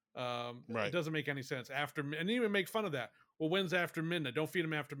 Right. It doesn't make any sense. And even make fun of that. Well, when's after midnight? Don't feed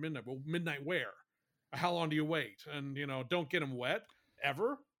them after midnight. Well, midnight where? How long do you wait? And, don't get them wet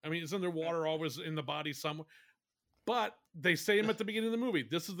ever. I mean, isn't there water always in the body somewhere? But they say them at the beginning of the movie.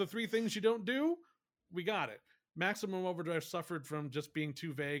 This is the 3 things you don't do. We got it. Maximum Overdrive suffered from just being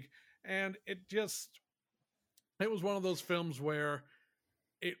too vague. And it was one of those films where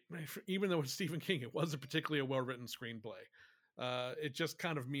even though it's Stephen King, it wasn't particularly a well-written screenplay. It just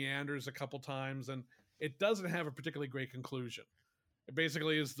kind of meanders a couple times and it doesn't have a particularly great conclusion. It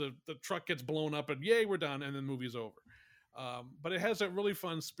basically is the truck gets blown up and yay, we're done. And then the movie's over. But it has a really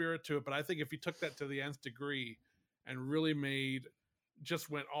fun spirit to it. But I think if you took that to the nth degree, and really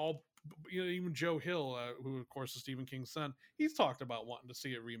went all, even Joe Hill, who of course is Stephen King's son, he's talked about wanting to see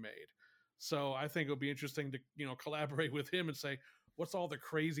it remade. So I think it'll be interesting to, collaborate with him and say, what's all the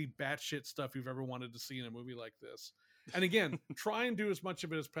crazy batshit stuff you've ever wanted to see in a movie like this? And again, try and do as much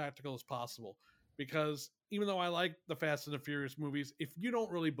of it as practical as possible. Because even though I like the Fast and the Furious movies, if you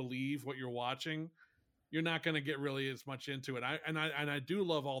don't really believe what you're watching, you're not going to get really as much into it. I do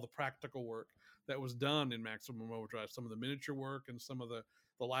love all the practical work that was done in Maximum Overdrive, some of the miniature work and some of the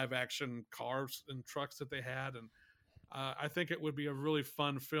live action cars and trucks that they had. And I think it would be a really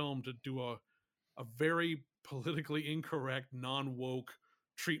fun film to do a very politically incorrect, non-woke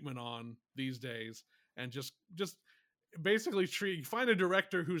treatment on these days. And just basically find a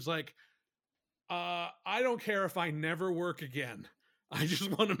director who's like, I don't care if I never work again. I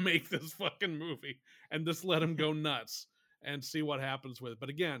just want to make this fucking movie and just let him go nuts and see what happens with it. But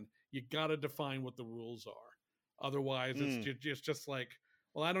again, you got to define what the rules are. Otherwise, it's just like,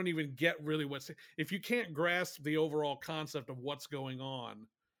 well, I don't even get really if you can't grasp the overall concept of what's going on,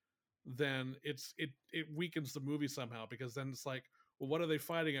 then it weakens the movie somehow, because then it's like, well, what are they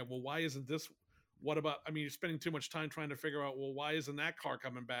fighting at? Well, why isn't this? What about, you're spending too much time trying to figure out, well, why isn't that car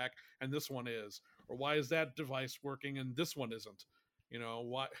coming back and this one is? Or why is that device working and this one isn't?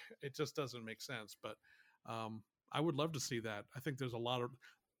 Why? It just doesn't make sense. But I would love to see that. I think there's a lot of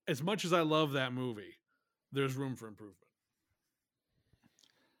as much as I love that movie, there's room for improvement.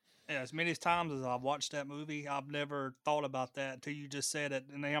 Yeah, as many times as I've watched that movie, I've never thought about that until you just said it,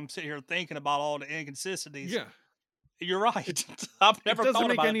 and then I'm sitting here thinking about all the inconsistencies. Yeah, you're right. I've never it doesn't thought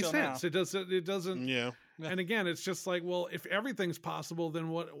make about any it till sense. now. It doesn't. Yeah. And again, it's just like, well, if everything's possible, then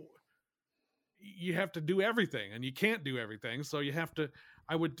what? You have to do everything, and you can't do everything. So you have to.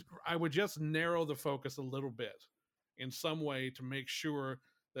 I would just narrow the focus a little bit in some way to make sure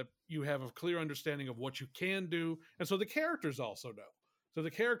that you have a clear understanding of what you can do, and so the characters also know. So the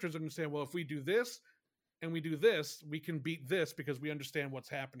characters understand, well, if we do this and we do this, we can beat this because we understand what's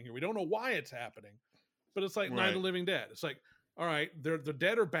happening here. We don't know why it's happening, but it's like Night of the Living Dead. It's like, all right, they're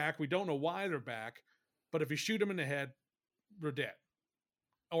dead or back. We don't know why they're back, but if you shoot them in the head, they're dead.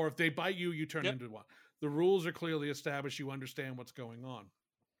 Or if they bite you, you turn into one. The rules are clearly established. You understand what's going on.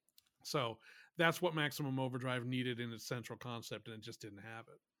 So that's what Maximum Overdrive needed in its central concept, and it just didn't have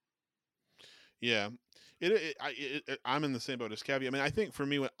it. Yeah, I'm in the same boat as Kevy. I mean, I think for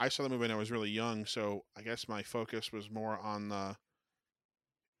me, when I saw the movie when I was really young, so I guess my focus was more on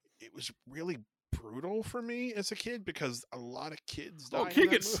it was really brutal for me as a kid because a lot of kids die. Oh,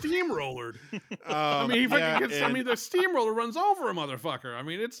 kid gets steamrollered. I mean, the steamroller runs over a motherfucker. I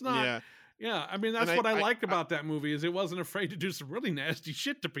mean, it's not. Yeah, I mean, that's what I liked about that movie is it wasn't afraid to do some really nasty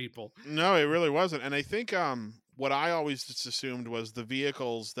shit to people. No, it really wasn't. And I think what I always just assumed was the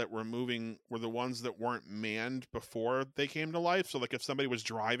vehicles that were moving were the ones that weren't manned before they came to life. So, like, if somebody was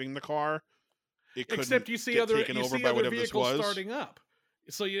driving the car, it couldn't Except you see get other taken over by whatever this was. starting up.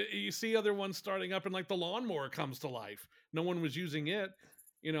 So you see other ones starting up, and like the lawnmower comes to life. No one was using it.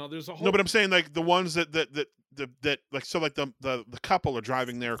 You know, there's a whole. No, but I'm saying like the ones that like so like the couple are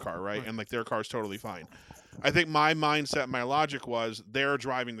driving their car, right? And like their car's totally fine. I think my mindset, my logic was they're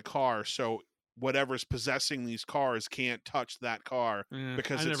driving the car, so whatever's possessing these cars can't touch that car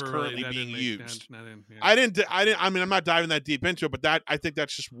because it's currently being used. I mean, I'm not diving that deep into it, but I think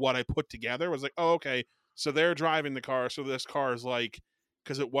that's just what I put together. Was like, oh, okay, so they're driving the car, so this car is like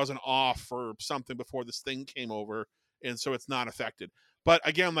because it wasn't off or something before this thing came over, and so it's not affected. But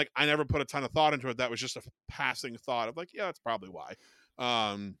again, like I never put a ton of thought into it. That was just a passing thought of like, yeah, that's probably why.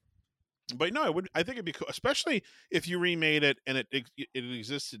 But no, I think it'd be cool, especially if you remade it and it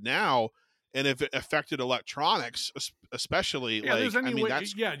existed now, and if it affected electronics, especially. Yeah, like, there's any I mean, way.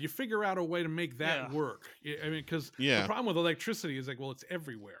 that's... Yeah, you figure out a way to make that work. I mean, because the problem with electricity is like, well, it's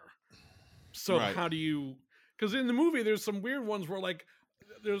everywhere. So how do you? Because in the movie, there's some weird ones where like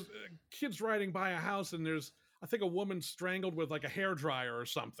there's kids riding by a house and there's I think a woman strangled with like a hairdryer or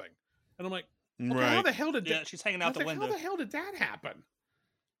something, and I'm like, okay, how the hell did that? She's hanging out the window. How the hell did that happen?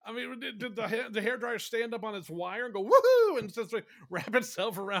 I mean, did the hairdryer stand up on its wire and go woohoo and just like, wrap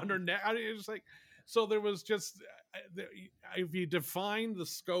itself around her neck? I mean, it's like, so there was just if you define the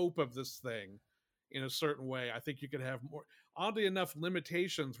scope of this thing in a certain way, I think you could have more. Oddly enough,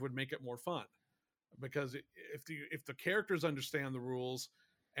 limitations would make it more fun because if the characters understand the rules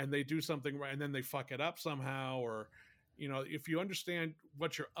and they do something right and then they fuck it up somehow, or you know, if you understand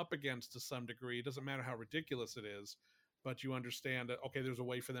what you're up against to some degree, it doesn't matter how ridiculous it is. But you understand that, okay, there's a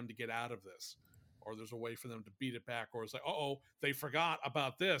way for them to get out of this, or there's a way for them to beat it back, or it's like, oh, they forgot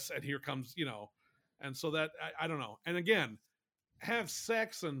about this, and here comes, you know. And so that, I don't know. And again, have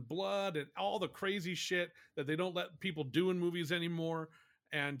sex and blood and all the crazy shit that they don't let people do in movies anymore.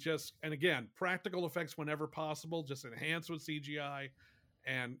 And again, practical effects whenever possible, just enhance with CGI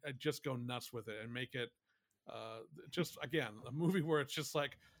and just go nuts with it and make it just, again, a movie where it's just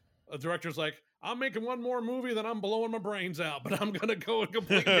like, a director's like, I'm making one more movie that I'm blowing my brains out, but I'm going to go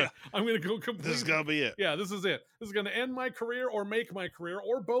completely. This is going to be it. Yeah, this is it. This is going to end my career or make my career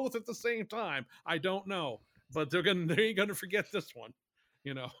or both at the same time. I don't know, but they ain't going to forget this one,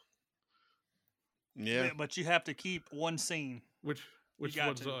 you know? Yeah. But you have to keep one scene. Which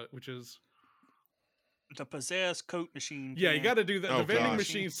is the possessed Coke machine. Yeah, you got to do that. The vending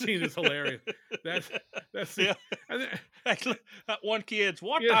machine scene is hilarious. That's yeah. And that one kid's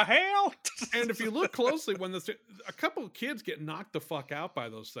what the hell? And if you look closely, when a couple of kids get knocked the fuck out by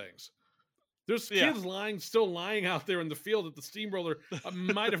those things. There's kids still lying out there in the field that the steamroller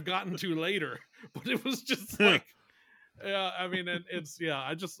might have gotten to later, but it was just like, I mean,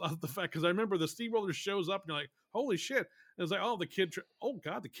 I just love the fact because I remember the steamroller shows up and you're like, holy shit! And it's like, oh, the kid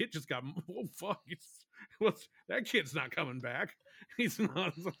just got, oh fuck. That kid's not coming back. He's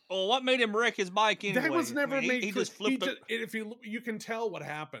not. Well, what made him wreck his bike anyway? That was never made. He just flipped it. If you can tell what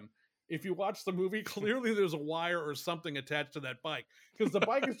happened. If you watch the movie, clearly there's a wire or something attached to that bike because the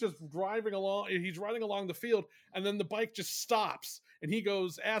bike is just driving along. He's riding along the field, and then the bike just stops, and he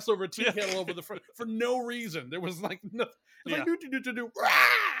goes ass over tea kettle over the front for no reason. There was like nothing. It's like do.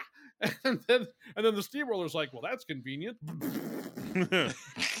 And then the steamroller's like, well, that's convenient.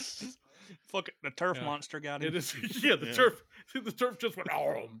 Fuck it, the turf monster got him. It is, the turf just went,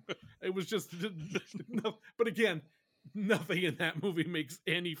 it was just, but again, nothing in that movie makes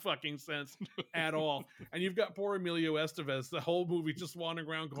any fucking sense at all. And you've got poor Emilio Estevez, the whole movie just wandering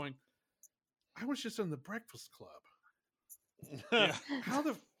around going, I was just in the Breakfast Club. Yeah.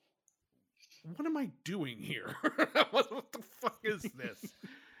 What am I doing here? What the fuck is this?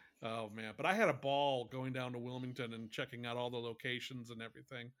 Oh man. But I had a ball going down to Wilmington and checking out all the locations and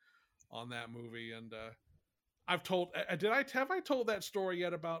everything on that movie. And have I told that story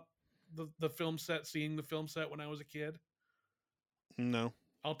yet about the film set, seeing the film set when I was a kid? No.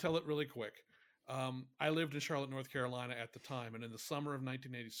 I'll tell it really quick. I lived in Charlotte, North Carolina at the time, and in the summer of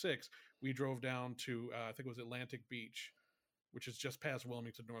 1986, we drove down to, I think it was Atlantic Beach, which is just past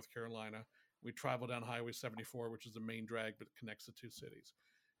Wilmington, North Carolina. We traveled down Highway 74, which is the main drag, but it connects the two cities.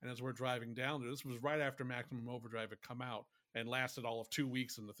 And as we're driving down there, this was right after Maximum Overdrive had come out and lasted all of 2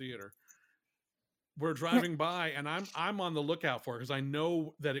 weeks in the theater. We're driving by, and I'm on the lookout for it because I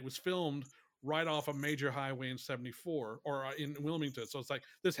know that it was filmed right off a major highway in 74 or in Wilmington. So it's like,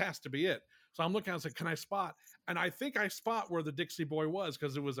 this has to be it. So I'm looking, I was like, can I spot? And I think I spot where the Dixie Boy was,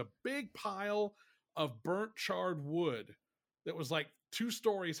 because it was a big pile of burnt charred wood that was like 2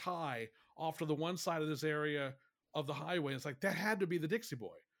 stories high off to the one side of this area of the highway. It's like, that had to be the Dixie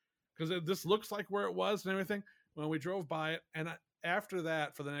Boy, because this looks like where it was and everything. When we drove by it, and after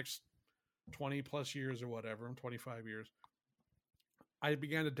that, for the next 20 plus years or whatever, 25 years, I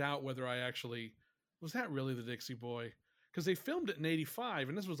began to doubt whether was that really the Dixie Boy? Because they filmed it in 85,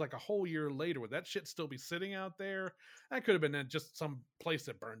 and this was like a whole year later. Would that shit still be sitting out there? That could have been just some place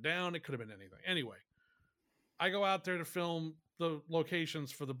that burned down. It could have been anything. Anyway, I go out there to film the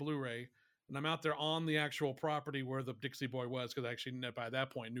locations for the Blu-ray, and I'm out there on the actual property where the Dixie Boy was, because I actually by that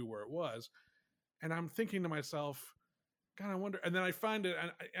point knew where it was. And I'm thinking to myself, God, I wonder. And then I find it,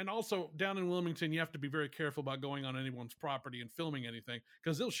 and also down in Wilmington, you have to be very careful about going on anyone's property and filming anything,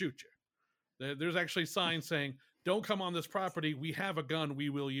 because they'll shoot you. There's actually signs saying, don't come on this property. We have a gun. We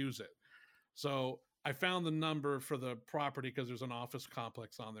will use it. So I found the number for the property, because there's an office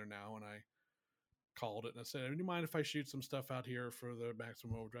complex on there now. And I called it and I said, do you mind if I shoot some stuff out here for the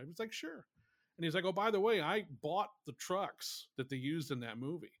Maximum Overdrive? He's like, sure. And he's like, oh, by the way, I bought the trucks that they used in that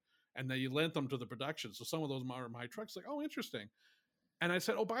movie, and they lent them to the production. So some of those are my trucks. Like, oh, interesting. And I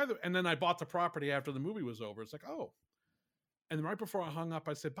said, oh, and then I bought the property after the movie was over. It's like, oh. And right before I hung up,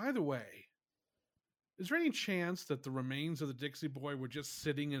 I said, by the way, is there any chance that the remains of the Dixie Boy were just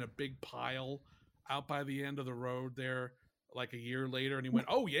sitting in a big pile out by the end of the road there like a year later? And he went,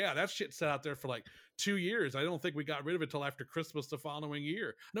 oh yeah, that shit sat out there for like 2 years. I don't think we got rid of it till after Christmas the following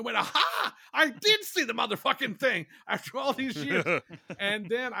year. And I went, aha, I did see the motherfucking thing after all these years. And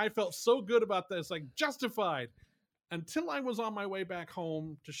then I felt so good about this, like justified, until I was on my way back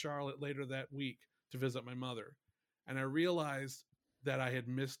home to Charlotte later that week to visit my mother. And I realized that I had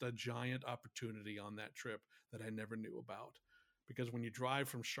missed a giant opportunity on that trip that I never knew about. Because when you drive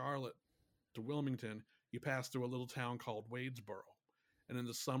from Charlotte to Wilmington, you pass through a little town called Wadesboro. And in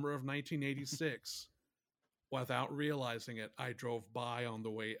the summer of 1986, without realizing it, I drove by on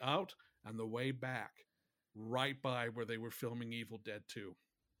the way out and the way back, right by where they were filming Evil Dead 2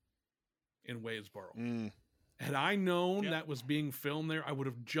 in Wadesboro. Had I known that was being filmed there, I would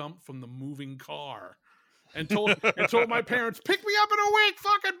have jumped from the moving car and told my parents, pick me up in a week,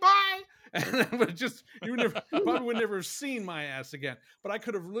 fucking bye. And I would probably would never have seen my ass again. But I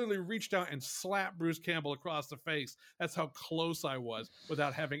could have literally reached out and slapped Bruce Campbell across the face. That's how close I was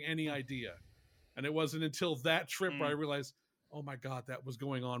without having any idea. And it wasn't until that trip where I realized, oh my God, that was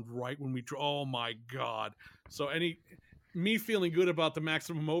going on right when we oh my God. So me feeling good about the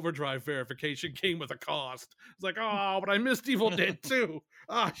Maximum Overdrive verification came with a cost. It's like, oh, but I missed Evil Dead 2.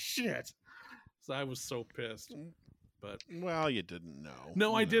 Oh shit. So I was so pissed. But well, you didn't know.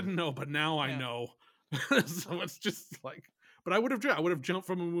 No, I didn't know, but now I know. So it's just like, but I would have jumped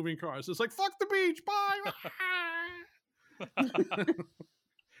from a moving car. So it's like, fuck the beach, bye.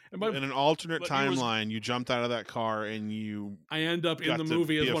 In an alternate timeline, you jumped out of that car and I end up in the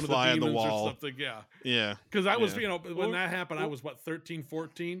movie as one of the demons or something. Yeah. Yeah. Because I was, when that happened, I was 13,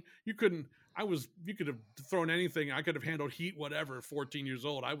 14. You could have thrown anything. I could have handled heat, whatever, 14 years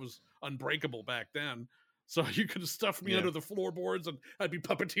old. I was unbreakable back then. So you could have stuffed me under the floorboards and I'd be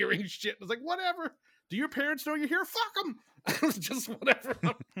puppeteering shit. I was like, whatever. Do your parents know you're here? Fuck them. I was just whatever.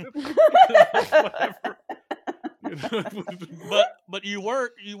 Whatever. But you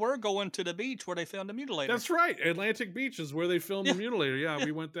were going to the beach where they filmed the Mutilator. That's right. Atlantic Beach is where they filmed the Mutilator. Yeah,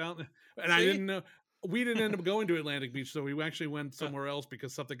 we went down and I didn't know. we didn't end up going to Atlantic Beach, so we actually went somewhere else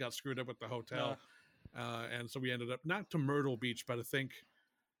because something got screwed up with the hotel. And so we ended up not to Myrtle Beach, but I think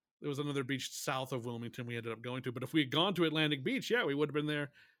there was another beach south of Wilmington we ended up going to. But if we had gone to Atlantic Beach, yeah, we would have been there.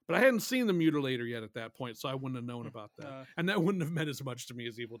 But I hadn't seen the Mutilator yet at that point, so I wouldn't have known about that. And that wouldn't have meant as much to me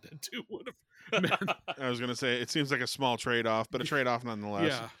as Evil Dead 2 would have meant. I was going to say, it seems like a small trade-off, but a trade-off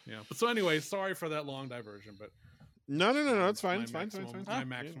nonetheless. Yeah. But so anyway, sorry for that long diversion, but No, it's fine. It's fine. My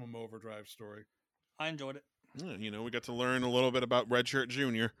maximum overdrive story. I enjoyed it. Yeah, you know, we got to learn a little bit about Red Shirt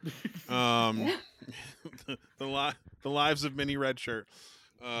Junior, the lives of Mini Red Shirt.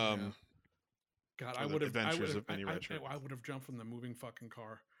 God, I would have Adventures of Mini Red Shirt. I would have jumped from the moving fucking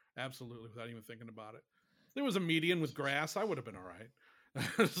car, absolutely, without even thinking about it. There was a median with grass. I would have been all right.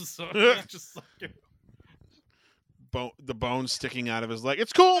 So just like, the bone sticking out of his leg.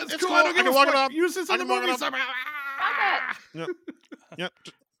 It's cool. It's cool. I can walk it up. Use this in the movie somehow. Yep.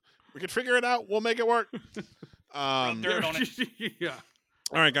 We can figure it out. We'll make it work. Dirt on it. Yeah.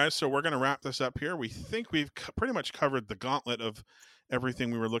 All right, guys. So we're going to wrap this up here. We think we've pretty much covered the gauntlet of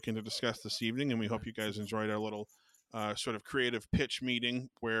everything we were looking to discuss this evening, and we hope you guys enjoyed our little sort of creative pitch meeting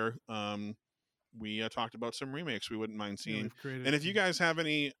where we talked about some remakes we wouldn't mind seeing. And if you guys have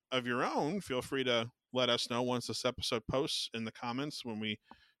any of your own, feel free to let us know once this episode posts in the comments when we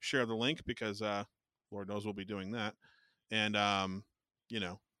share the link, because Lord knows we'll be doing that. And, you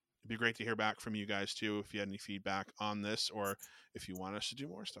know, it'd be great to hear back from you guys, too, if you had any feedback on this, or if you want us to do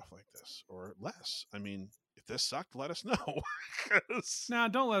more stuff like this or less. I mean, if this sucked, let us know. No,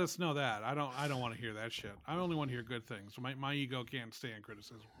 don't let us know that. I don't want to hear that shit. I only want to hear good things. My ego can't stand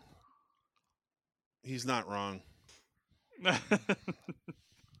criticism. He's not wrong.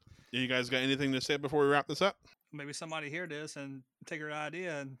 You guys got anything to say before we wrap this up? Maybe somebody hear this and take our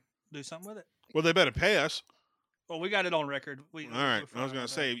idea and do something with it. Well, they better pay us. Well, we got it on record. All right. I was going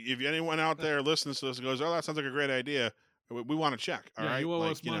to say, if anyone out there listens to this and goes, "Oh, that sounds like a great idea," we want to check. All right. You owe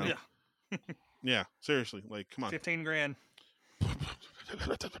us money. Yeah. Yeah. Seriously. Like, come on. $15,000. That's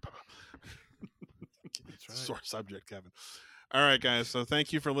right. Sore subject, Kevin. All right, guys. So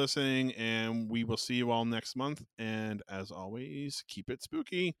thank you for listening, and we will see you all next month. And as always, keep it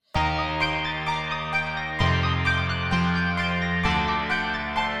spooky.